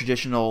your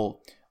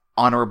traditional,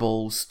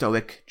 honorable,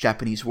 stoic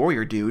Japanese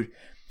warrior dude,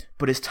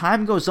 but as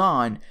time goes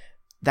on,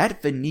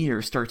 that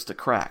veneer starts to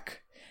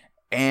crack.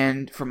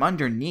 And from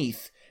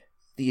underneath,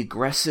 the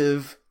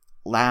aggressive,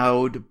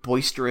 loud,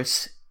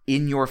 boisterous,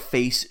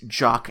 in-your-face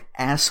jock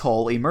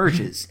asshole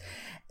emerges,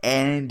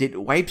 and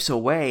it wipes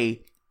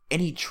away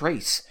any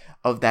trace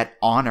of that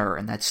honor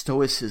and that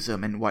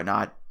stoicism and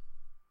whatnot.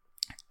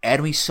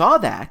 And we saw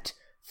that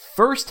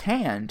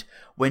firsthand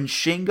when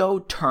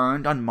Shingo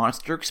turned on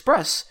Monster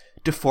Express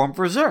to form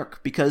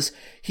Berserk, because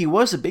he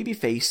was a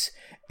babyface,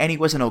 and he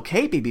was an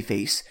okay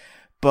babyface,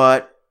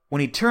 but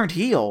when he turned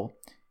heel,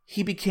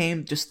 he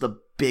became just the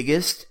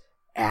biggest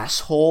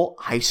asshole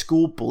high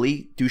school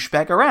bully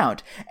douchebag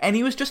around, and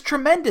he was just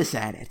tremendous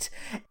at it.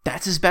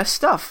 That's his best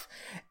stuff,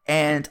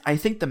 and I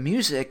think the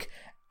music,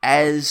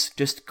 as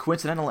just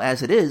coincidental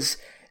as it is,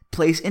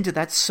 plays into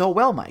that so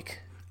well, Mike.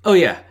 Oh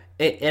yeah,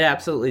 it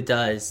absolutely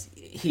does.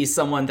 He's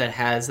someone that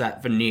has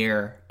that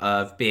veneer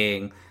of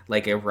being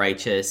like a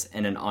righteous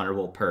and an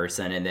honorable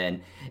person, and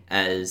then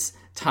as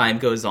time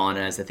goes on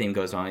and as the theme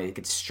goes on, it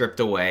gets stripped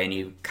away, and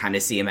you kind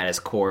of see him at his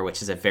core,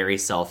 which is a very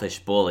selfish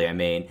bully. I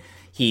mean,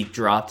 he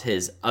dropped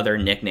his other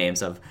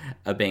nicknames of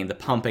being the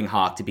Pumping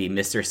Hawk to be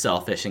Mr.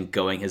 Selfish and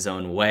going his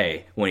own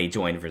way when he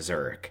joined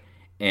Berserk.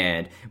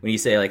 And when you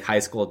say like high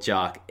school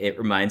jock, it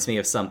reminds me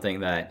of something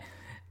that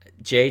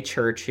Jay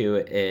Church, who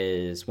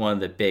is one of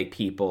the big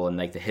people in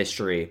like the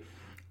history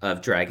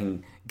of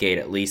Dragon Gate,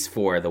 at least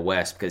for the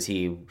West, because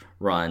he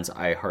runs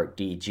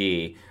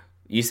iHeartDG,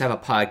 used to have a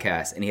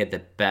podcast, and he had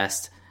the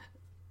best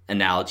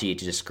analogy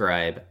to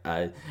describe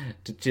Shingo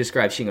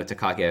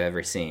Takagi I've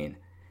ever seen.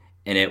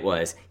 And it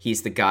was,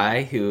 he's the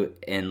guy who,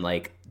 in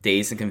like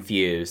Dazed and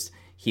Confused,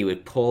 he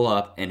would pull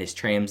up in his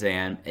Trans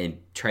Am and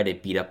try to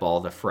beat up all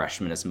the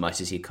freshmen as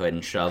much as he could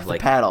and shove like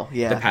the paddle.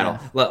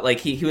 Yeah. Like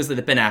he was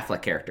the Ben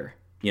Affleck character,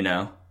 you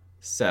know?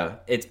 So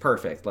it's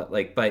perfect.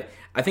 Like, but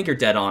I think you're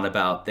dead on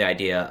about the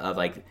idea of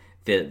like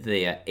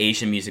the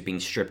Asian music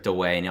being stripped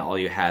away, and all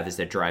you have is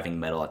the driving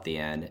metal at the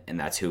end, and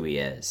that's who he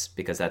is,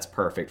 because that's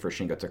perfect for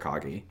Shingo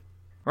Takagi.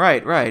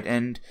 Right.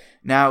 And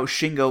now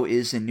Shingo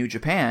is in New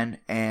Japan,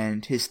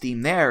 and his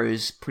theme there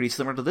is pretty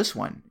similar to this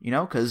one, you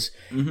know, because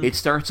it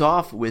starts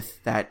off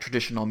with that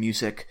traditional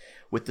music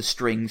with the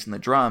strings and the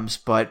drums,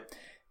 but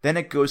then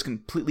it goes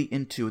completely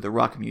into the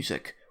rock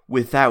music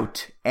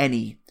without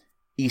any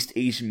East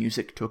Asian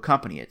music to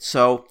accompany it.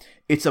 So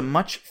it's a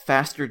much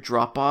faster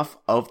drop-off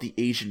of the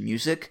Asian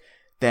music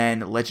than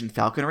Legend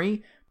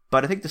Falconry,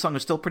 but I think the song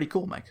is still pretty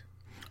cool, Mike.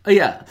 Oh,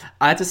 yeah.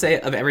 I have to say,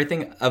 of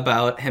everything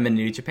about him in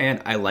New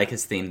Japan, I like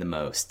his theme the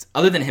most.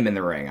 Other than him in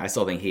the ring, I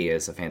still think he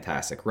is a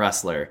fantastic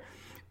wrestler.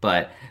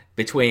 But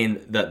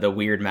between the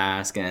weird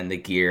mask and the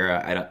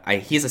gear,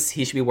 he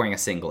should be wearing a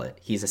singlet.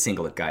 He's a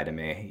singlet guy to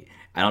me.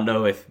 I don't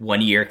know if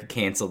 1 year could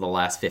cancel the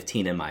last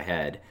 15 in my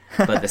head,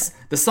 but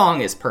the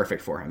song is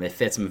perfect for him. It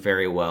fits him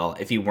very well.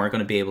 If you weren't going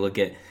to be able to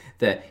get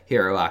the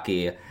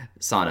Hiroaki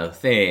Sano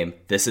theme,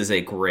 this is a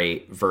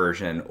great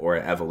version or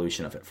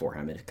evolution of it for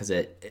him, because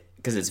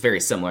it's very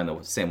similar in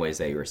the same ways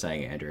that you were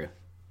saying, Andrew.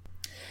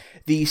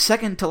 The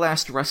second to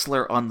last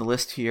wrestler on the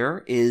list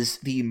here is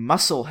the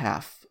muscle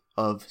half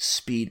of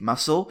Speed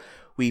Muscle.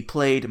 We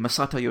played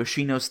Masato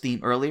Yoshino's theme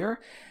earlier.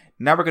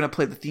 Now we're going to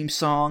play the theme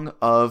song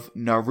of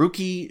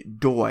Naruki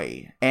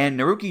Doi. And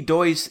Naruki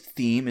Doi's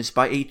theme is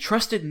by a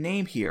trusted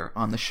name here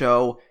on the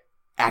show,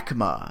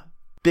 Akuma.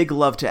 Big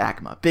love to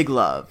Akuma. Big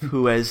love,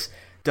 who has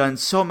done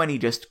so many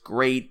just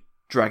great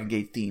Dragon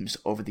Gate themes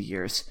over the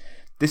years.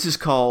 This is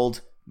called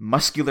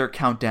Muscular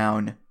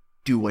Countdown,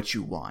 Do What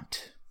You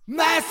Want.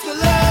 Muscular!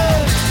 5,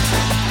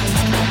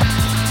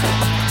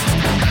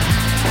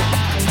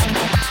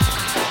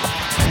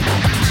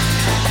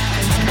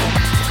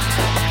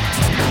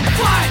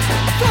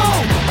 4,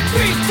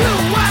 3, 2,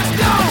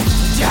 1, go!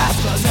 Just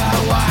close your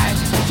eyes,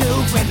 to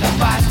with the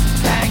bus,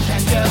 then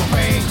can you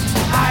breathe?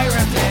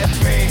 Iron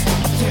Fist, 3,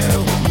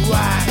 2,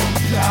 1,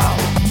 go!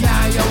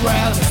 Now your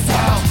will is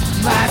so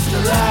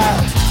muscular.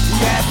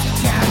 Yes, you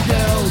can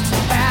do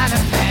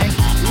anything.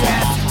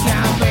 Yes, you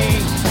can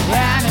be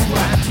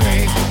anyone.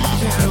 3,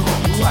 2,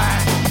 1,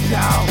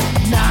 go!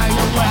 Now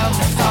your will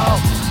is so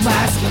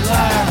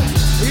muscular.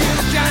 You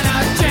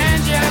cannot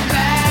change your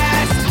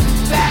past,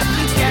 but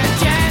you can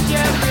change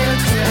your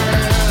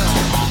future.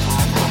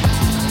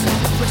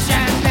 Push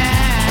and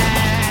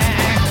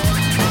back.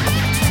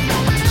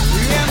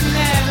 You've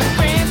never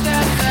been the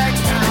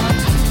second.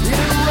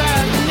 You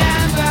were the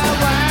number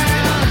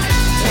one.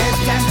 It's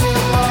time to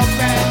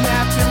open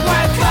up your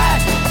wide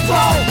class.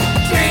 4,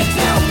 3, 2,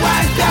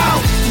 1, go.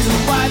 Do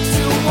what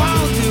you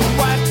want, do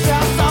what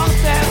your song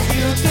says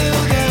you to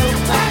do.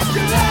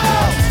 Muscular.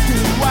 Do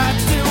what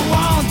you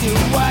want, do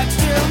what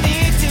you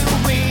need to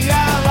be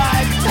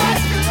alive.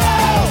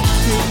 Muscular.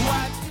 Do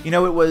what You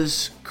know, it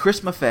was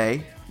Chris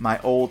Maffei, my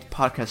old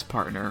podcast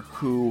partner,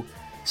 who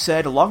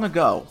said long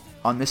ago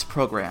on this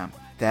program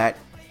that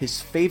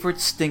his favorite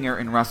stinger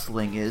in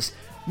wrestling is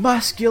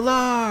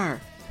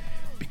muscular,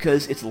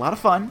 because it's a lot of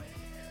fun,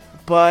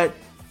 but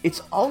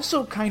it's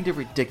also kind of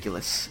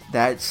ridiculous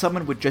that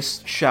someone would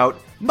just shout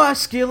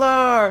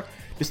muscular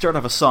to start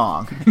off a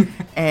song.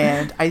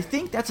 And I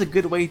think that's a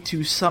good way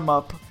to sum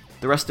up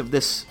the rest of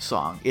this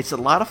song. It's a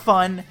lot of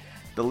fun,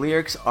 the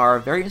lyrics are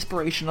very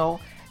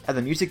inspirational, and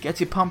the music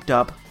gets you pumped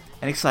up,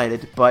 and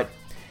excited, but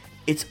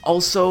it's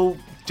also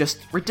just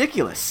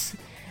ridiculous.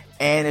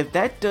 And if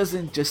that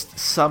doesn't just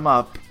sum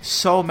up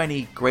so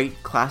many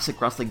great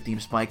classic wrestling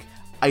themes, Mike,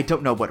 I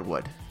don't know what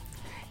would.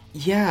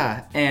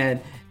 Yeah,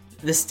 and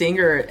the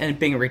stinger and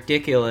being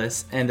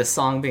ridiculous and the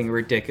song being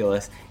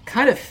ridiculous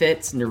kind of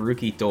fits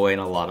Naruki Doi in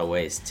a lot of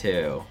ways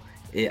too.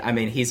 I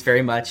mean, he's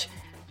very much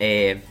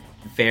a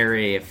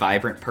very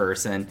vibrant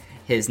person.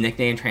 His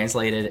nickname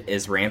translated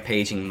is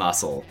Rampaging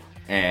Muscle,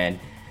 and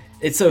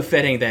it's so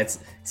fitting that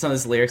some of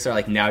his lyrics are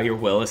like, now your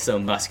will is so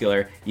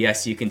muscular,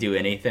 yes, you can do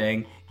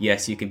anything,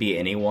 yes, you can be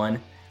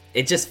anyone.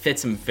 It just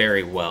fits him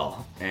very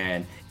well,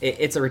 and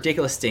it's a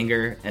ridiculous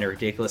stinger and a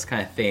ridiculous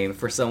kind of theme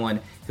for someone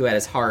who at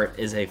his heart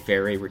is a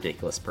very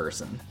ridiculous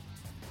person.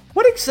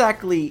 What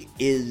exactly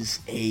is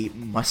a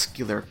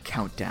muscular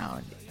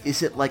countdown?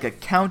 Is it like a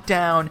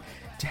countdown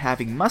to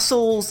having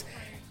muscles?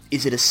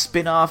 Is it a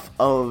spin-off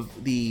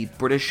of the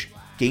British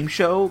game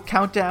show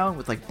Countdown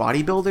with like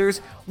bodybuilders?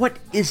 What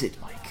is it,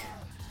 Mike?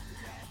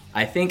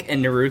 I think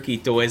in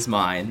Naruki Doi's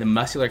mind, the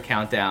muscular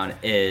countdown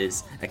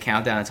is a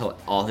countdown until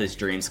all his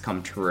dreams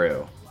come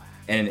true.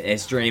 And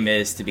his dream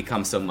is to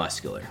become so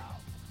muscular.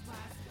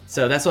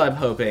 So that's what I'm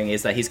hoping,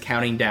 is that he's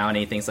counting down, and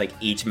he thinks like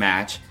each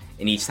match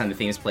and each time the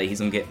themes play, he's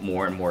going to get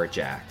more and more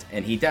jacked.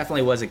 And he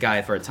definitely was a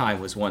guy for a time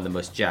who was one of the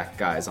most jacked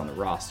guys on the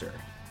roster.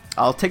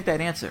 I'll take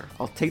that answer.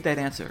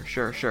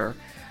 Sure.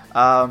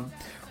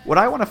 What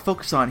I want to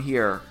focus on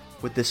here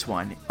with this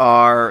one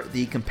are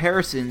the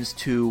comparisons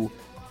to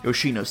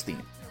Yoshino's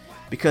theme.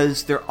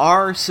 Because there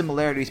are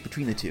similarities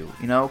between the two,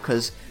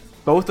 because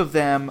both of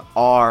them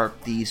are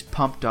these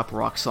pumped up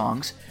rock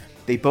songs.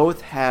 They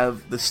both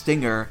have the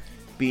stinger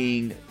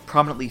being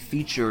prominently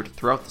featured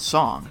throughout the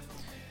song.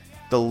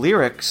 The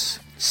lyrics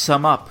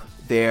sum up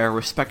their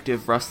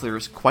respective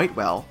wrestlers quite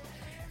well,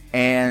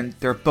 and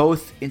they're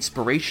both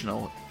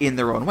inspirational in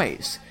their own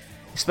ways.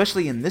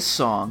 Especially in this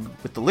song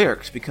with the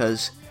lyrics,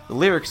 because the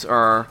lyrics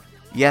are,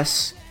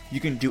 yes,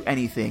 you can do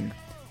anything.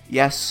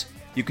 Yes,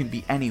 you can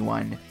be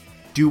anyone.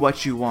 Do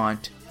what you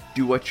want.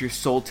 Do what your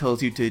soul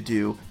tells you to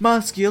do.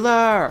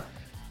 Muscular!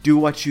 Do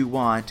what you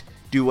want.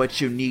 Do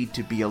what you need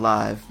to be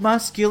alive.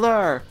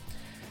 Muscular!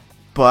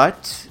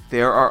 But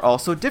there are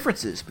also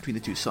differences between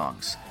the two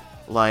songs.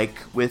 Like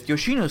with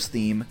Yoshino's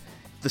theme,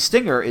 the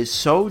stinger is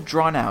so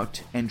drawn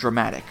out and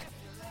dramatic.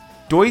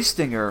 Doi's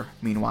stinger,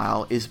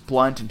 meanwhile, is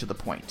blunt and to the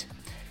point.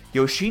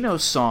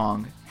 Yoshino's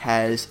song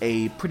has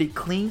a pretty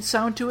clean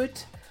sound to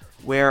it,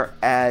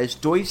 whereas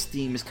Doi's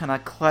theme is kind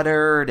of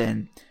cluttered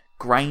and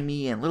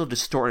grimy and a little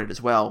distorted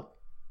as well.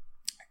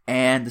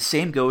 And the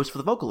same goes for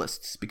the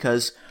vocalists,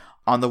 because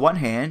on the one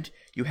hand,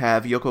 you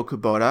have Yoko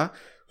Kubota,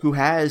 who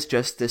has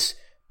just this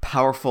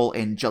powerful,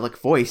 angelic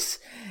voice,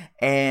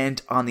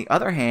 and on the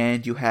other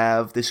hand, you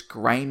have this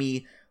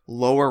grimy,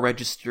 lower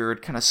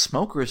registered kind of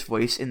smoker's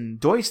voice in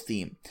Doi's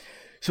theme.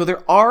 So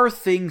there are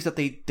things that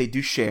they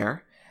do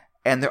share,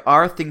 and there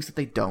are things that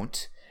they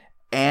don't,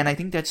 and I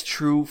think that's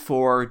true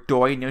for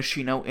Doi and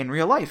Yoshino in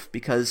real life,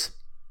 because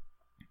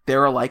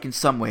they're alike in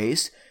some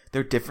ways,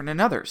 they're different in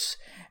others.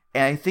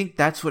 And I think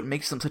that's what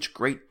makes them such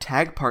great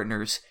tag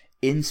partners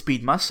in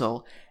Speed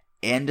Muscle,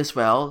 and as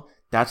well,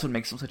 that's what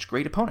makes them such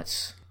great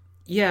opponents.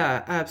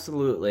 Yeah,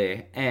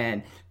 absolutely.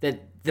 And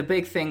the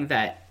big thing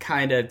that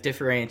kind of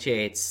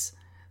differentiates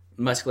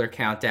Muscular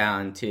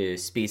Countdown to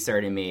Speed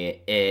Starting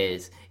Me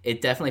is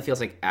it definitely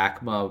feels like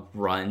Acma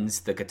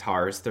runs the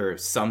guitars through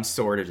some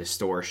sort of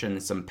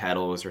distortion, some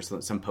pedals, or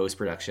some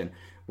post-production,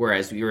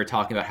 whereas we were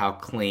talking about how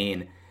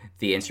clean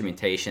the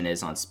instrumentation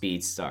is on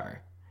Speedstar.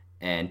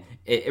 And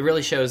it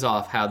really shows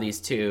off how these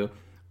two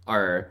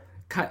are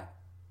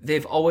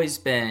they've always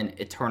been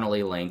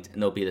eternally linked,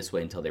 and they'll be this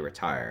way until they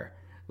retire.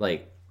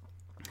 Like,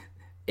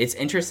 it's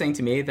interesting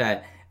to me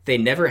that they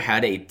never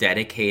had a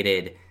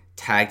dedicated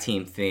tag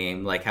team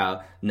theme like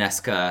how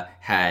Nesca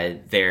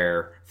had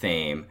their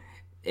theme,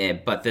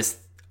 but this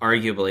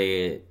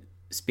arguably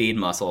Speed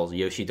Muscle,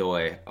 Yoshi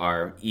Doi,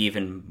 are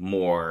even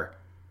more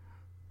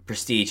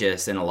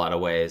prestigious in a lot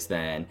of ways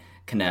than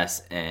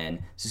Kness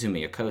and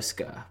Suzume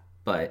Yokosuka.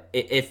 But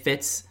it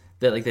fits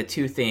the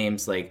two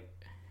themes, like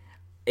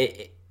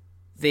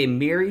they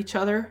mirror each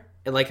other,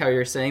 like how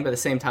you're saying, but at the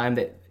same time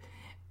that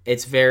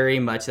it's very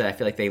much that I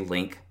feel like they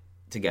link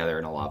together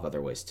in a lot of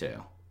other ways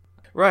too.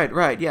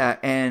 Right, yeah.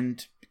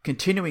 And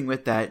continuing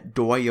with that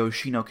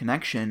Doi-Yoshino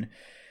connection,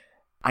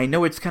 I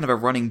know it's kind of a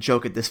running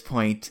joke at this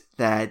point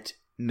that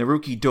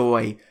Naruki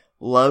Doi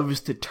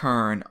loves to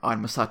turn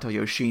on Masato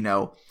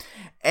Yoshino.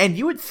 And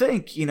you would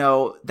think,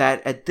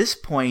 that at this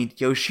point,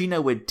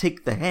 Yoshino would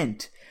take the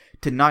hint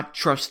to not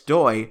trust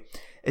Doi,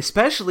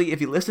 especially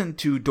if you listen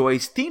to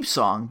Doi's theme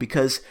song,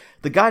 because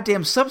the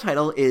goddamn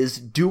subtitle is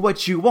Do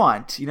What You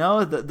Want.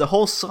 The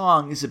whole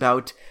song is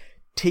about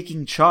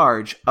taking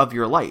charge of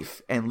your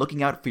life and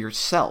looking out for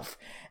yourself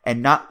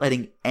and not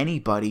letting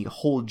anybody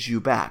hold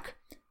you back.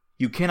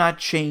 You cannot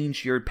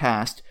change your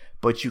past,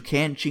 but you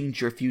can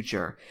change your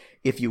future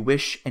if you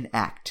wish and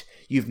act.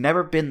 You've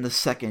never been the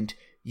second.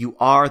 You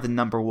are the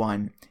number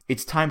one.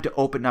 It's time to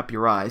open up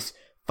your eyes.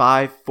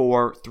 5,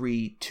 4,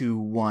 3, 2,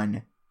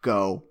 1,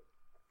 go.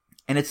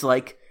 And it's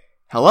like,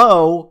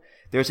 hello,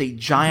 there's a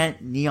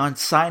giant neon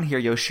sign here,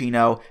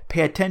 Yoshino.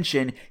 Pay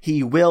attention,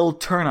 he will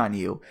turn on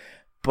you.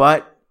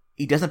 But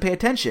he doesn't pay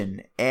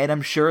attention, and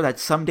I'm sure that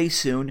someday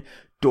soon,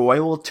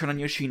 Doi will turn on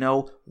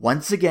Yoshino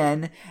once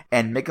again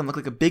and make him look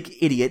like a big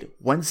idiot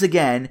once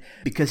again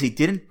because he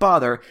didn't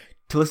bother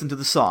to listen to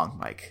the song,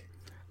 Mike.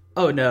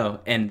 Oh no,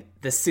 and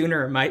the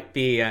sooner might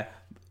be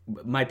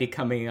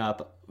coming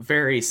up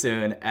very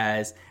soon,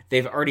 as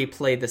they've already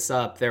played this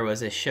up. There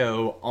was a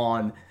show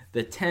on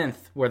the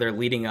 10th where they're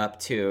leading up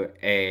to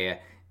a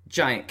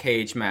giant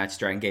cage match,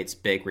 Dragon Gate's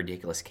big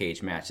ridiculous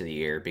cage match of the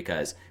year,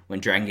 because when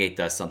Dragon Gate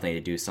does something,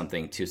 to do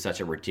something to such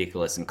a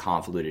ridiculous and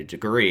convoluted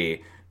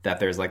degree that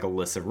there's like a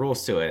list of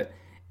rules to it.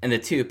 And the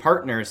two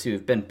partners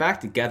who've been back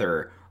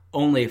together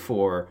only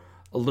for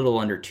a little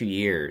under 2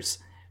 years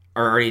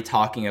are already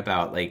talking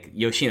about, like,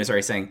 Yoshino's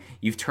already saying,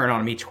 you've turned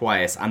on me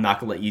twice, I'm not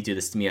gonna let you do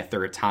this to me a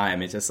third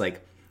time. It's just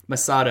like,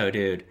 Masato,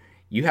 dude,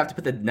 you have to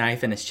put the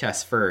knife in his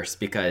chest first,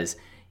 because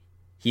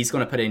he's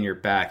going to put it in your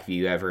back if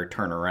you ever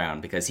turn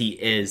around, because he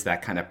is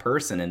that kind of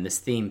person, and this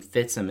theme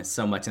fits him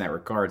so much in that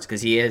regards,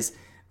 because he is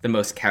the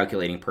most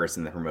calculating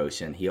person in the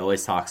promotion. He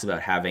always talks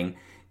about having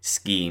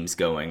schemes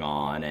going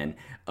on, and,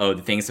 oh,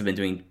 the things I've been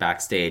doing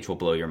backstage will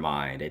blow your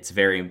mind. It's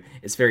very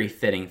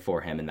fitting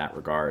for him in that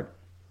regard.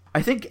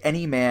 I think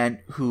any man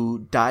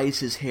who dyes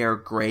his hair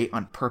gray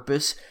on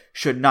purpose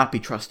should not be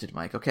trusted,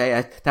 Mike,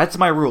 okay? That's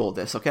my rule of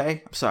this,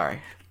 okay? I'm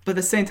sorry. But at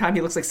the same time,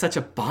 he looks like such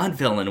a Bond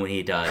villain when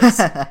he does.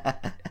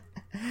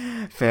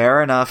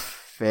 Fair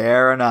enough.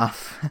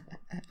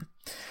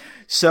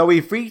 So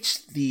we've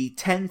reached the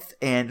 10th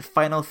and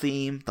final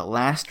theme, the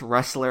last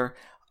wrestler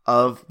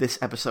of this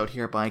episode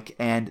here, Mike.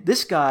 And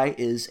this guy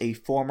is a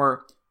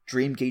former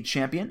Dream Gate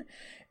champion,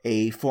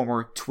 a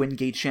former Twin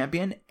Gate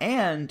champion,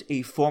 and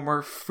a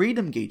former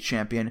Freedom Gate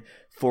champion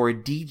for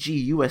DG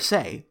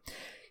USA.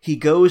 He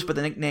goes by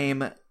the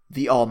nickname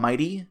The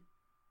Almighty.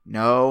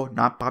 No,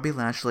 not Bobby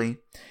Lashley.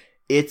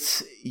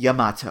 It's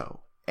Yamato.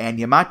 And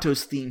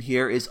Yamato's theme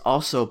here is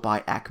also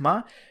by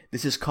Akuma.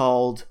 This is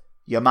called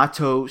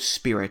Yamato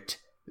Spirit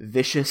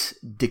Vicious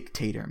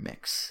Dictator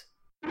Mix.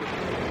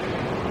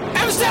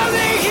 I'm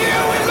standing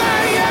here with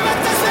my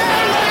Yamato Spirit.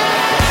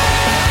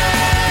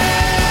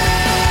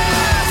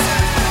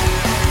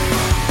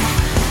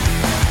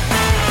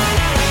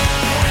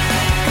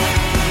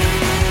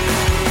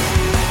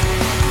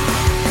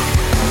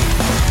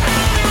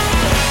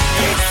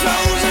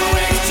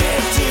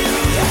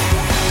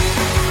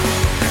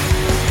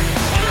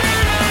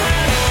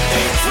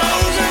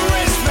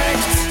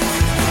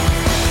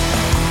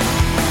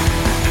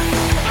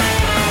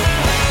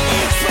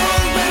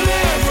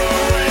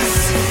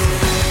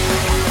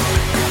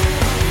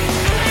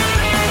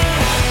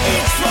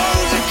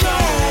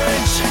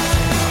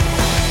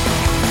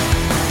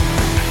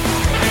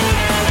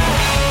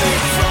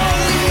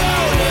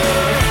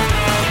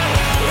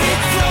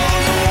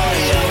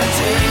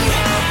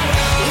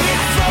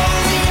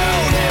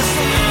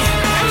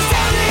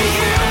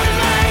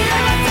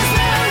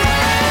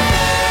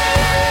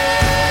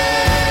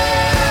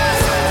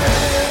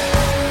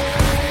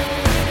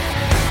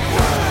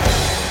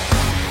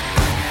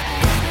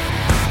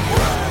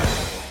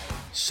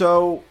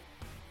 So,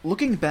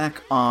 looking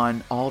back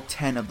on all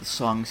 10 of the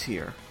songs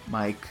here,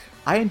 Mike,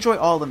 I enjoy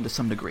all of them to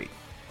some degree.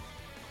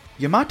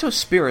 Yamato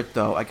Spirit,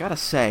 though, I gotta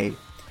say,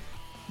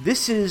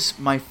 this is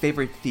my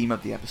favorite theme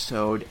of the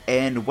episode,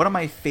 and one of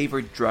my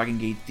favorite Dragon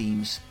Gate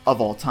themes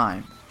of all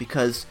time,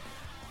 because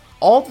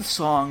all the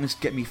songs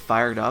get me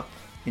fired up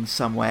in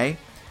some way,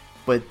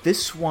 but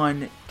this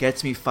one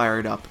gets me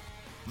fired up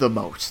the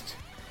most.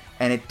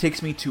 And it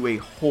takes me to a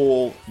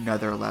whole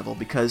nother level,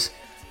 because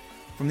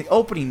from the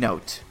opening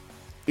note,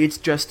 it's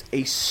just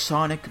a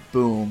sonic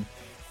boom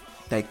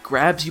that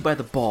grabs you by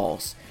the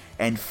balls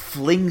and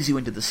flings you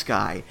into the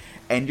sky,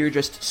 and you're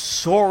just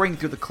soaring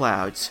through the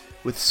clouds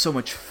with so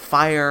much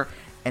fire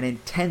and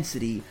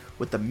intensity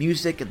with the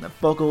music and the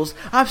vocals.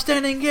 I'm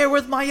standing here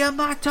with my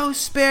Yamato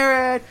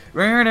Spirit!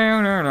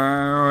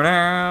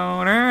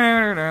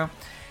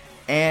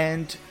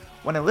 And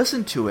when I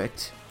listen to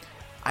it,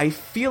 I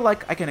feel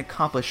like I can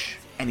accomplish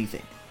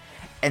anything.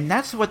 And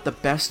that's what the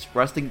best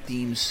wrestling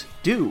themes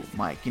do,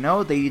 Mike. You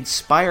know, they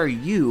inspire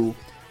you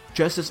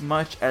just as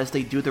much as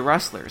they do the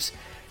wrestlers.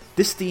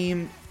 This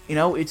theme, you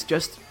know, it's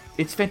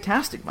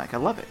fantastic, Mike. I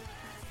love it.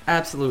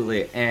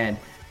 Absolutely. And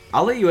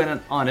I'll let you in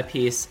on a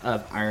piece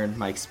of Iron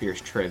Mike Spears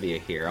trivia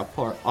here.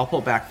 I'll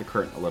pull back the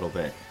curtain a little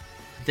bit.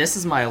 This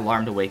is my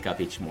alarm to wake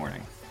up each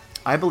morning.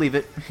 I believe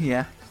it,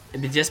 yeah.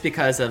 Just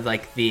because of,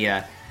 like, the...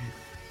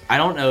 I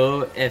don't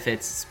know if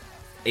it's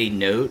a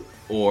note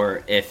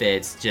or if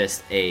it's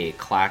just a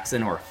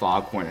klaxon or a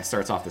foghorn that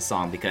starts off the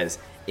song, because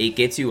it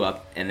gets you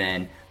up, and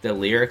then the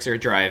lyrics are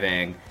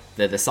driving,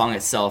 the song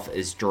itself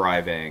is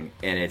driving,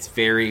 and it's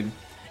very...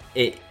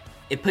 It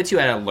puts you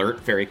at alert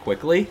very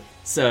quickly.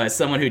 So as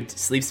someone who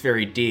sleeps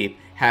very deep,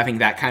 having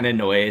that kind of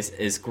noise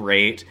is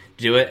great to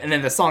do it. And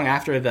then the song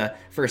after the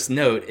first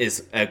note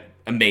is an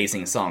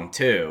amazing song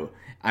too.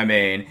 I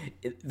mean,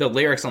 the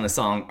lyrics on the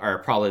song are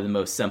probably the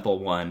most simple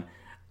one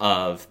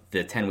of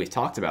the 10 we've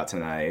talked about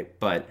tonight,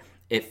 but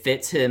it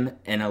fits him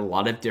in a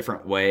lot of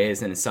different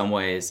ways, and in some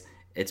ways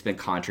it's been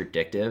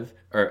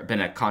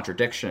been a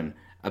contradiction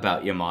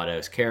about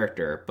Yamato's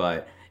character,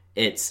 but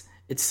it's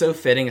so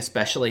fitting,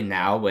 especially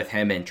now with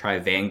him and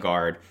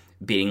Tri-Vanguard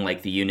being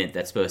like the unit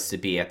that's supposed to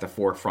be at the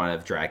forefront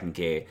of Dragon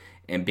Gate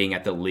and being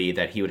at the lead,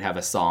 that he would have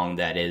a song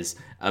that is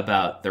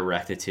about the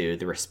rectitude,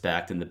 the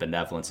respect, and the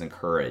benevolence and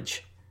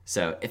courage.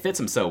 So it fits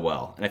him so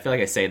well, and I feel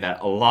like I say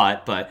that a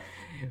lot, but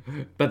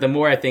the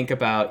more I think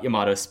about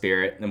Yamato's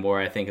spirit, the more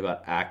I think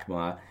about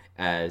Akuma,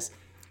 as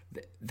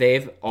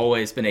they've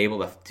always been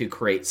able to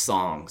create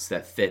songs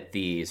that fit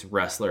these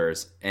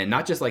wrestlers, and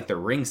not just like their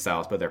ring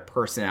styles, but their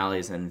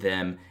personalities and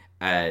them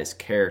as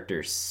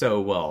characters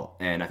so well.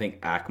 And I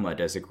think Akuma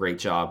does a great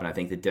job, and I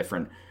think the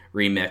different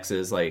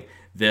remixes, like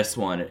this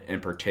one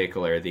in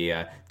particular,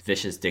 the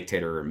Vicious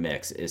Dictator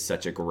remix, is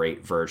such a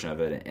great version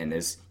of it. And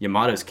as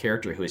Yamato's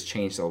character, who has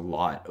changed a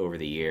lot over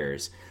the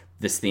years,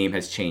 this theme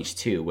has changed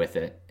too with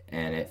it,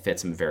 and it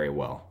fits him very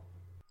well.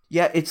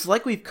 Yeah, it's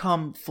like we've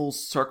come full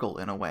circle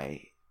in a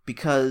way,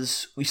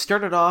 because we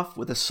started off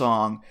with a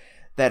song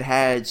that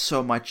had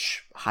so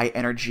much high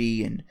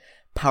energy and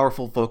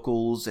powerful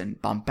vocals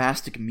and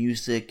bombastic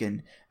music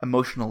and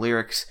emotional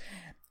lyrics,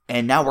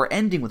 and now we're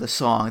ending with a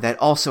song that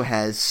also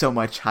has so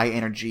much high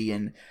energy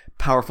and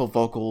powerful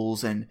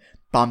vocals and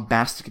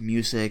bombastic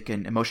music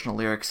and emotional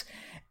lyrics.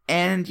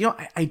 And,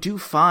 I do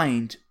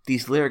find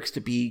these lyrics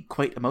to be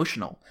quite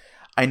emotional.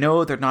 I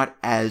know they're not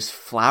as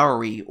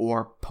flowery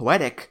or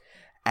poetic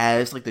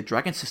as like the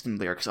Dragon System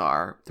lyrics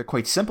are. They're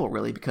quite simple,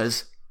 really,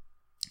 because,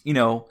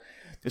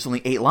 there's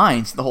only 8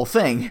 lines in the whole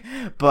thing.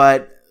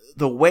 But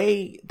the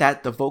way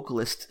that the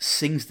vocalist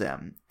sings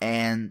them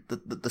and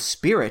the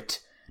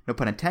spirit, no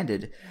pun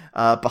intended,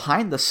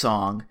 behind the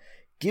song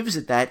gives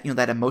it that,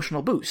 that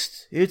emotional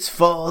boost. It's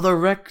for the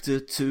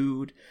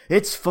rectitude,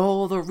 it's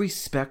for the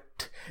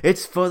respect,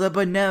 it's for the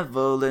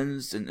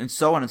benevolence, and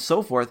so on and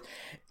so forth.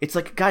 It's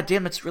like,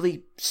 goddamn, it's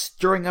really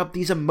stirring up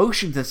these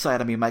emotions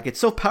inside of me, Mike. It's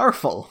so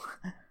powerful.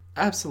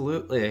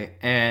 Absolutely.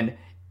 And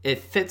it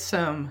fits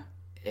him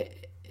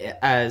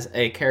as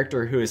a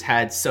character who has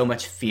had so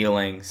much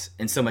feelings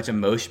and so much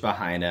emotion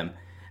behind him.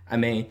 I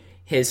mean,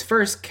 his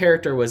first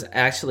character was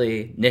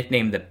actually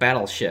nicknamed the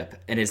Battleship,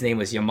 and his name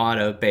was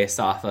Yamato, based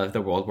off of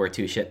the World War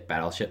II ship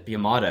Battleship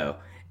Yamato.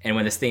 And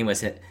when this theme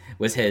was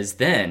his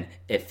then,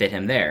 it fit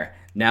him there.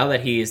 Now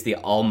that he is the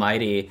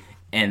Almighty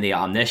and the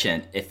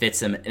Omniscient, it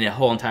fits him in a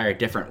whole entire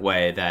different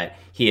way, that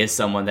he is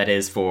someone that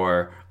is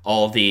for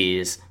all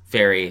these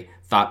very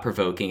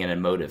thought-provoking and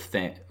emotive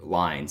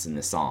lines in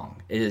the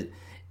song.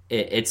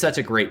 It's such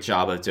a great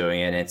job of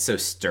doing it, and it's so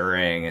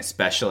stirring,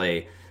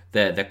 especially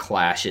the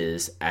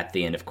clashes at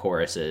the end of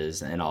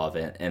choruses and all of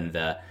it, and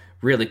the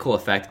really cool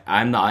effect.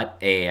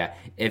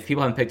 If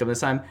people haven't picked up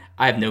this time,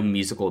 I have no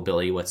musical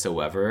ability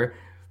whatsoever,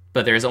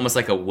 but there's almost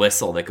like a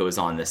whistle that goes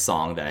on this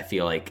song that I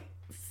feel like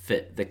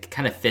that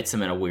kind of fits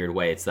him in a weird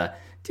way. It's the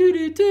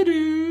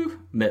doo-doo-doo-doo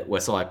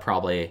whistle. I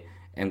probably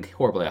am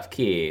horribly off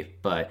key,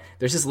 but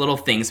there's just little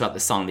things about the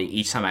song that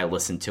each time I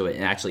listen to it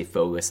and actually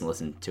focus and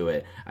listen to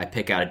it, I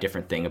pick out a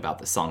different thing about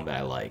the song that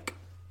I like.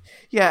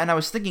 Yeah, and I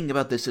was thinking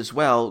about this as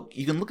well.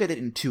 You can look at it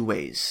in 2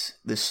 ways,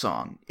 this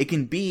song. It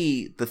can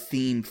be the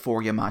theme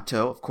for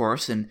Yamato, of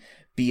course, and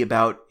be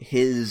about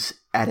his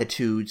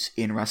attitudes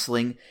in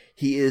wrestling.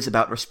 He is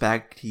about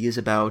respect, he is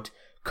about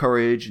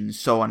courage, and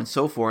so on and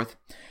so forth.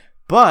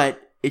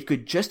 But it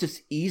could just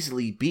as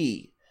easily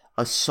be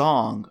a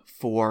song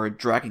for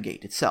Dragon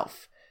Gate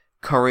itself.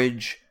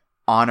 Courage,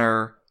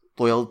 honor,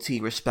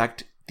 loyalty,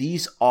 respect,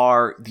 these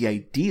are the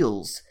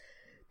ideals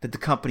that the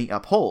company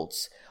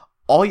upholds.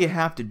 All you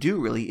have to do,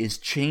 really, is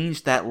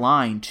change that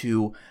line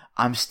to,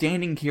 I'm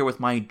standing here with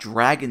my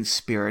dragon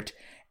spirit,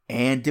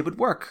 and it would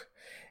work.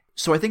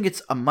 So I think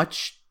it's a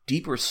much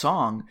deeper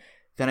song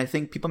than I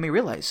think people may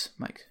realize,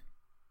 Mike.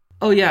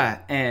 Oh, yeah,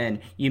 and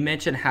you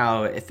mentioned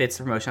how it fits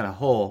the promotion on a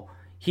whole.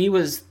 He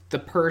was the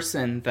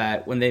person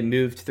that, when they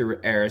moved through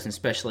eras, and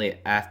especially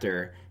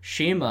after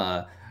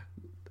Shima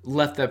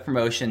left the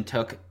promotion,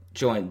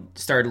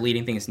 started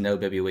leading things in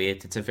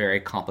WWE. It's a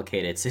very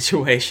complicated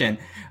situation,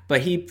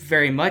 but he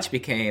very much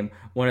became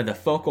one of the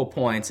focal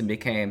points and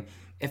became,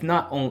 if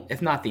not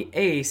the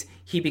ace,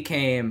 he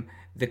became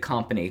the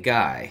company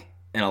guy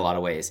in a lot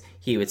of ways.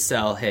 He would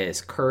sell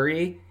his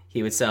curry,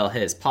 he would sell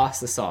his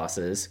pasta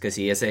sauces, because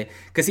he is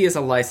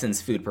a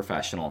licensed food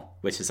professional,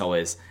 which is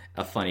always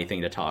a funny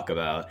thing to talk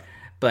about.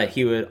 But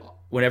he would,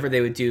 whenever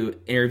they would do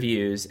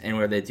interviews and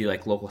where they do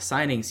like local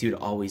signings, he would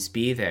always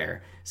be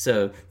there.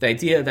 So the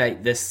idea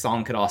that this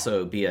song could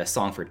also be a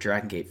song for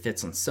Dragon Gate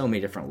fits on so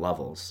many different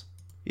levels.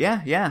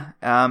 Yeah.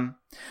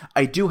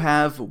 I do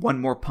have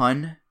one more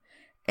pun,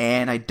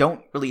 and I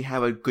don't really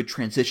have a good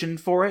transition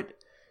for it,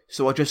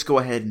 so I'll just go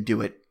ahead and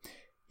do it.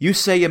 You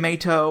say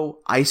Yamato,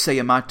 I say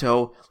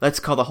Yamato, let's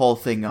call the whole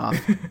thing off.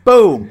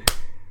 Boom!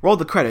 Roll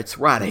the credits,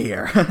 we're out of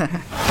here.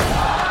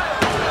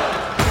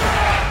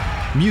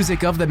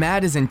 Music of the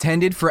Mat is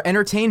intended for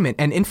entertainment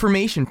and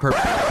information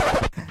purposes.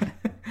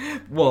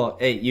 Well,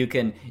 you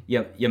can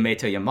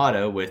Yamato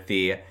Yamato with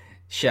the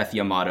Chef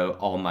Yamato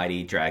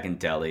Almighty Dragon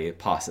Deli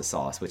pasta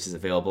sauce, which is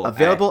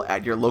available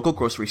at your local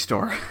grocery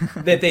store.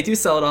 They do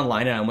sell it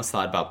online, and I almost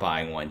thought about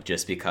buying one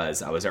just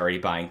because I was already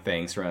buying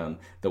things from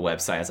the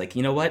website. I was like,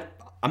 you know what?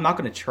 I'm not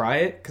going to try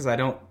it because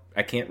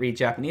I can't read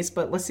Japanese,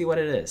 but let's see what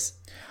it is.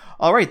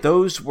 All right,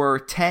 those were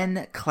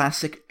 10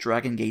 classic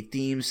Dragon Gate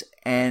themes,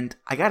 and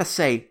I gotta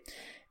say,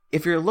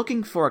 if you're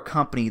looking for a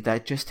company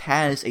that just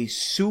has a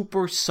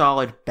super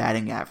solid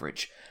batting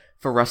average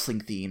for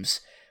wrestling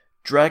themes,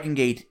 Dragon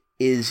Gate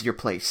is your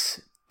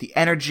place. The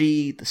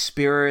energy, the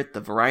spirit,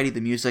 the variety of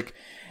the music,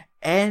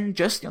 and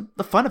just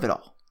the fun of it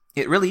all.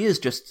 It really is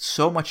just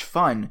so much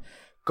fun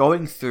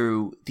going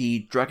through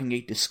the Dragon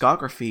Gate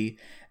discography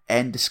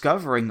and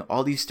discovering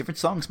all these different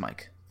songs,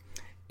 Mike.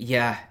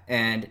 Yeah,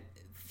 and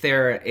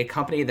they're a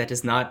company that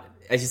does not,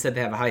 as you said,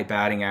 they have a high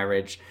batting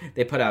average.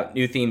 They put out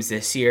new themes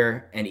this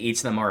year, and each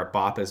of them are a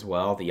bop as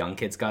well. The Young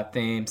Kids got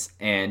themes,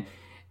 and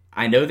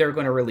I know they're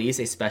going to release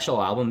a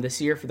special album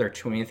this year for their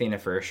 20th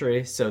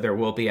anniversary, so there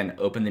will be an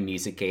Open the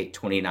Music Gate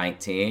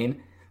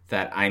 2019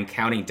 that I'm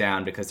counting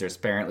down because there's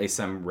apparently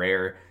some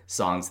rare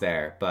songs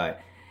there. But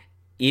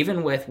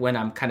even with when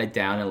I'm kind of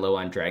down and low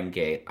on Dragon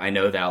Gate, I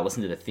know that I'll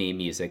listen to the theme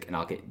music and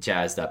I'll get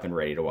jazzed up and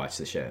ready to watch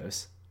the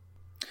shows.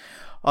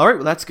 All right,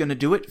 well, that's going to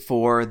do it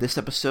for this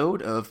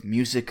episode of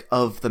Music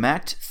of the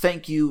Mat.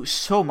 Thank you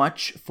so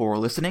much for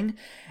listening.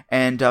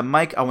 And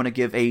Mike, I want to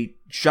give a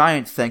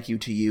giant thank you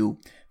to you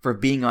for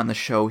being on the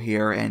show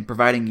here and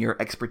providing your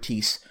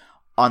expertise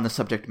on the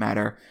subject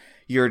matter.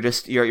 You're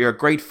a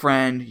great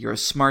friend, you're a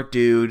smart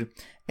dude,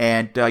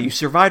 and you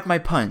survived my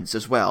puns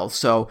as well.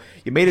 So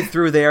you made it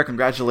through there.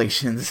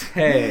 Congratulations.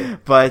 Hey.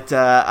 But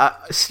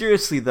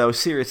seriously,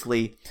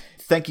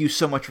 thank you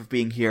so much for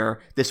being here.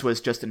 This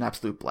was just an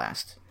absolute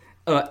blast.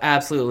 Oh,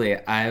 absolutely.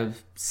 I'm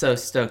so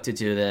stoked to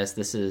do this.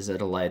 This is a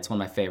delight. It's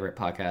one of my favorite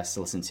podcasts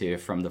to listen to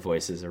from the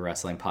Voices of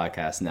Wrestling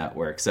Podcast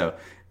Network. So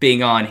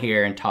being on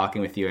here and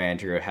talking with you,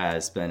 Andrew,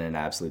 has been an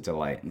absolute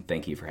delight, and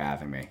thank you for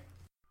having me.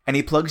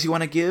 Any plugs you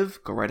want to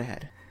give? Go right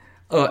ahead.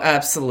 Oh,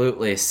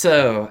 absolutely.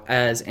 So,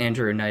 as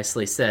Andrew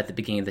nicely said at the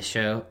beginning of the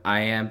show, I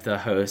am the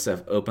host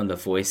of Open the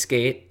Voice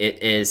Gate.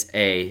 It is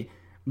a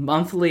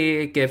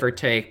monthly, give or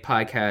take,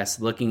 podcast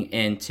looking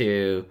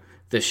into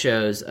the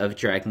shows of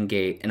Dragon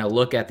Gate and a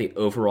look at the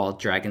overall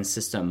Dragon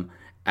system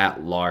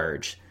at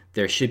large.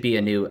 There should be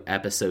a new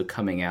episode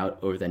coming out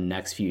over the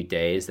next few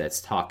days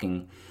that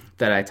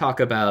I talk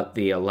about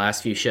the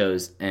last few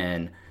shows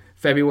in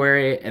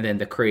February and then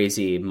the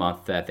crazy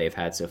month that they've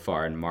had so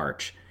far in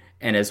March.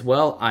 And as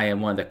well, I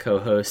am one of the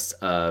co-hosts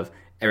of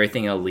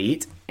Everything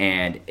Elite,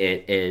 and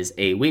it is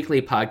a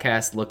weekly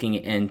podcast looking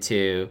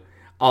into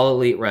All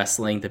Elite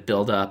Wrestling, the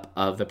build-up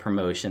of the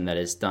promotion that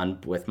is done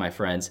with my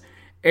friends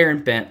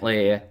Aaron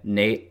Bentley,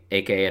 Nate,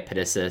 aka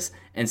Pedasus,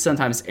 and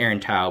sometimes Aaron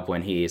Taub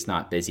when he's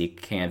not busy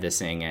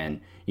canvassing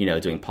and,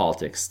 doing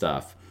politics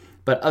stuff.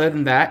 But other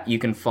than that, you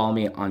can follow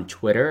me on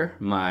Twitter.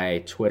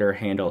 My Twitter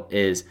handle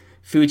is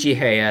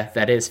Fujiheya.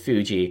 That is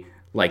Fuji,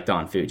 like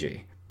Don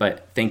Fuji.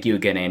 But thank you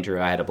again,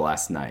 Andrew. I had a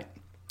blast tonight.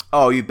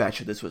 Oh, you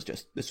betcha. This was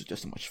just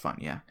so much fun,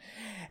 yeah.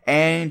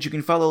 And you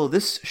can follow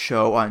this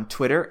show on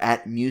Twitter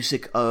at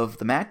Music of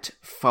the Mat.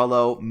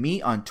 Follow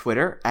me on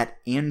Twitter at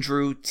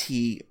Andrew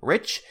T.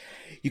 Rich.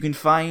 You can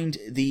find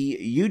the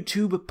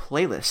YouTube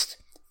playlist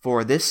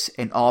for this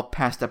and all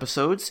past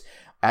episodes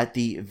at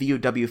the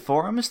VOW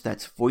forums.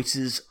 That's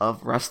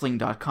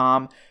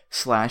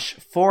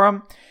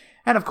voicesofwrestling.com/forum.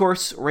 And of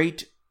course,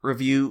 rate,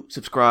 review,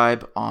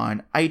 subscribe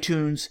on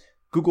iTunes,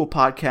 Google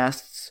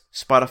Podcasts,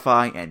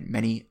 Spotify, and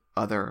many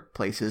other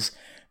places.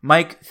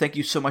 Mike, thank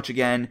you so much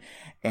again,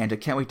 and I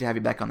can't wait to have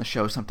you back on the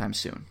show sometime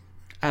soon.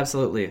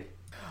 Absolutely.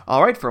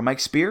 All right, for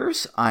Mike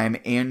Spears, I'm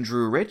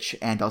Andrew Rich,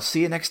 and I'll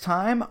see you next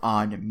time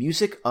on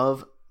Music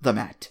of the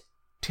Mat.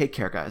 Take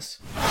care, guys.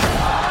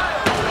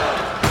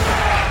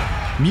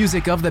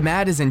 Music of the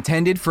Mat is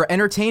intended for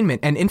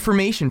entertainment and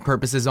information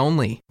purposes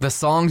only. The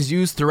songs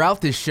used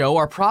throughout this show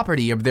are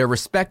property of their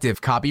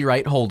respective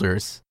copyright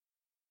holders.